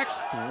Pac's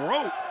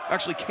throat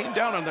actually came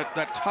down on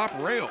that top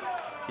rail.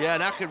 Yeah,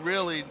 that could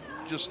really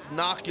just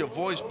knock your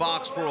voice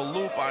box for a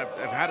loop.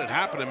 I've had it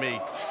happen to me.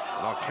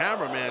 Our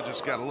cameraman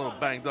just got a little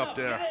banged up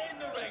there.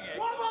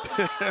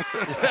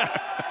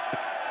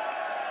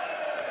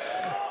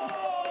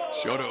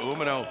 Shota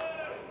Umino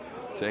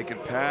taking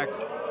Pac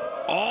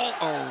all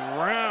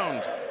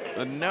around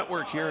the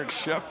network here in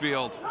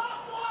Sheffield.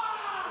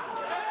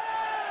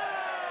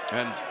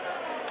 And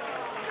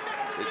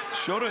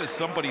Shota is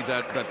somebody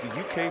that the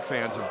UK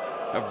fans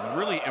have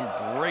really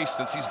embraced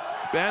since he's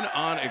been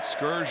on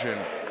excursion.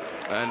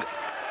 And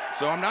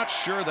so I'm not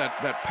sure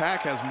that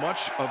Pac has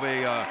much of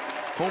a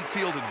home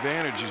field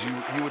advantage as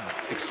you would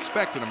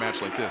expect in a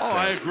match like this.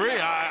 I agree.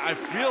 I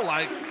feel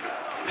like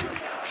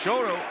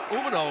Shota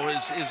Umino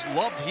is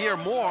loved here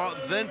more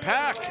than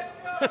Pac.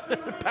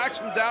 Pac's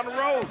from down the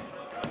road.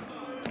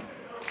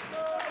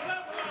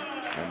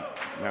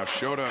 Now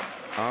Shida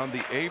on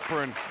the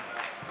apron,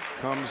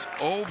 comes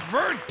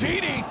over,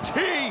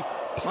 DDT,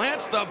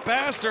 plants the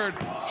bastard.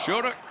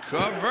 Shida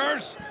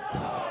covers.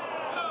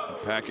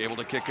 Pac able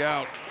to kick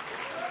out.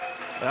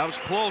 That was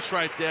close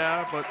right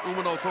there, but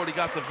Umino thought he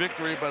got the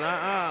victory, but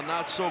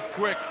not so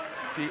quick.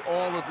 The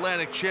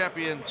All-Atlantic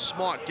champion,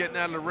 smart, getting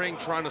out of the ring,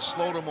 trying to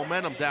slow the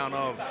momentum down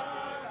of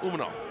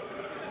Umino.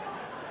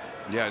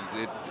 Yeah,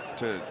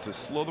 to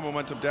slow the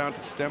momentum down,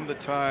 to stem the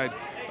tide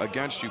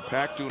against you.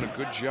 Pac doing a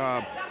good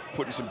job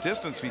putting some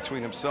distance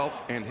between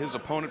himself and his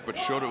opponent, but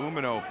Shota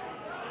Umino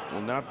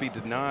will not be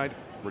denied,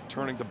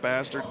 returning the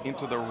bastard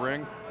into the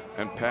ring.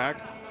 And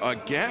Pac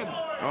again,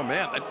 oh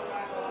man,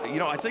 you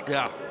know, I think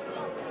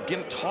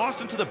getting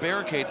tossed into the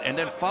barricade and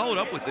then followed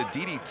up with the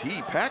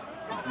DDT. Pac,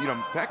 you know,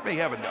 Pac may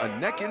have a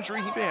neck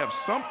injury. He may have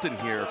something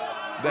here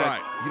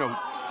that, you know,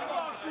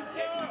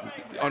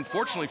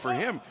 unfortunately for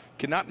him,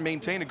 cannot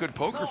maintain a good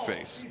poker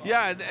face.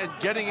 Yeah, and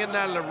getting in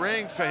out of the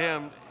ring for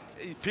him,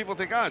 people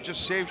think, it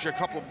just saves you a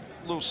couple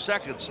little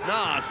seconds.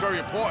 Nah, it's very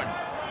important,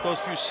 those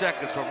few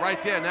seconds. But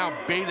right there, now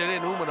baited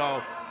in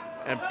Umino,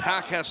 and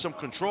Pac has some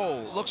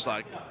control, it looks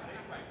like.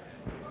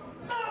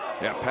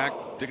 Yeah, Pac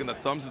digging the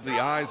thumbs into the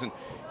eyes, and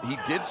he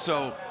did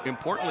so,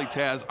 importantly,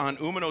 Taz, on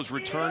Umino's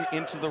return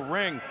into the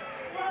ring.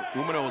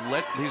 Umino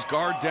let his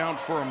guard down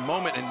for a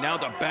moment, and now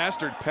the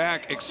bastard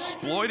Pac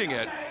exploiting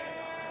it.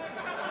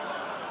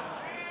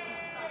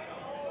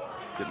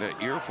 Getting an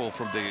earful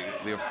from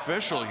the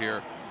official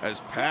here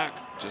as Pac,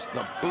 just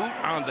the boot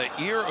on the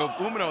ear of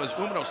Umino as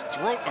Umino's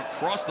throat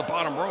across the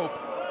bottom rope.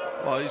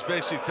 Well, he's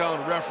basically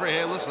telling the referee,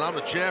 hey, listen, I'm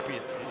the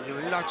champion.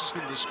 You're not just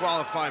going to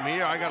disqualify me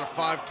here. I got a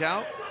 5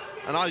 count,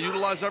 and I'll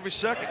utilize every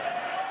second.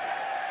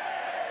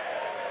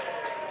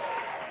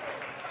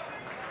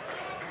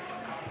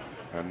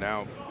 And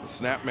now the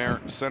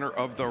snapmare center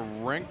of the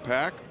ring.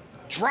 Pac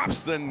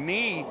drops the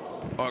knee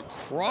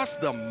across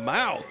the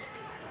mouth.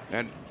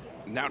 And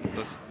now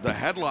the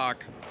headlock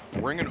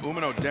bringing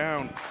Umino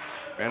down.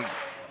 And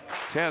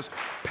Taz,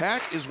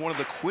 Pac is one of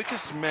the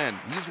quickest men.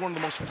 He's one of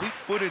the most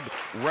fleet-footed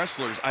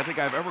wrestlers I think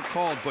I've ever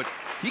called, but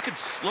he could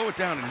slow it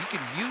down and he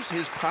could use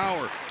his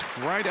power to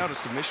grind out a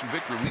submission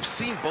victory. We've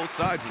seen both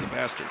sides of the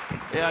bastard.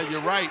 Yeah,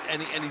 you're right,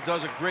 and he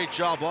does a great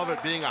job of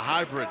it, being a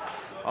hybrid.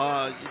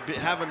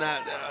 Having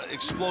that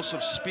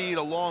explosive speed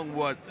along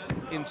with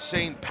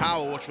insane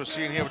power, which we're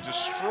seeing here with a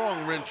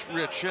strong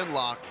rear chin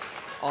lock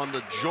on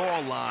the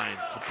jawline,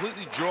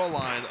 completely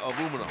jawline of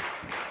Umino.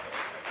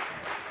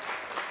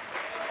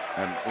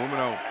 And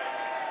Umino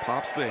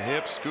pops the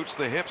hips, scoots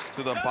the hips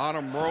to the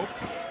bottom rope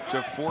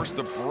to force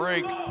the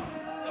break.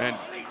 And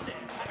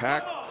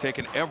Pac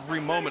taking every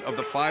moment of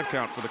the 5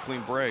 count for the clean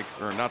break,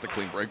 or not the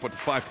clean break, but the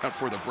 5 count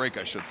for the break,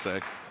 I should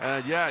say.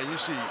 And yeah, you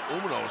see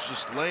Umino is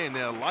just laying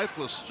there,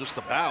 lifeless, just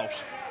about.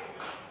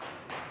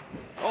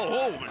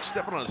 Oh, and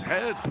stepping on his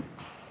head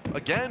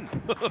again.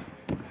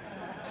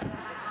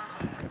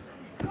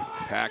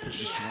 Pac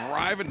just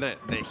driving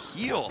the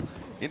heel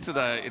into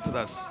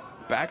the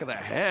back of the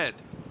head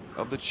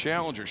of the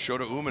challenger,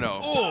 Shota Umino.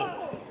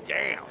 Oh,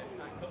 damn.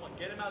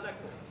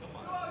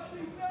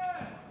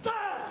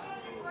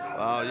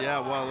 Oh, yeah,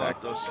 well,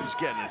 he's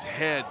getting his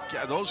head.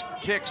 Those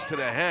kicks to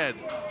the head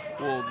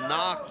will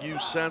knock you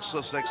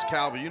senseless,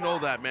 Excalibur. You know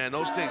that, man.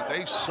 Those things,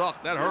 they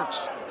suck. That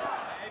hurts.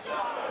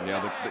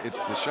 Yeah,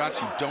 it's the shots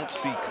you don't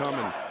see coming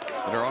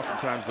that are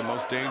oftentimes the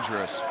most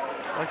dangerous.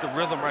 I like the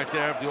rhythm right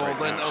there of the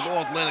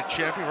All-Atlantic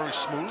champion, very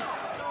smooth.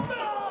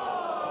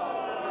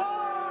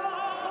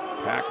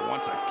 Pac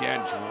once again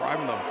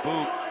driving the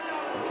boot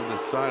into the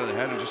side of the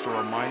head. And just a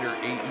reminder,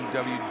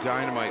 AEW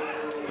Dynamite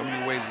coming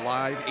your way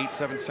live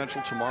 8/7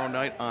 Central tomorrow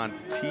night on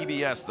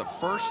TBS. The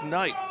first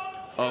night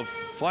of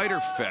Fyter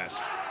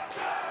Fest.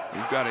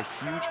 We've got a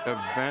huge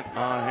event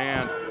on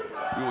hand.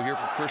 We will hear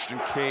from Christian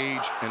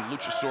Cage, and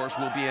Luchasaurus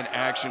will be in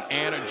action.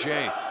 Anna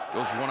Jay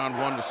goes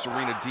one-on-one with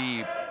Serena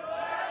Deeb.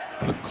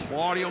 The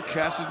Claudio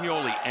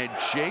Castagnoli and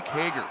Jake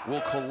Hager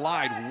will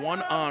collide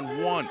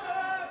one-on-one.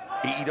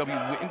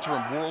 AEW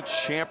Interim World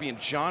Champion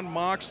Jon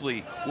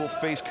Moxley will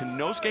face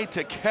Konosuke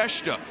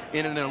Takeshita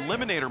in an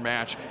eliminator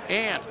match.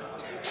 And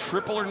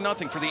Triple or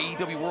Nothing for the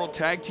AEW World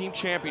Tag Team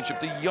Championship.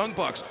 The Young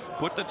Bucks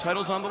put the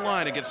titles on the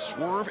line against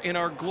Swerve in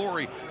Our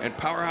Glory and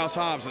Powerhouse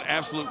Hobbs and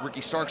Absolute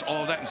Ricky Starks.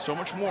 All of that and so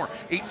much more.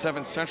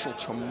 8/7 Central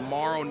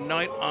tomorrow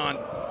night on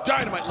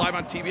Dynamite, live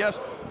on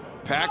TBS.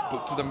 Pac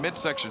boot to the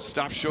midsection,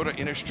 stops Shota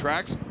in his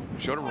tracks.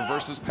 Shota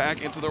reverses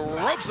Pac into the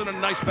ropes and a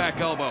nice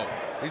back elbow.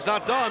 He's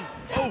not done.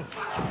 Oh!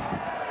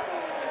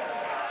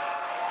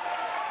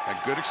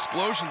 A good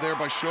explosion there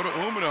by Shota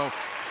Umino,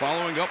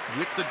 following up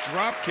with the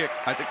drop kick.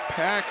 I think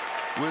Pac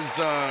was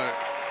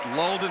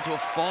lulled into a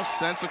false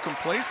sense of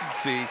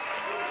complacency,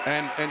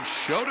 and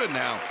Shota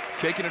now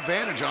taking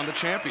advantage on the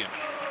champion.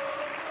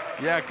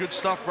 Yeah, good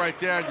stuff right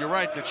there. And you're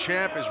right, the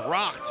champ is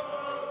rocked.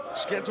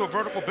 He's getting to a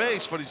vertical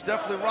base, but he's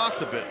definitely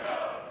rocked a bit.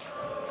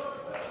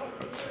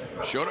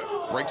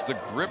 Shota breaks the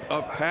grip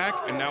of Pac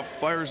and now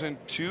fires in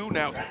 2,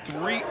 now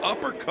 3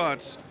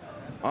 uppercuts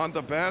on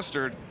the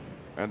bastard.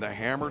 And the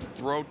hammer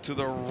throw to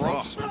the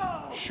ropes.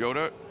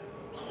 Shota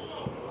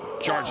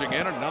charging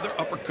in, another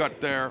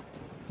uppercut there.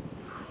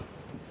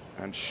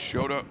 And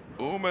Shota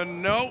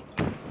Umino,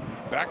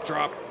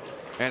 backdrop,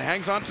 and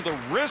hangs on to the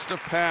wrist of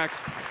Pac.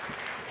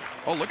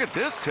 Oh, look at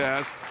this,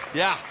 Taz.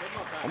 Yeah.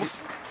 Almost.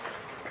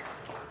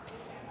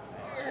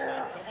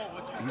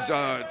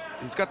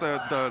 He's got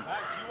the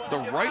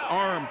right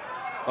arm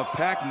of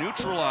Pac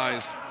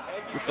neutralized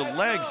with the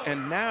legs,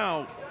 and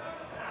now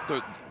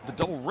the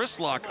double wrist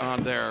lock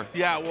on there.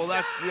 Yeah, well,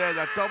 that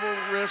double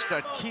wrist,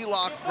 that key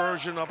lock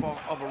version of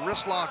a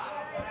wrist lock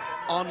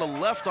on the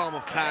left arm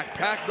of Pac.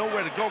 Pac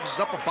nowhere to go because his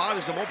upper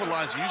body's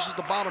immobilized. He uses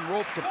the bottom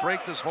rope to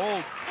break this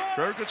hold.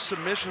 Very good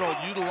submission hold,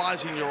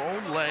 utilizing your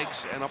own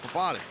legs and upper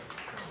body.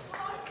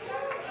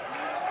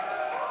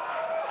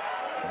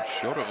 And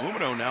Shota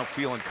Umino now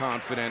feeling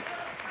confident.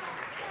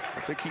 I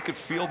think he could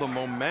feel the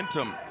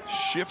momentum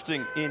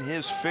shifting in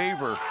his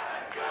favor.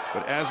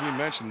 But as we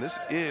mentioned, this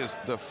is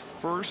the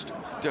first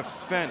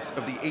defense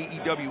of the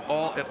AEW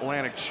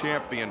All-Atlantic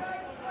Champion.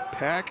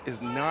 Pac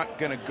is not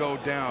going to go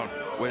down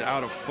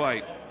without a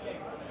fight.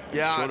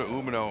 Yeah, Shota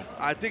Umino.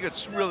 I think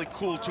it's really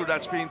cool, too,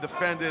 that's being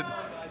defended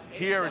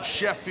here in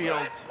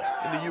Sheffield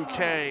in the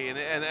UK.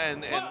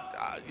 And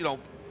you know,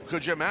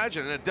 could you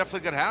imagine? And it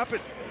definitely could happen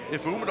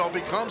if Umino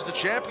becomes the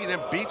champion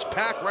and beats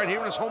Pac right here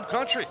in his home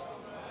country.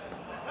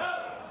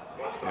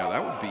 Yeah,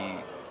 that would be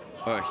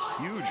a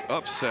huge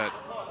upset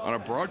on a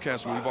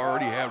broadcast. We've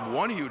already had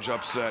one huge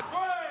upset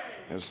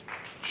as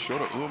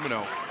Shota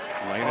Umino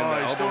laying in the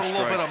elbow strikes to the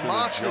jaw. A little bit of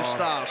Moxley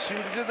style. See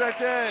what he did right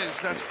there?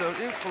 That's the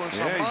influence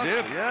on Moxley. Yeah,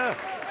 he did. Yeah.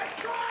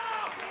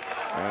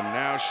 And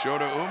now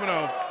Shota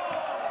Umino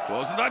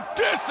closing the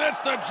distance.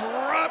 The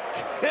drop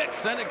kick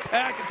sending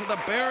Pac into the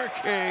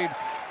barricade.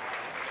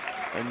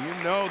 And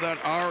you know that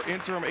our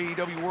interim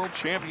AEW World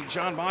Champion,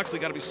 Jon Moxley,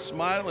 got to be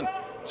smiling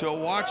to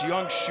watch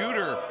young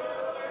Shooter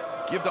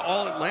give the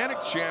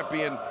All-Atlantic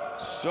Champion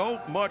so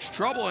much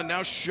trouble. And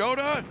now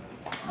Shota,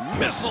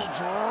 missile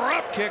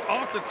drop kick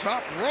off the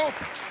top rope.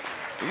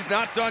 He's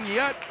not done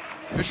yet.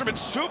 Fisherman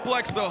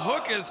suplex, the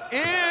hook is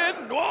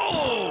in.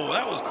 Whoa,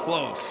 that was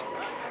close.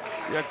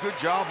 Yeah, good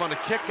job on the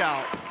kick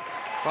out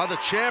by the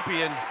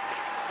champion.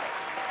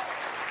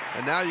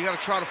 And now you got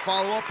to try to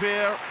follow up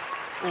here.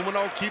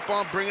 Umino, keep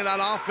on bringing that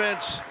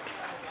offense.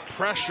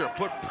 Pressure,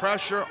 put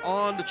pressure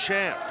on the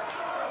champ.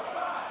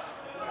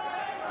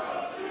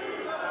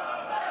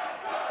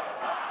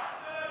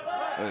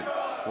 The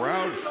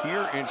crowd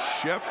here in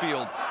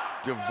Sheffield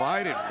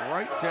divided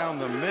right down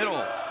the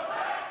middle.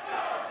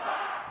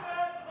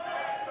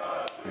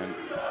 And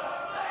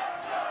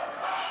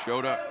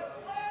Shota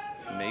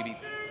maybe,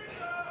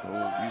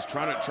 he's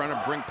trying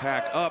to bring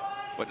Pac up,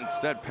 but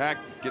instead Pac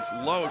gets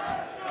low.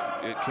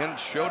 Can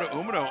Shota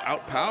Umino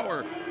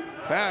outpower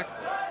Pac?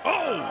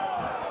 Oh,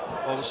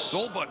 the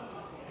soul butt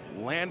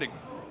landing.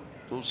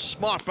 It was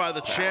smart by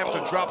the champ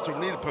to drop to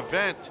knee to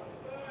prevent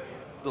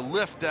the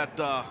lift that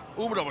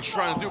Umino was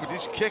trying to do, but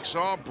these kicks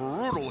are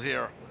brutal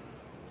here.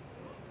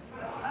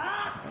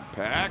 And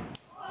Pac,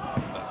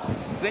 a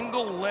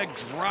single leg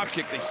drop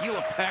kick, the heel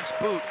of Pac's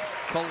boot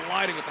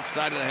colliding with the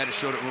side of the head of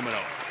Shota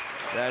Umino.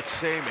 That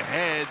same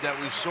head that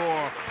we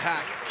saw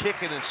Pac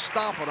kicking and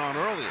stomping on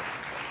earlier.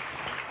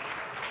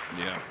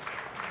 Yeah,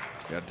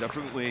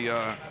 definitely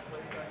a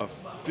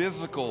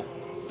physical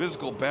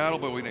battle,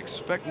 but we'd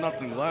expect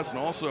nothing less. And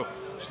also,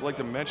 just like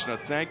to mention a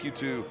thank you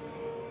to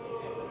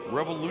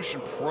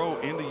Revolution Pro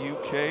in the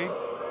UK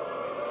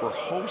for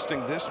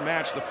hosting this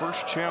match, the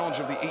first challenge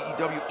of the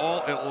AEW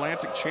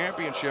All-Atlantic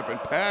Championship.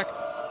 And Pac,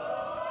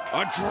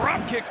 a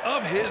drop kick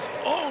of his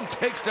own,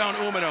 takes down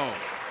Umino.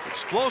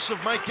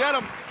 Explosive might get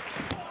him.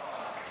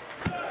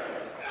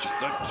 Just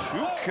a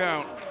 2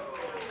 count.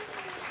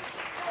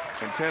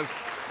 And Tez,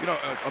 you know,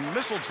 a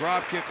missile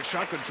drop kick, a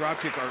shotgun drop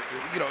kick are,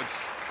 you know,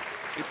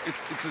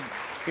 it's an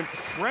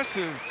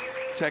impressive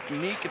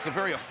technique. It's a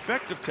very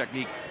effective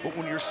technique. But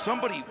when you're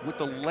somebody with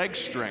the leg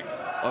strength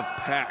of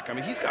Pac, I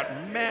mean, he's got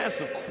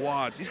massive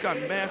quads, he's got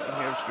massive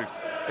hamstrings,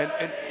 and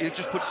it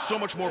just puts so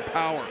much more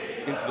power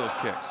into those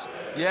kicks.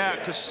 Yeah,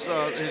 because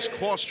his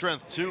core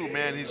strength too,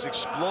 man. He's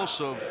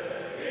explosive,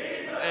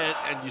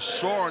 and you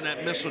saw in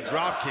that missile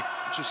drop kick,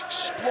 just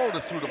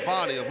exploded through the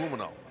body of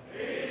Umino.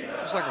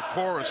 It's like a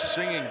chorus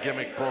singing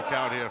gimmick broke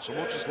out here, so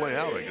we'll just lay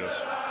out, I guess.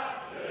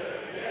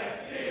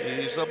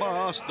 He's a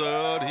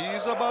bastard,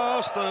 he's a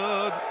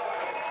bastard.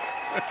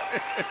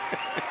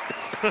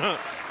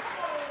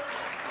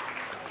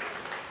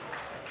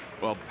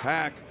 Well,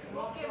 Pac,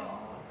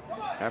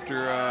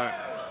 after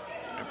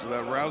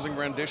that rousing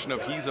rendition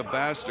of "He's a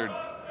Bastard,"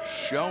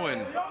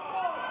 showing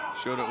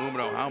Shota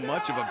Umino how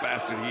much of a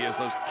bastard he is.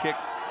 Those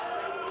kicks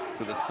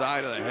to the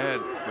side of the head,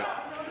 but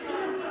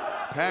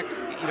Pac,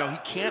 you know, he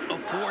can't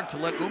afford to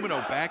let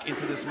Umino back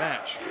into this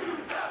match.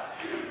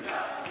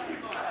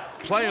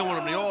 Playing with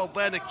him, the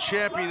All-Atlantic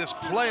Champion is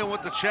playing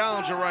with the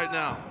challenger right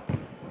now.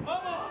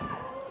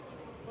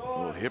 A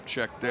little hip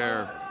check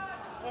there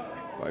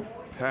by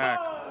Pac.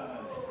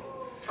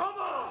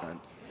 And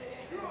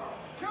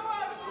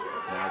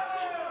now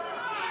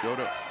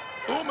Shota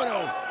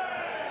Umino,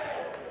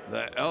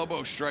 the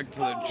elbow strike to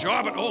the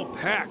jaw, but oh,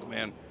 Pac,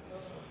 man.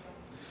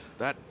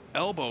 that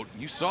elbow,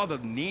 you saw the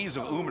knees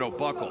of Umino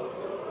buckle.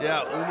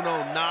 Yeah,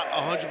 Umino not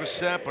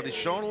 100%, but he's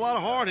showing a lot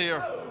of heart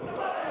here.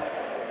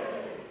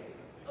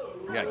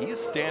 Yeah, he is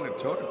standing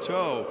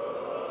toe-to-toe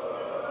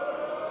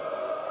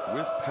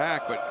with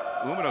Pac,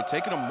 but Umino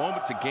taking a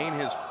moment to gain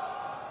his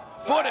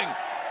footing.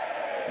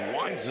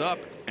 Winds up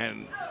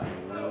and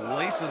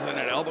laces in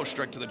an elbow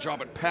strike to the jaw,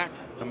 but Pac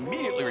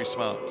immediately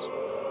responds.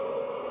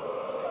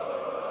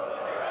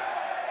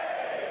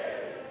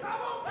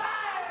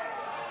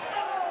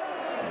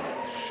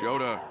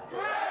 Shota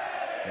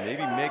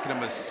maybe making a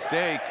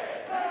mistake,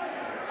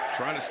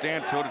 trying to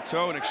stand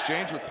toe-to-toe in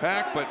exchange with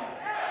Pac, but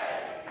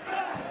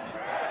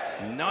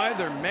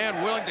neither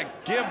man willing to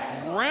give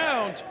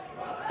ground.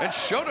 And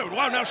Shota,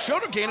 wow, now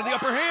Shota gaining the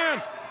upper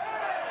hand.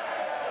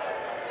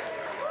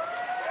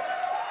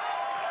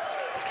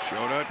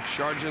 Shota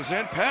charges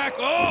in, Pac,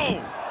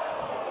 oh!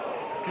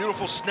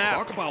 Beautiful snap.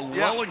 Talk about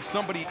lulling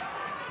somebody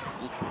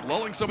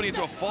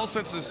into a false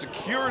sense of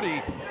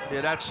security.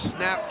 Yeah, that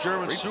snap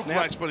German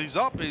suplex, but he's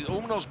up.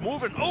 Umino's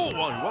moving. Oh,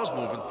 well, he was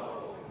moving.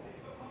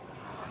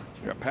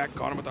 Yeah, Pac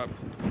caught him with a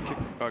kick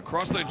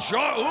across the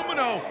jaw.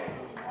 Umino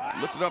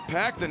lifted up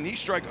Pac, the knee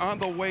strike on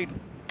the way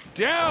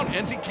down.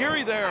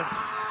 Enziguri there.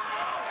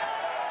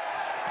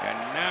 And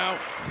now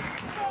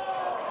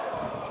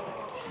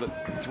the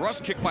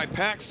thrust kick by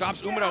Pac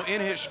stops Umino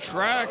in his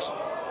tracks.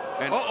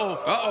 And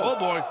oh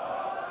boy.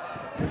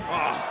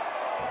 Ah.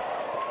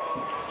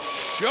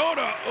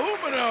 Shota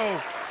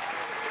Umino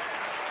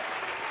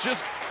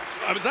just,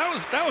 I mean,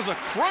 that was a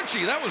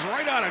crunchy. That was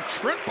right out of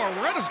Trent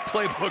Barretta's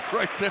playbook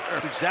right there.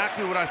 That's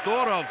exactly what I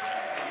thought of,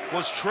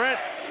 was Trent.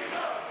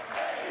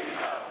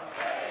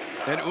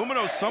 And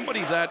Umino's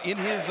somebody that in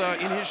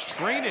his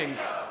training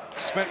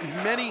spent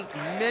many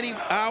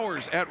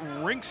hours at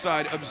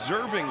ringside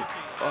observing,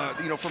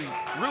 you know, from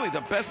really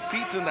the best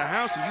seats in the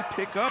house, and you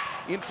pick up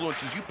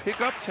influences, you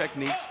pick up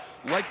techniques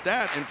like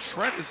that. And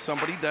Trent is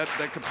somebody that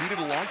competed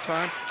a long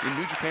time in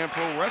New Japan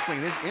Pro Wrestling,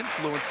 and his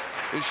influence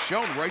is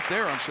shown right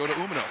there on Shota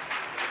Umino.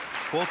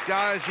 Both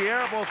guys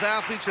here, both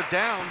athletes are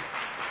down.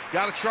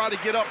 Got to try to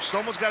get up.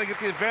 Someone's got to get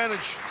the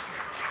advantage.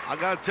 I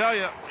got to tell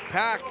you,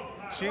 Pac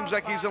seems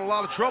like he's in a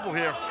lot of trouble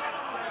here.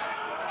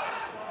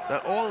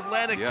 That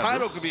All-Atlantic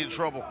title could be in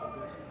trouble.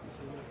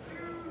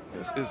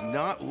 This is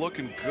not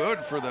looking good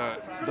for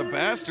the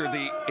bastard,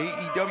 the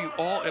AEW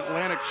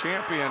All-Atlantic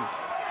champion,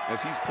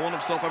 as he's pulling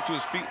himself up to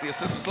his feet, the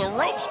assistance of the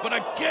ropes, but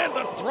again,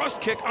 the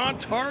thrust kick on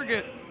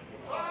target.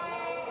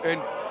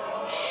 And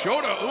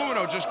Shota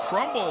Umino just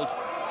crumbled.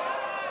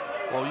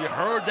 Well, you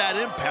heard that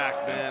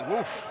impact, man.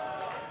 Woof.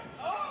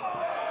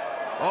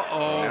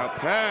 Uh-oh. Now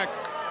Pac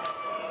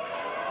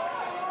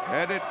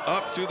headed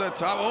up to the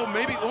top. Oh,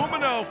 maybe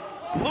Umino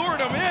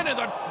lured him in, and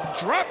the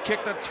drop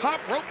kick, the top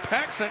rope,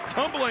 Pac sent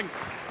tumbling.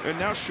 And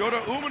now Shota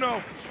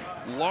Umino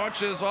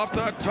launches off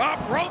the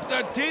top rope,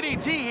 the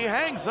DDT, he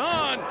hangs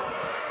on.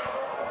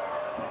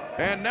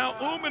 And now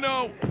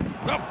Umino,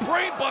 the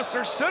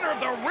brainbuster, center of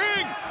the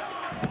ring.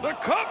 The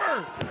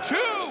cover,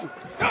 2,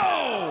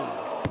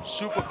 no!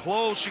 Super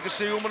close, you can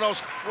see Umino's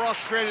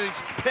frustrated,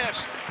 he's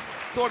pissed.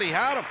 Thought he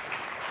had him.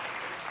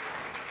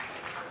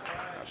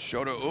 Now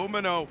Shota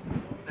Umino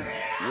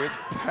with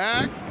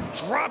Pac,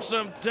 drops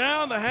him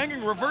down, the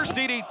hanging reverse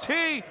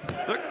DDT,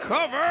 the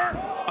cover,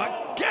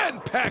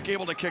 again Pac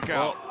able to kick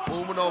out.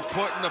 Well, Umino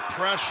putting the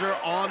pressure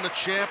on the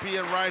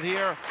champion right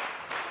here.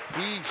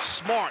 He's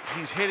smart,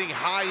 he's hitting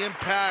high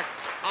impact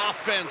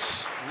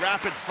offense,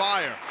 rapid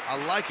fire.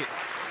 I like it.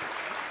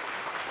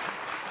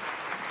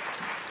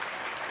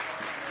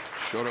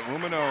 Shota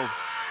Umino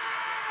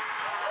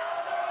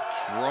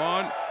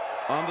drawn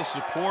on the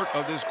support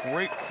of this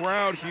great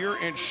crowd here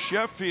in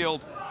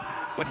Sheffield,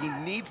 but he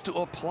needs to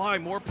apply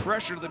more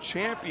pressure to the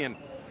champion.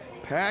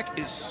 Pac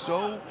is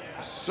so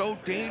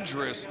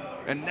dangerous.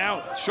 And now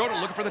Shota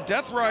looking for the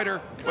Death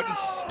Rider, but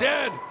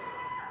instead,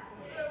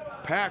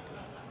 Pac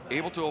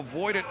able to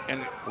avoid it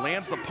and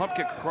lands the pump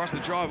kick across the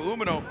jaw of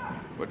Umino,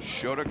 but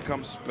Shota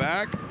comes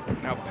back.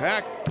 Now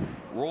Pac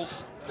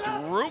rolls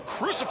through,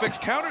 crucifix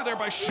counter there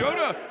by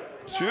Shota.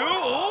 2,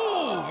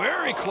 oh,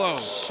 very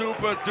close.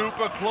 Super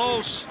duper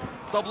close.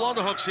 Double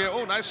underhooks here,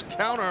 oh, nice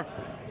counter.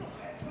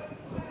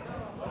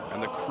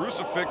 And the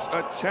crucifix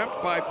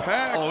attempt by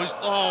Pac.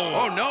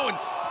 Oh, no,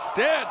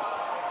 instead.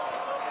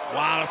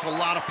 Wow, that's a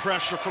lot of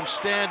pressure from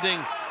standing.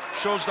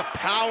 Shows the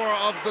power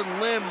of the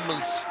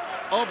limbs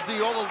of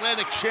the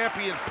All-Atlantic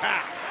champion,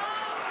 Pac.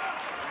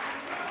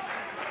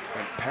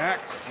 And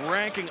Pac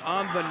cranking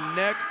on the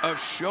neck of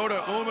Shota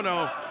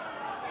Umino.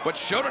 But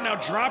Shota now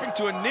dropping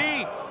to a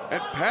knee.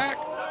 And Pac,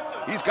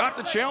 he's got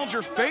the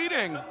challenger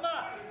fading.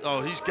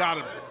 Oh, he's got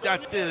it.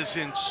 That is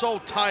in so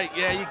tight.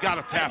 Yeah, you got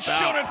to tap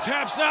out. Shota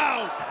taps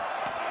out.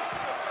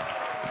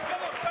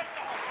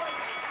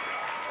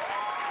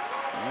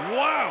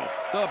 Wow,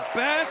 the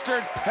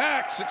bastard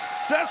Pac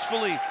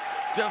successfully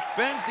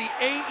defends the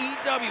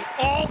AEW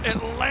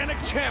All-Atlantic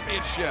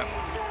Championship.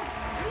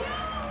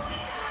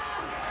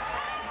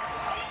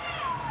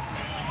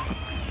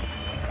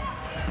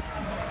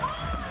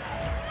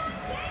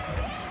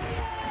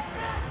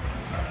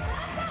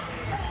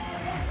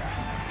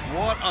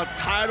 a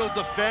title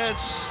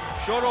defense.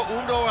 Shota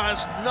Umino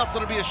has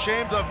nothing to be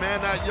ashamed of,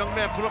 man. That young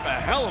man put up a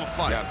hell of a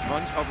fight. Yeah,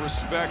 tons of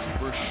respect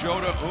for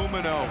Shota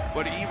Umino,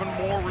 but even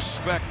more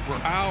respect for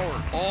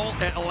our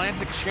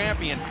All-Atlantic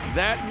champion,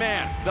 that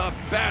man, the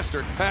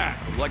Bastard Pac.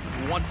 I'd like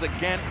to once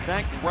again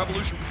thank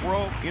Revolution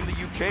Pro in the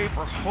UK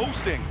for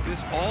hosting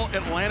this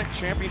All-Atlantic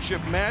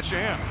Championship match.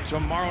 And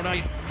tomorrow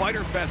night,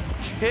 Fyter Fest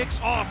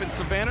kicks off in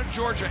Savannah,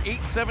 Georgia,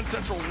 8/7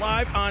 Central,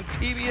 live on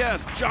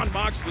TBS. Jon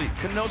Moxley,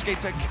 Konosuke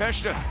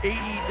Takeshita,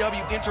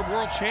 AEW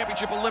Interworld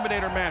Championship Eliminator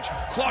match.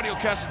 Claudio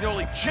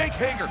Castagnoli, Jake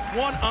Hager,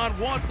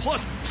 one-on-one,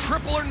 plus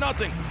triple or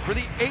nothing for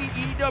the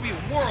AEW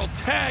World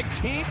Tag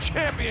Team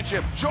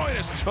Championship. Join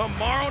us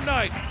tomorrow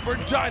night for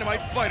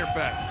Dynamite Fyter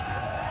Fest.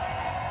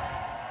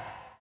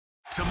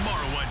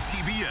 Tomorrow on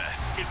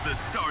TBS, it's the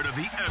start of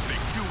the epic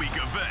two-week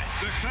event.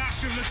 The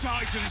Clash of the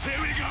Titans, here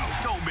we go.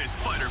 Don't miss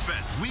Fyter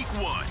Fest Week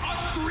 1. A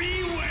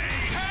three-way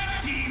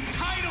tag team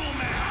title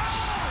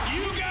match.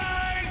 You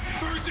guys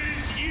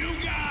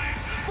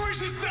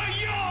versus the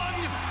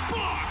Young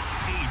Bucks.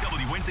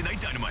 AEW Wednesday Night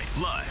Dynamite,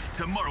 live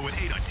tomorrow at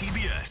 8 on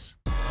TBS.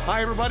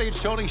 Hi everybody,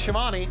 it's Tony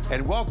Schiavone,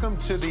 and welcome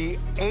to the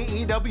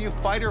AEW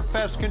Fyter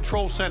Fest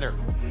Control Center.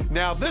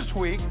 Now this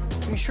week,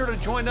 be sure to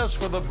join us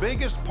for the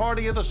biggest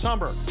party of the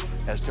summer,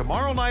 as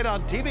tomorrow night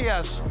on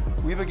TBS,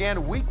 we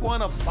began week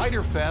 1 of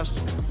Fyter Fest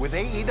with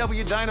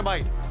AEW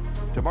Dynamite.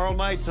 Tomorrow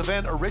night's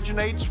event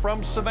originates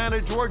from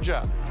Savannah,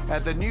 Georgia,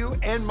 at the new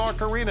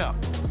Enmark Arena.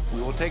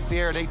 We will take the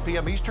air at 8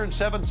 p.m. Eastern,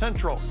 7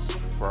 Central.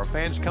 For our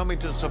fans coming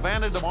to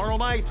Savannah tomorrow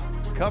night,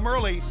 come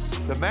early.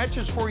 The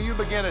matches for you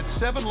begin at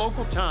 7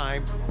 local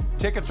time.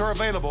 Tickets are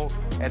available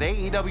at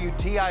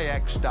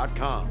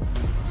AEWTIX.com.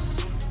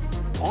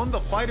 On the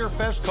Fyter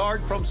Fest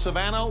card from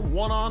Savannah,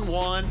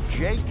 one-on-one,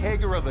 Jake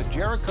Hager of the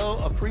Jericho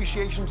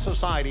Appreciation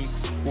Society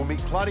will meet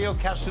Claudio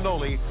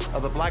Castagnoli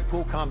of the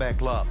Blackpool Combat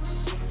Club.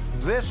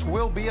 This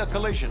will be a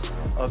collision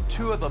of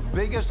two of the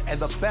biggest and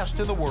the best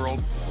in the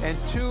world, and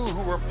two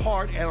who were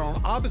part and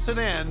on opposite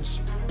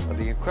ends of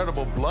the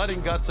incredible Blood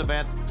and Guts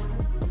event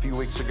a few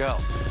weeks ago.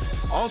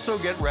 Also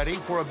get ready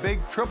for a big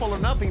triple or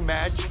nothing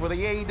match for the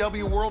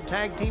AEW World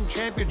Tag Team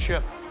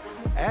Championship,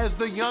 as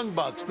the Young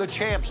Bucks, the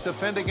champs,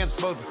 defend against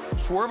both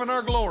Swerve and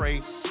Our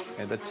Glory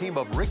and the team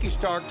of Ricky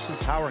Starks and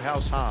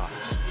Powerhouse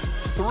Hobbs.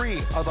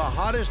 3 of the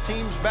hottest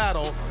teams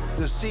battle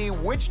to see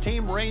which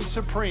team reigns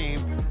supreme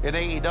in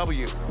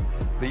AEW.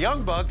 The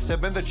Young Bucks have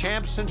been the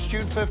champs since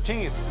June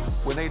 15th,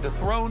 when they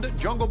dethroned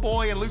Jungle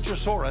Boy and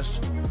Luchasaurus,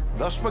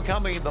 thus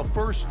becoming the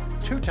first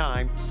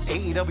 2-time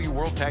AEW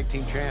World Tag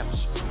Team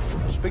champs.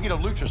 Speaking of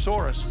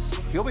Luchasaurus,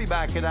 he'll be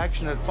back in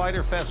action at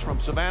Fyter Fest from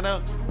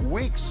Savannah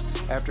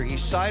weeks after he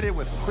sided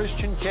with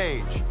Christian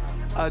Cage.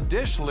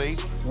 Additionally,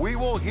 we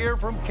will hear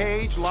from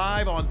Cage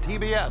live on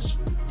TBS.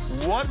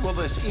 What will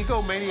this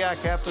egomaniac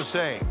have to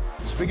say?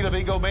 Speaking of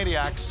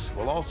egomaniacs,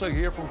 we'll also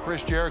hear from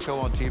Chris Jericho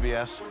on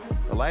TBS.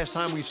 The last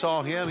time we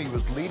saw him, he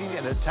was leading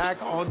an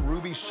attack on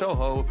Ruby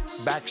Soho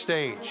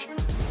backstage.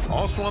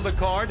 Also on the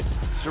card,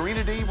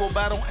 Serena Deeb will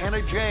battle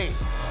Anna Jay.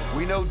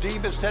 We know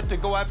Deeb is set to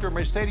go after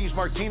Mercedes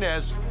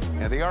Martinez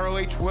and the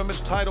ROH Women's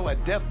title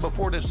at Death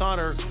Before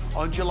Dishonor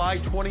on July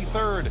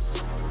 23rd.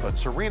 But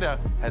Serena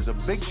has a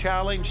big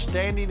challenge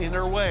standing in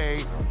her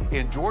way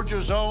in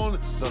Georgia's own,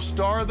 the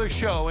star of the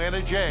show,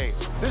 Anna Jay.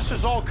 This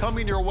is all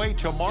coming your way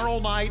tomorrow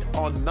night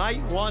on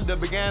night 1 to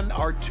begin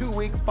our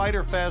 2-week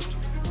Fyter Fest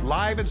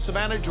live in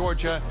Savannah,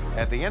 Georgia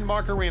at the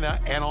Enmark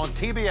Arena and on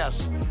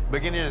TBS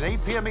beginning at 8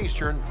 p.m.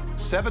 Eastern,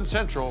 7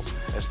 Central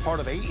as part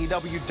of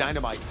AEW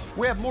Dynamite.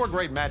 We have more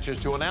great matches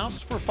to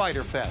announce for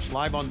Fyter Fest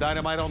live on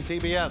Dynamite on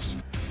TBS.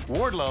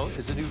 Wardlow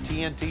is the new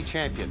TNT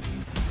champion.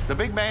 The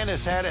big man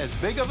has had as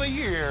big of a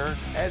year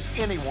as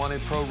anyone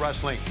in pro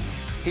wrestling.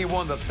 He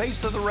won the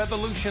Face of the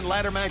Revolution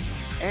ladder match,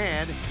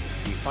 and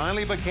he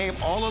finally became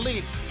All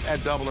Elite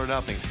at Double or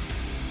Nothing.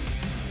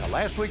 Now,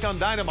 last week on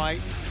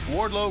Dynamite,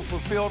 Wardlow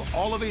fulfilled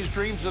all of his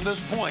dreams to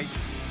this point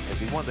as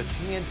he won the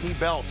TNT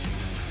belt.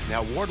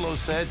 Now, Wardlow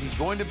says he's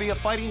going to be a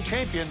fighting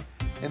champion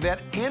and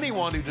that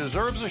anyone who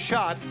deserves a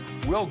shot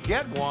will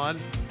get one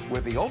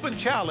with the open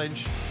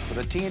challenge for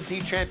the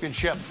TNT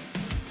Championship.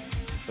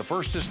 The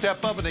first to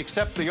step up and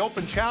accept the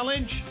open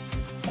challenge,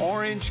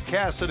 Orange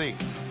Cassidy,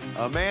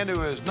 a man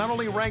who is not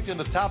only ranked in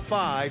the top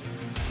 5,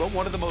 but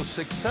one of the most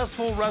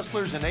successful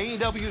wrestlers in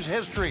AEW's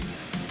history.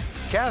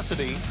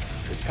 Cassidy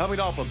is coming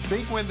off a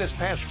big win this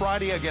past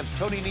Friday against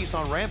Tony Nese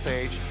on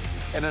Rampage,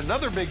 and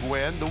another big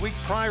win the week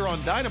prior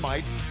on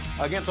Dynamite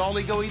against All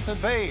Ego Ethan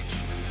Page.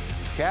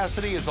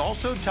 Cassidy is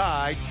also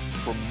tied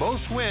for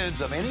most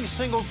wins of any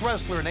singles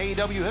wrestler in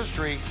AEW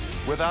history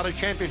without a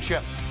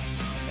championship.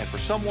 And for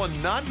someone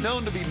not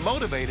known to be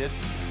motivated,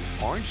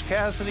 Orange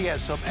Cassidy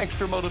has some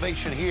extra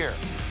motivation here.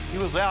 He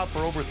was out for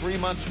over 3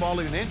 months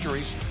following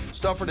injuries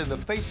suffered in the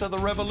Face of the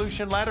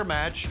Revolution ladder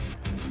match,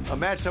 a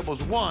match that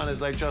was won,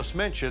 as I just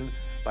mentioned,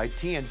 by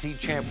TNT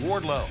champ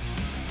Wardlow.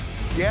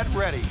 Get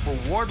ready for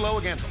Wardlow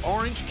against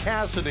Orange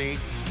Cassidy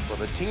for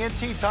the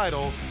TNT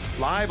title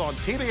live on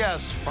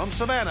TBS from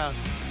Savannah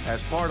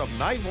as part of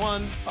night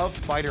 1 of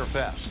Fyter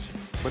Fest.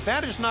 But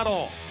that is not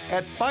all.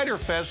 At Fyter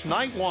Fest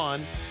Night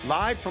 1,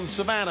 live from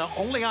Savannah,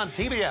 only on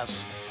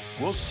TBS,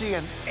 we'll see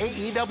an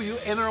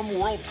AEW Interim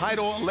World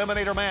Title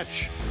Eliminator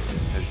match,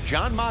 as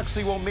Jon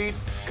Moxley will meet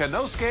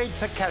Konosuke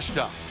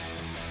Takeshita.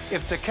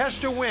 If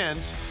Takeshita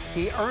wins,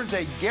 he earns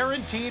a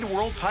guaranteed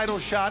world title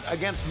shot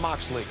against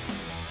Moxley.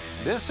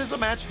 This is a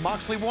match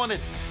Moxley wanted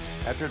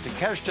after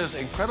Takeshita's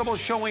incredible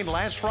showing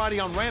last Friday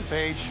on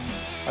Rampage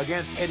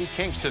against Eddie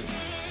Kingston.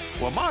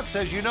 Well, Mox,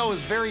 as you know, is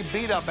very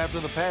beat up after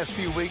the past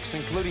few weeks,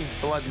 including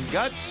blood and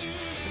guts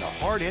and a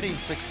hard-hitting,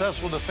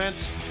 successful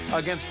defense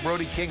against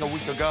Brody King a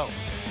week ago.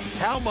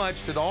 How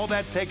much did all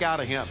that take out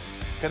of him?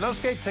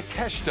 Konosuke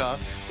Takeshita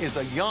is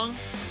a young,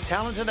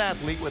 talented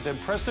athlete with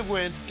impressive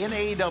wins in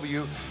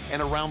AEW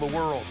and around the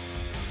world.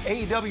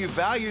 AEW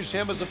values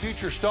him as a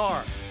future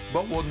star,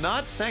 but will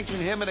not sanction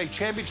him in a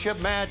championship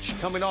match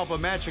coming off a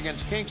match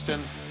against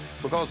Kingston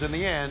because in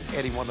the end,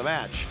 Eddie won the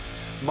match.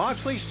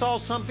 Moxley saw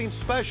something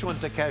special in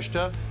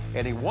Takeshita,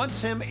 and he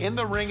wants him in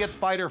the ring at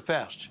Fyter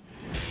Fest.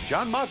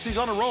 Jon Moxley's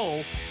on a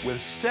roll with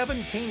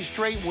 17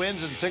 straight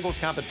wins in singles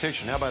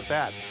competition. How about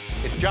that?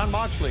 It's Jon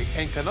Moxley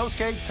and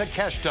Konosuke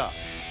Takeshita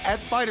at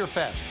Fyter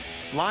Fest,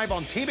 live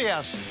on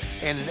TBS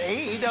in an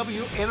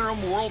AEW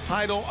Interim World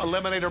Title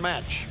Eliminator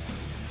match.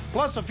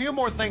 Plus a few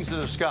more things to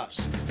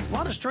discuss. A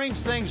lot of strange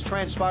things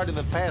transpired in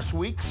the past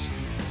weeks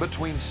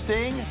between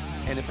Sting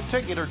and in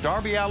particular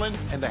Darby Allin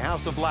and the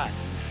House of Black.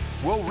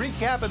 We'll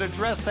recap and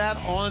address that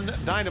on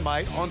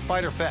Dynamite on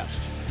Fyter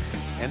Fest.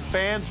 And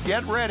fans,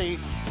 get ready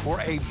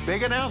for a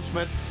big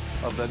announcement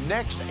of the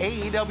next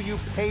AEW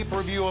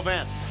pay-per-view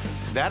event.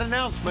 That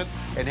announcement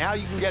and how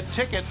you can get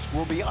tickets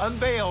will be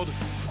unveiled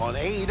on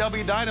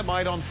AEW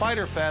Dynamite on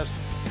Fyter Fest,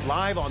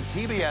 live on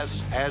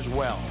TBS as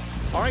well.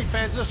 All right,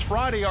 fans, this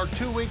Friday, our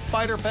 2-week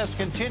Fyter Fest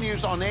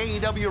continues on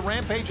AEW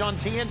Rampage on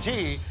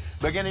TNT,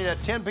 beginning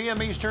at 10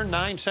 p.m. Eastern,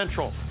 9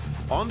 Central.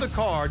 On the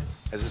card,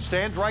 as it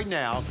stands right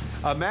now,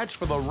 a match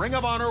for the Ring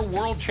of Honor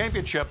World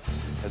Championship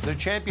as the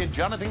champion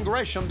Jonathan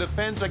Gresham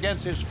defends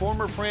against his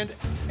former friend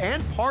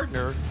and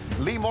partner,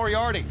 Lee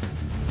Moriarty.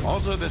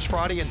 Also this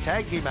Friday in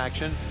tag team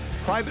action,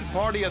 Private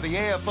Party of the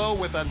AFO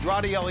with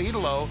Andrade El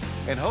Idolo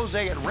and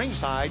Jose at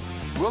ringside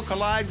will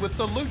collide with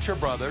the Lucha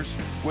Brothers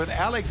with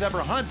Alex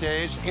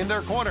Abrahantes in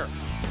their corner.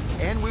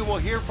 And we will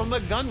hear from the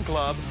Gun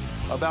Club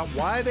about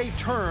why they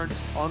turned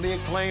on the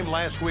Acclaim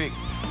last week.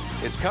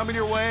 It's coming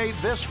your way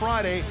this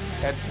Friday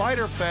at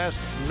Fyter Fest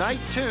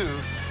Night 2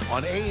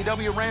 on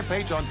AEW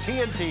Rampage on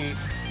TNT,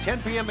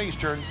 10 p.m.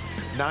 Eastern,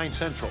 9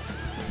 Central.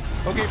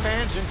 Okay,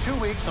 fans, in 2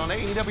 weeks on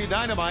AEW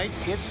Dynamite,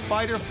 it's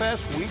Fyter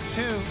Fest Week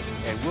 2,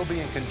 and we'll be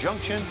in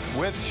conjunction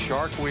with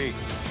Shark Week.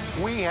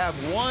 We have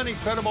one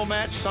incredible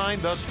match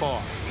signed thus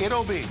far.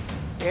 It'll be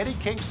Eddie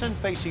Kingston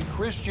facing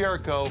Chris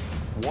Jericho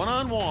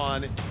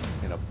one-on-one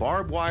in a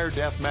barbed wire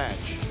death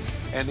match.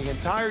 And the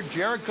entire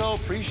Jericho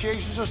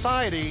Appreciation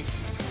Society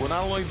will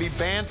not only be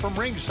banned from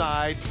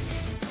ringside,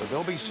 but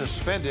they'll be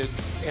suspended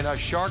in a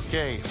shark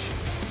cage.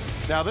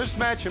 Now, this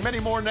match and many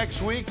more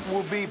next week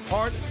will be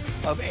part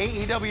of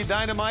AEW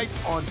Dynamite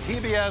on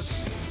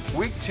TBS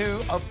Week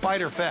 2 of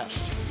Fyter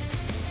Fest.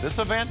 This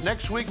event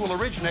next week will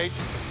originate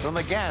from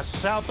the Gas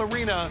South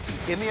Arena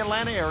in the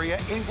Atlanta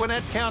area in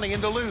Gwinnett County in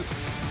Duluth.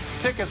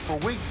 Tickets for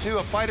Week 2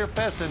 of Fyter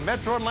Fest in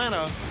Metro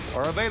Atlanta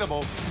are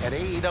available at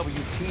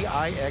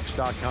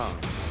AEWTIX.com.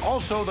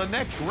 Also, the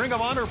next Ring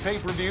of Honor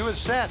pay-per-view is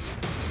set.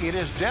 It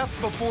is Death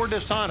Before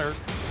Dishonor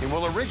and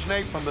will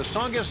originate from the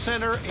Tsongas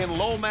Center in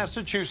Lowell,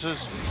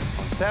 Massachusetts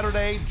on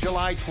Saturday,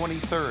 July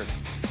 23rd.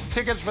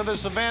 Tickets for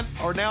this event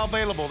are now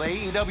available at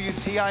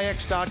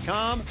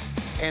AEWTIX.com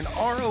and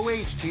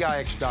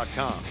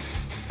ROHTIX.com.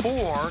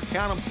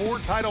 Count them, 4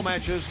 title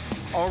matches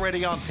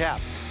already on tap,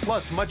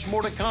 plus much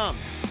more to come.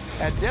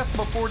 At Death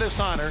Before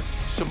Dishonor,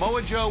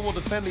 Samoa Joe will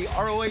defend the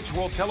ROH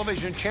World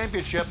Television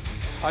Championship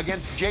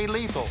against Jay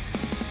Lethal,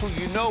 who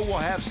you know will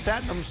have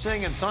Satnam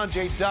Singh and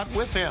Sanjay Dutt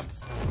with him.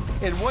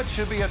 In what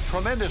should be a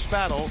tremendous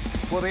battle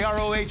for the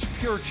ROH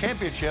Pure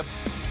Championship,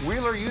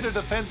 Wheeler Yuta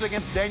defends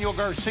against Daniel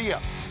Garcia.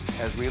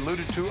 As we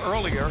alluded to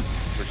earlier,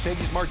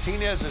 Mercedes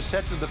Martinez is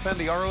set to defend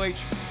the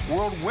ROH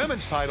World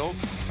Women's title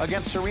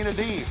against Serena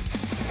Deeb.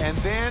 And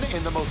then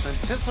in the most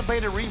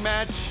anticipated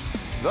rematch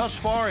thus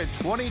far in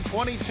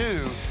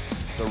 2022,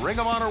 the Ring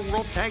of Honor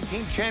World Tag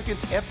Team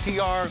Champions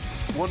FTR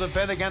will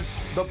defend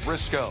against the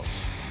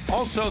Briscoes.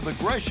 Also, the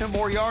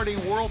Gresham-Moriarty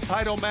World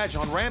Title match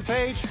on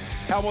Rampage,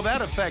 how will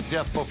that affect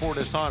Death Before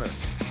Dishonor?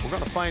 We're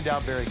going to find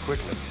out very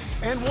quickly.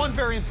 And one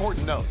very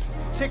important note,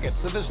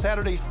 tickets to this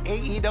Saturday's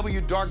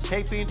AEW Dark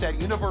tapings at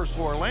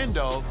Universal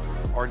Orlando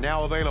are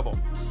now available.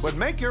 But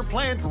make your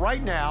plans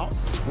right now.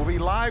 We'll be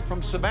live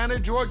from Savannah,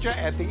 Georgia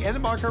at the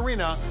Enmark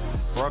Arena.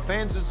 For our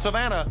fans in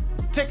Savannah,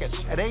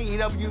 tickets at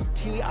AEWTIX.com.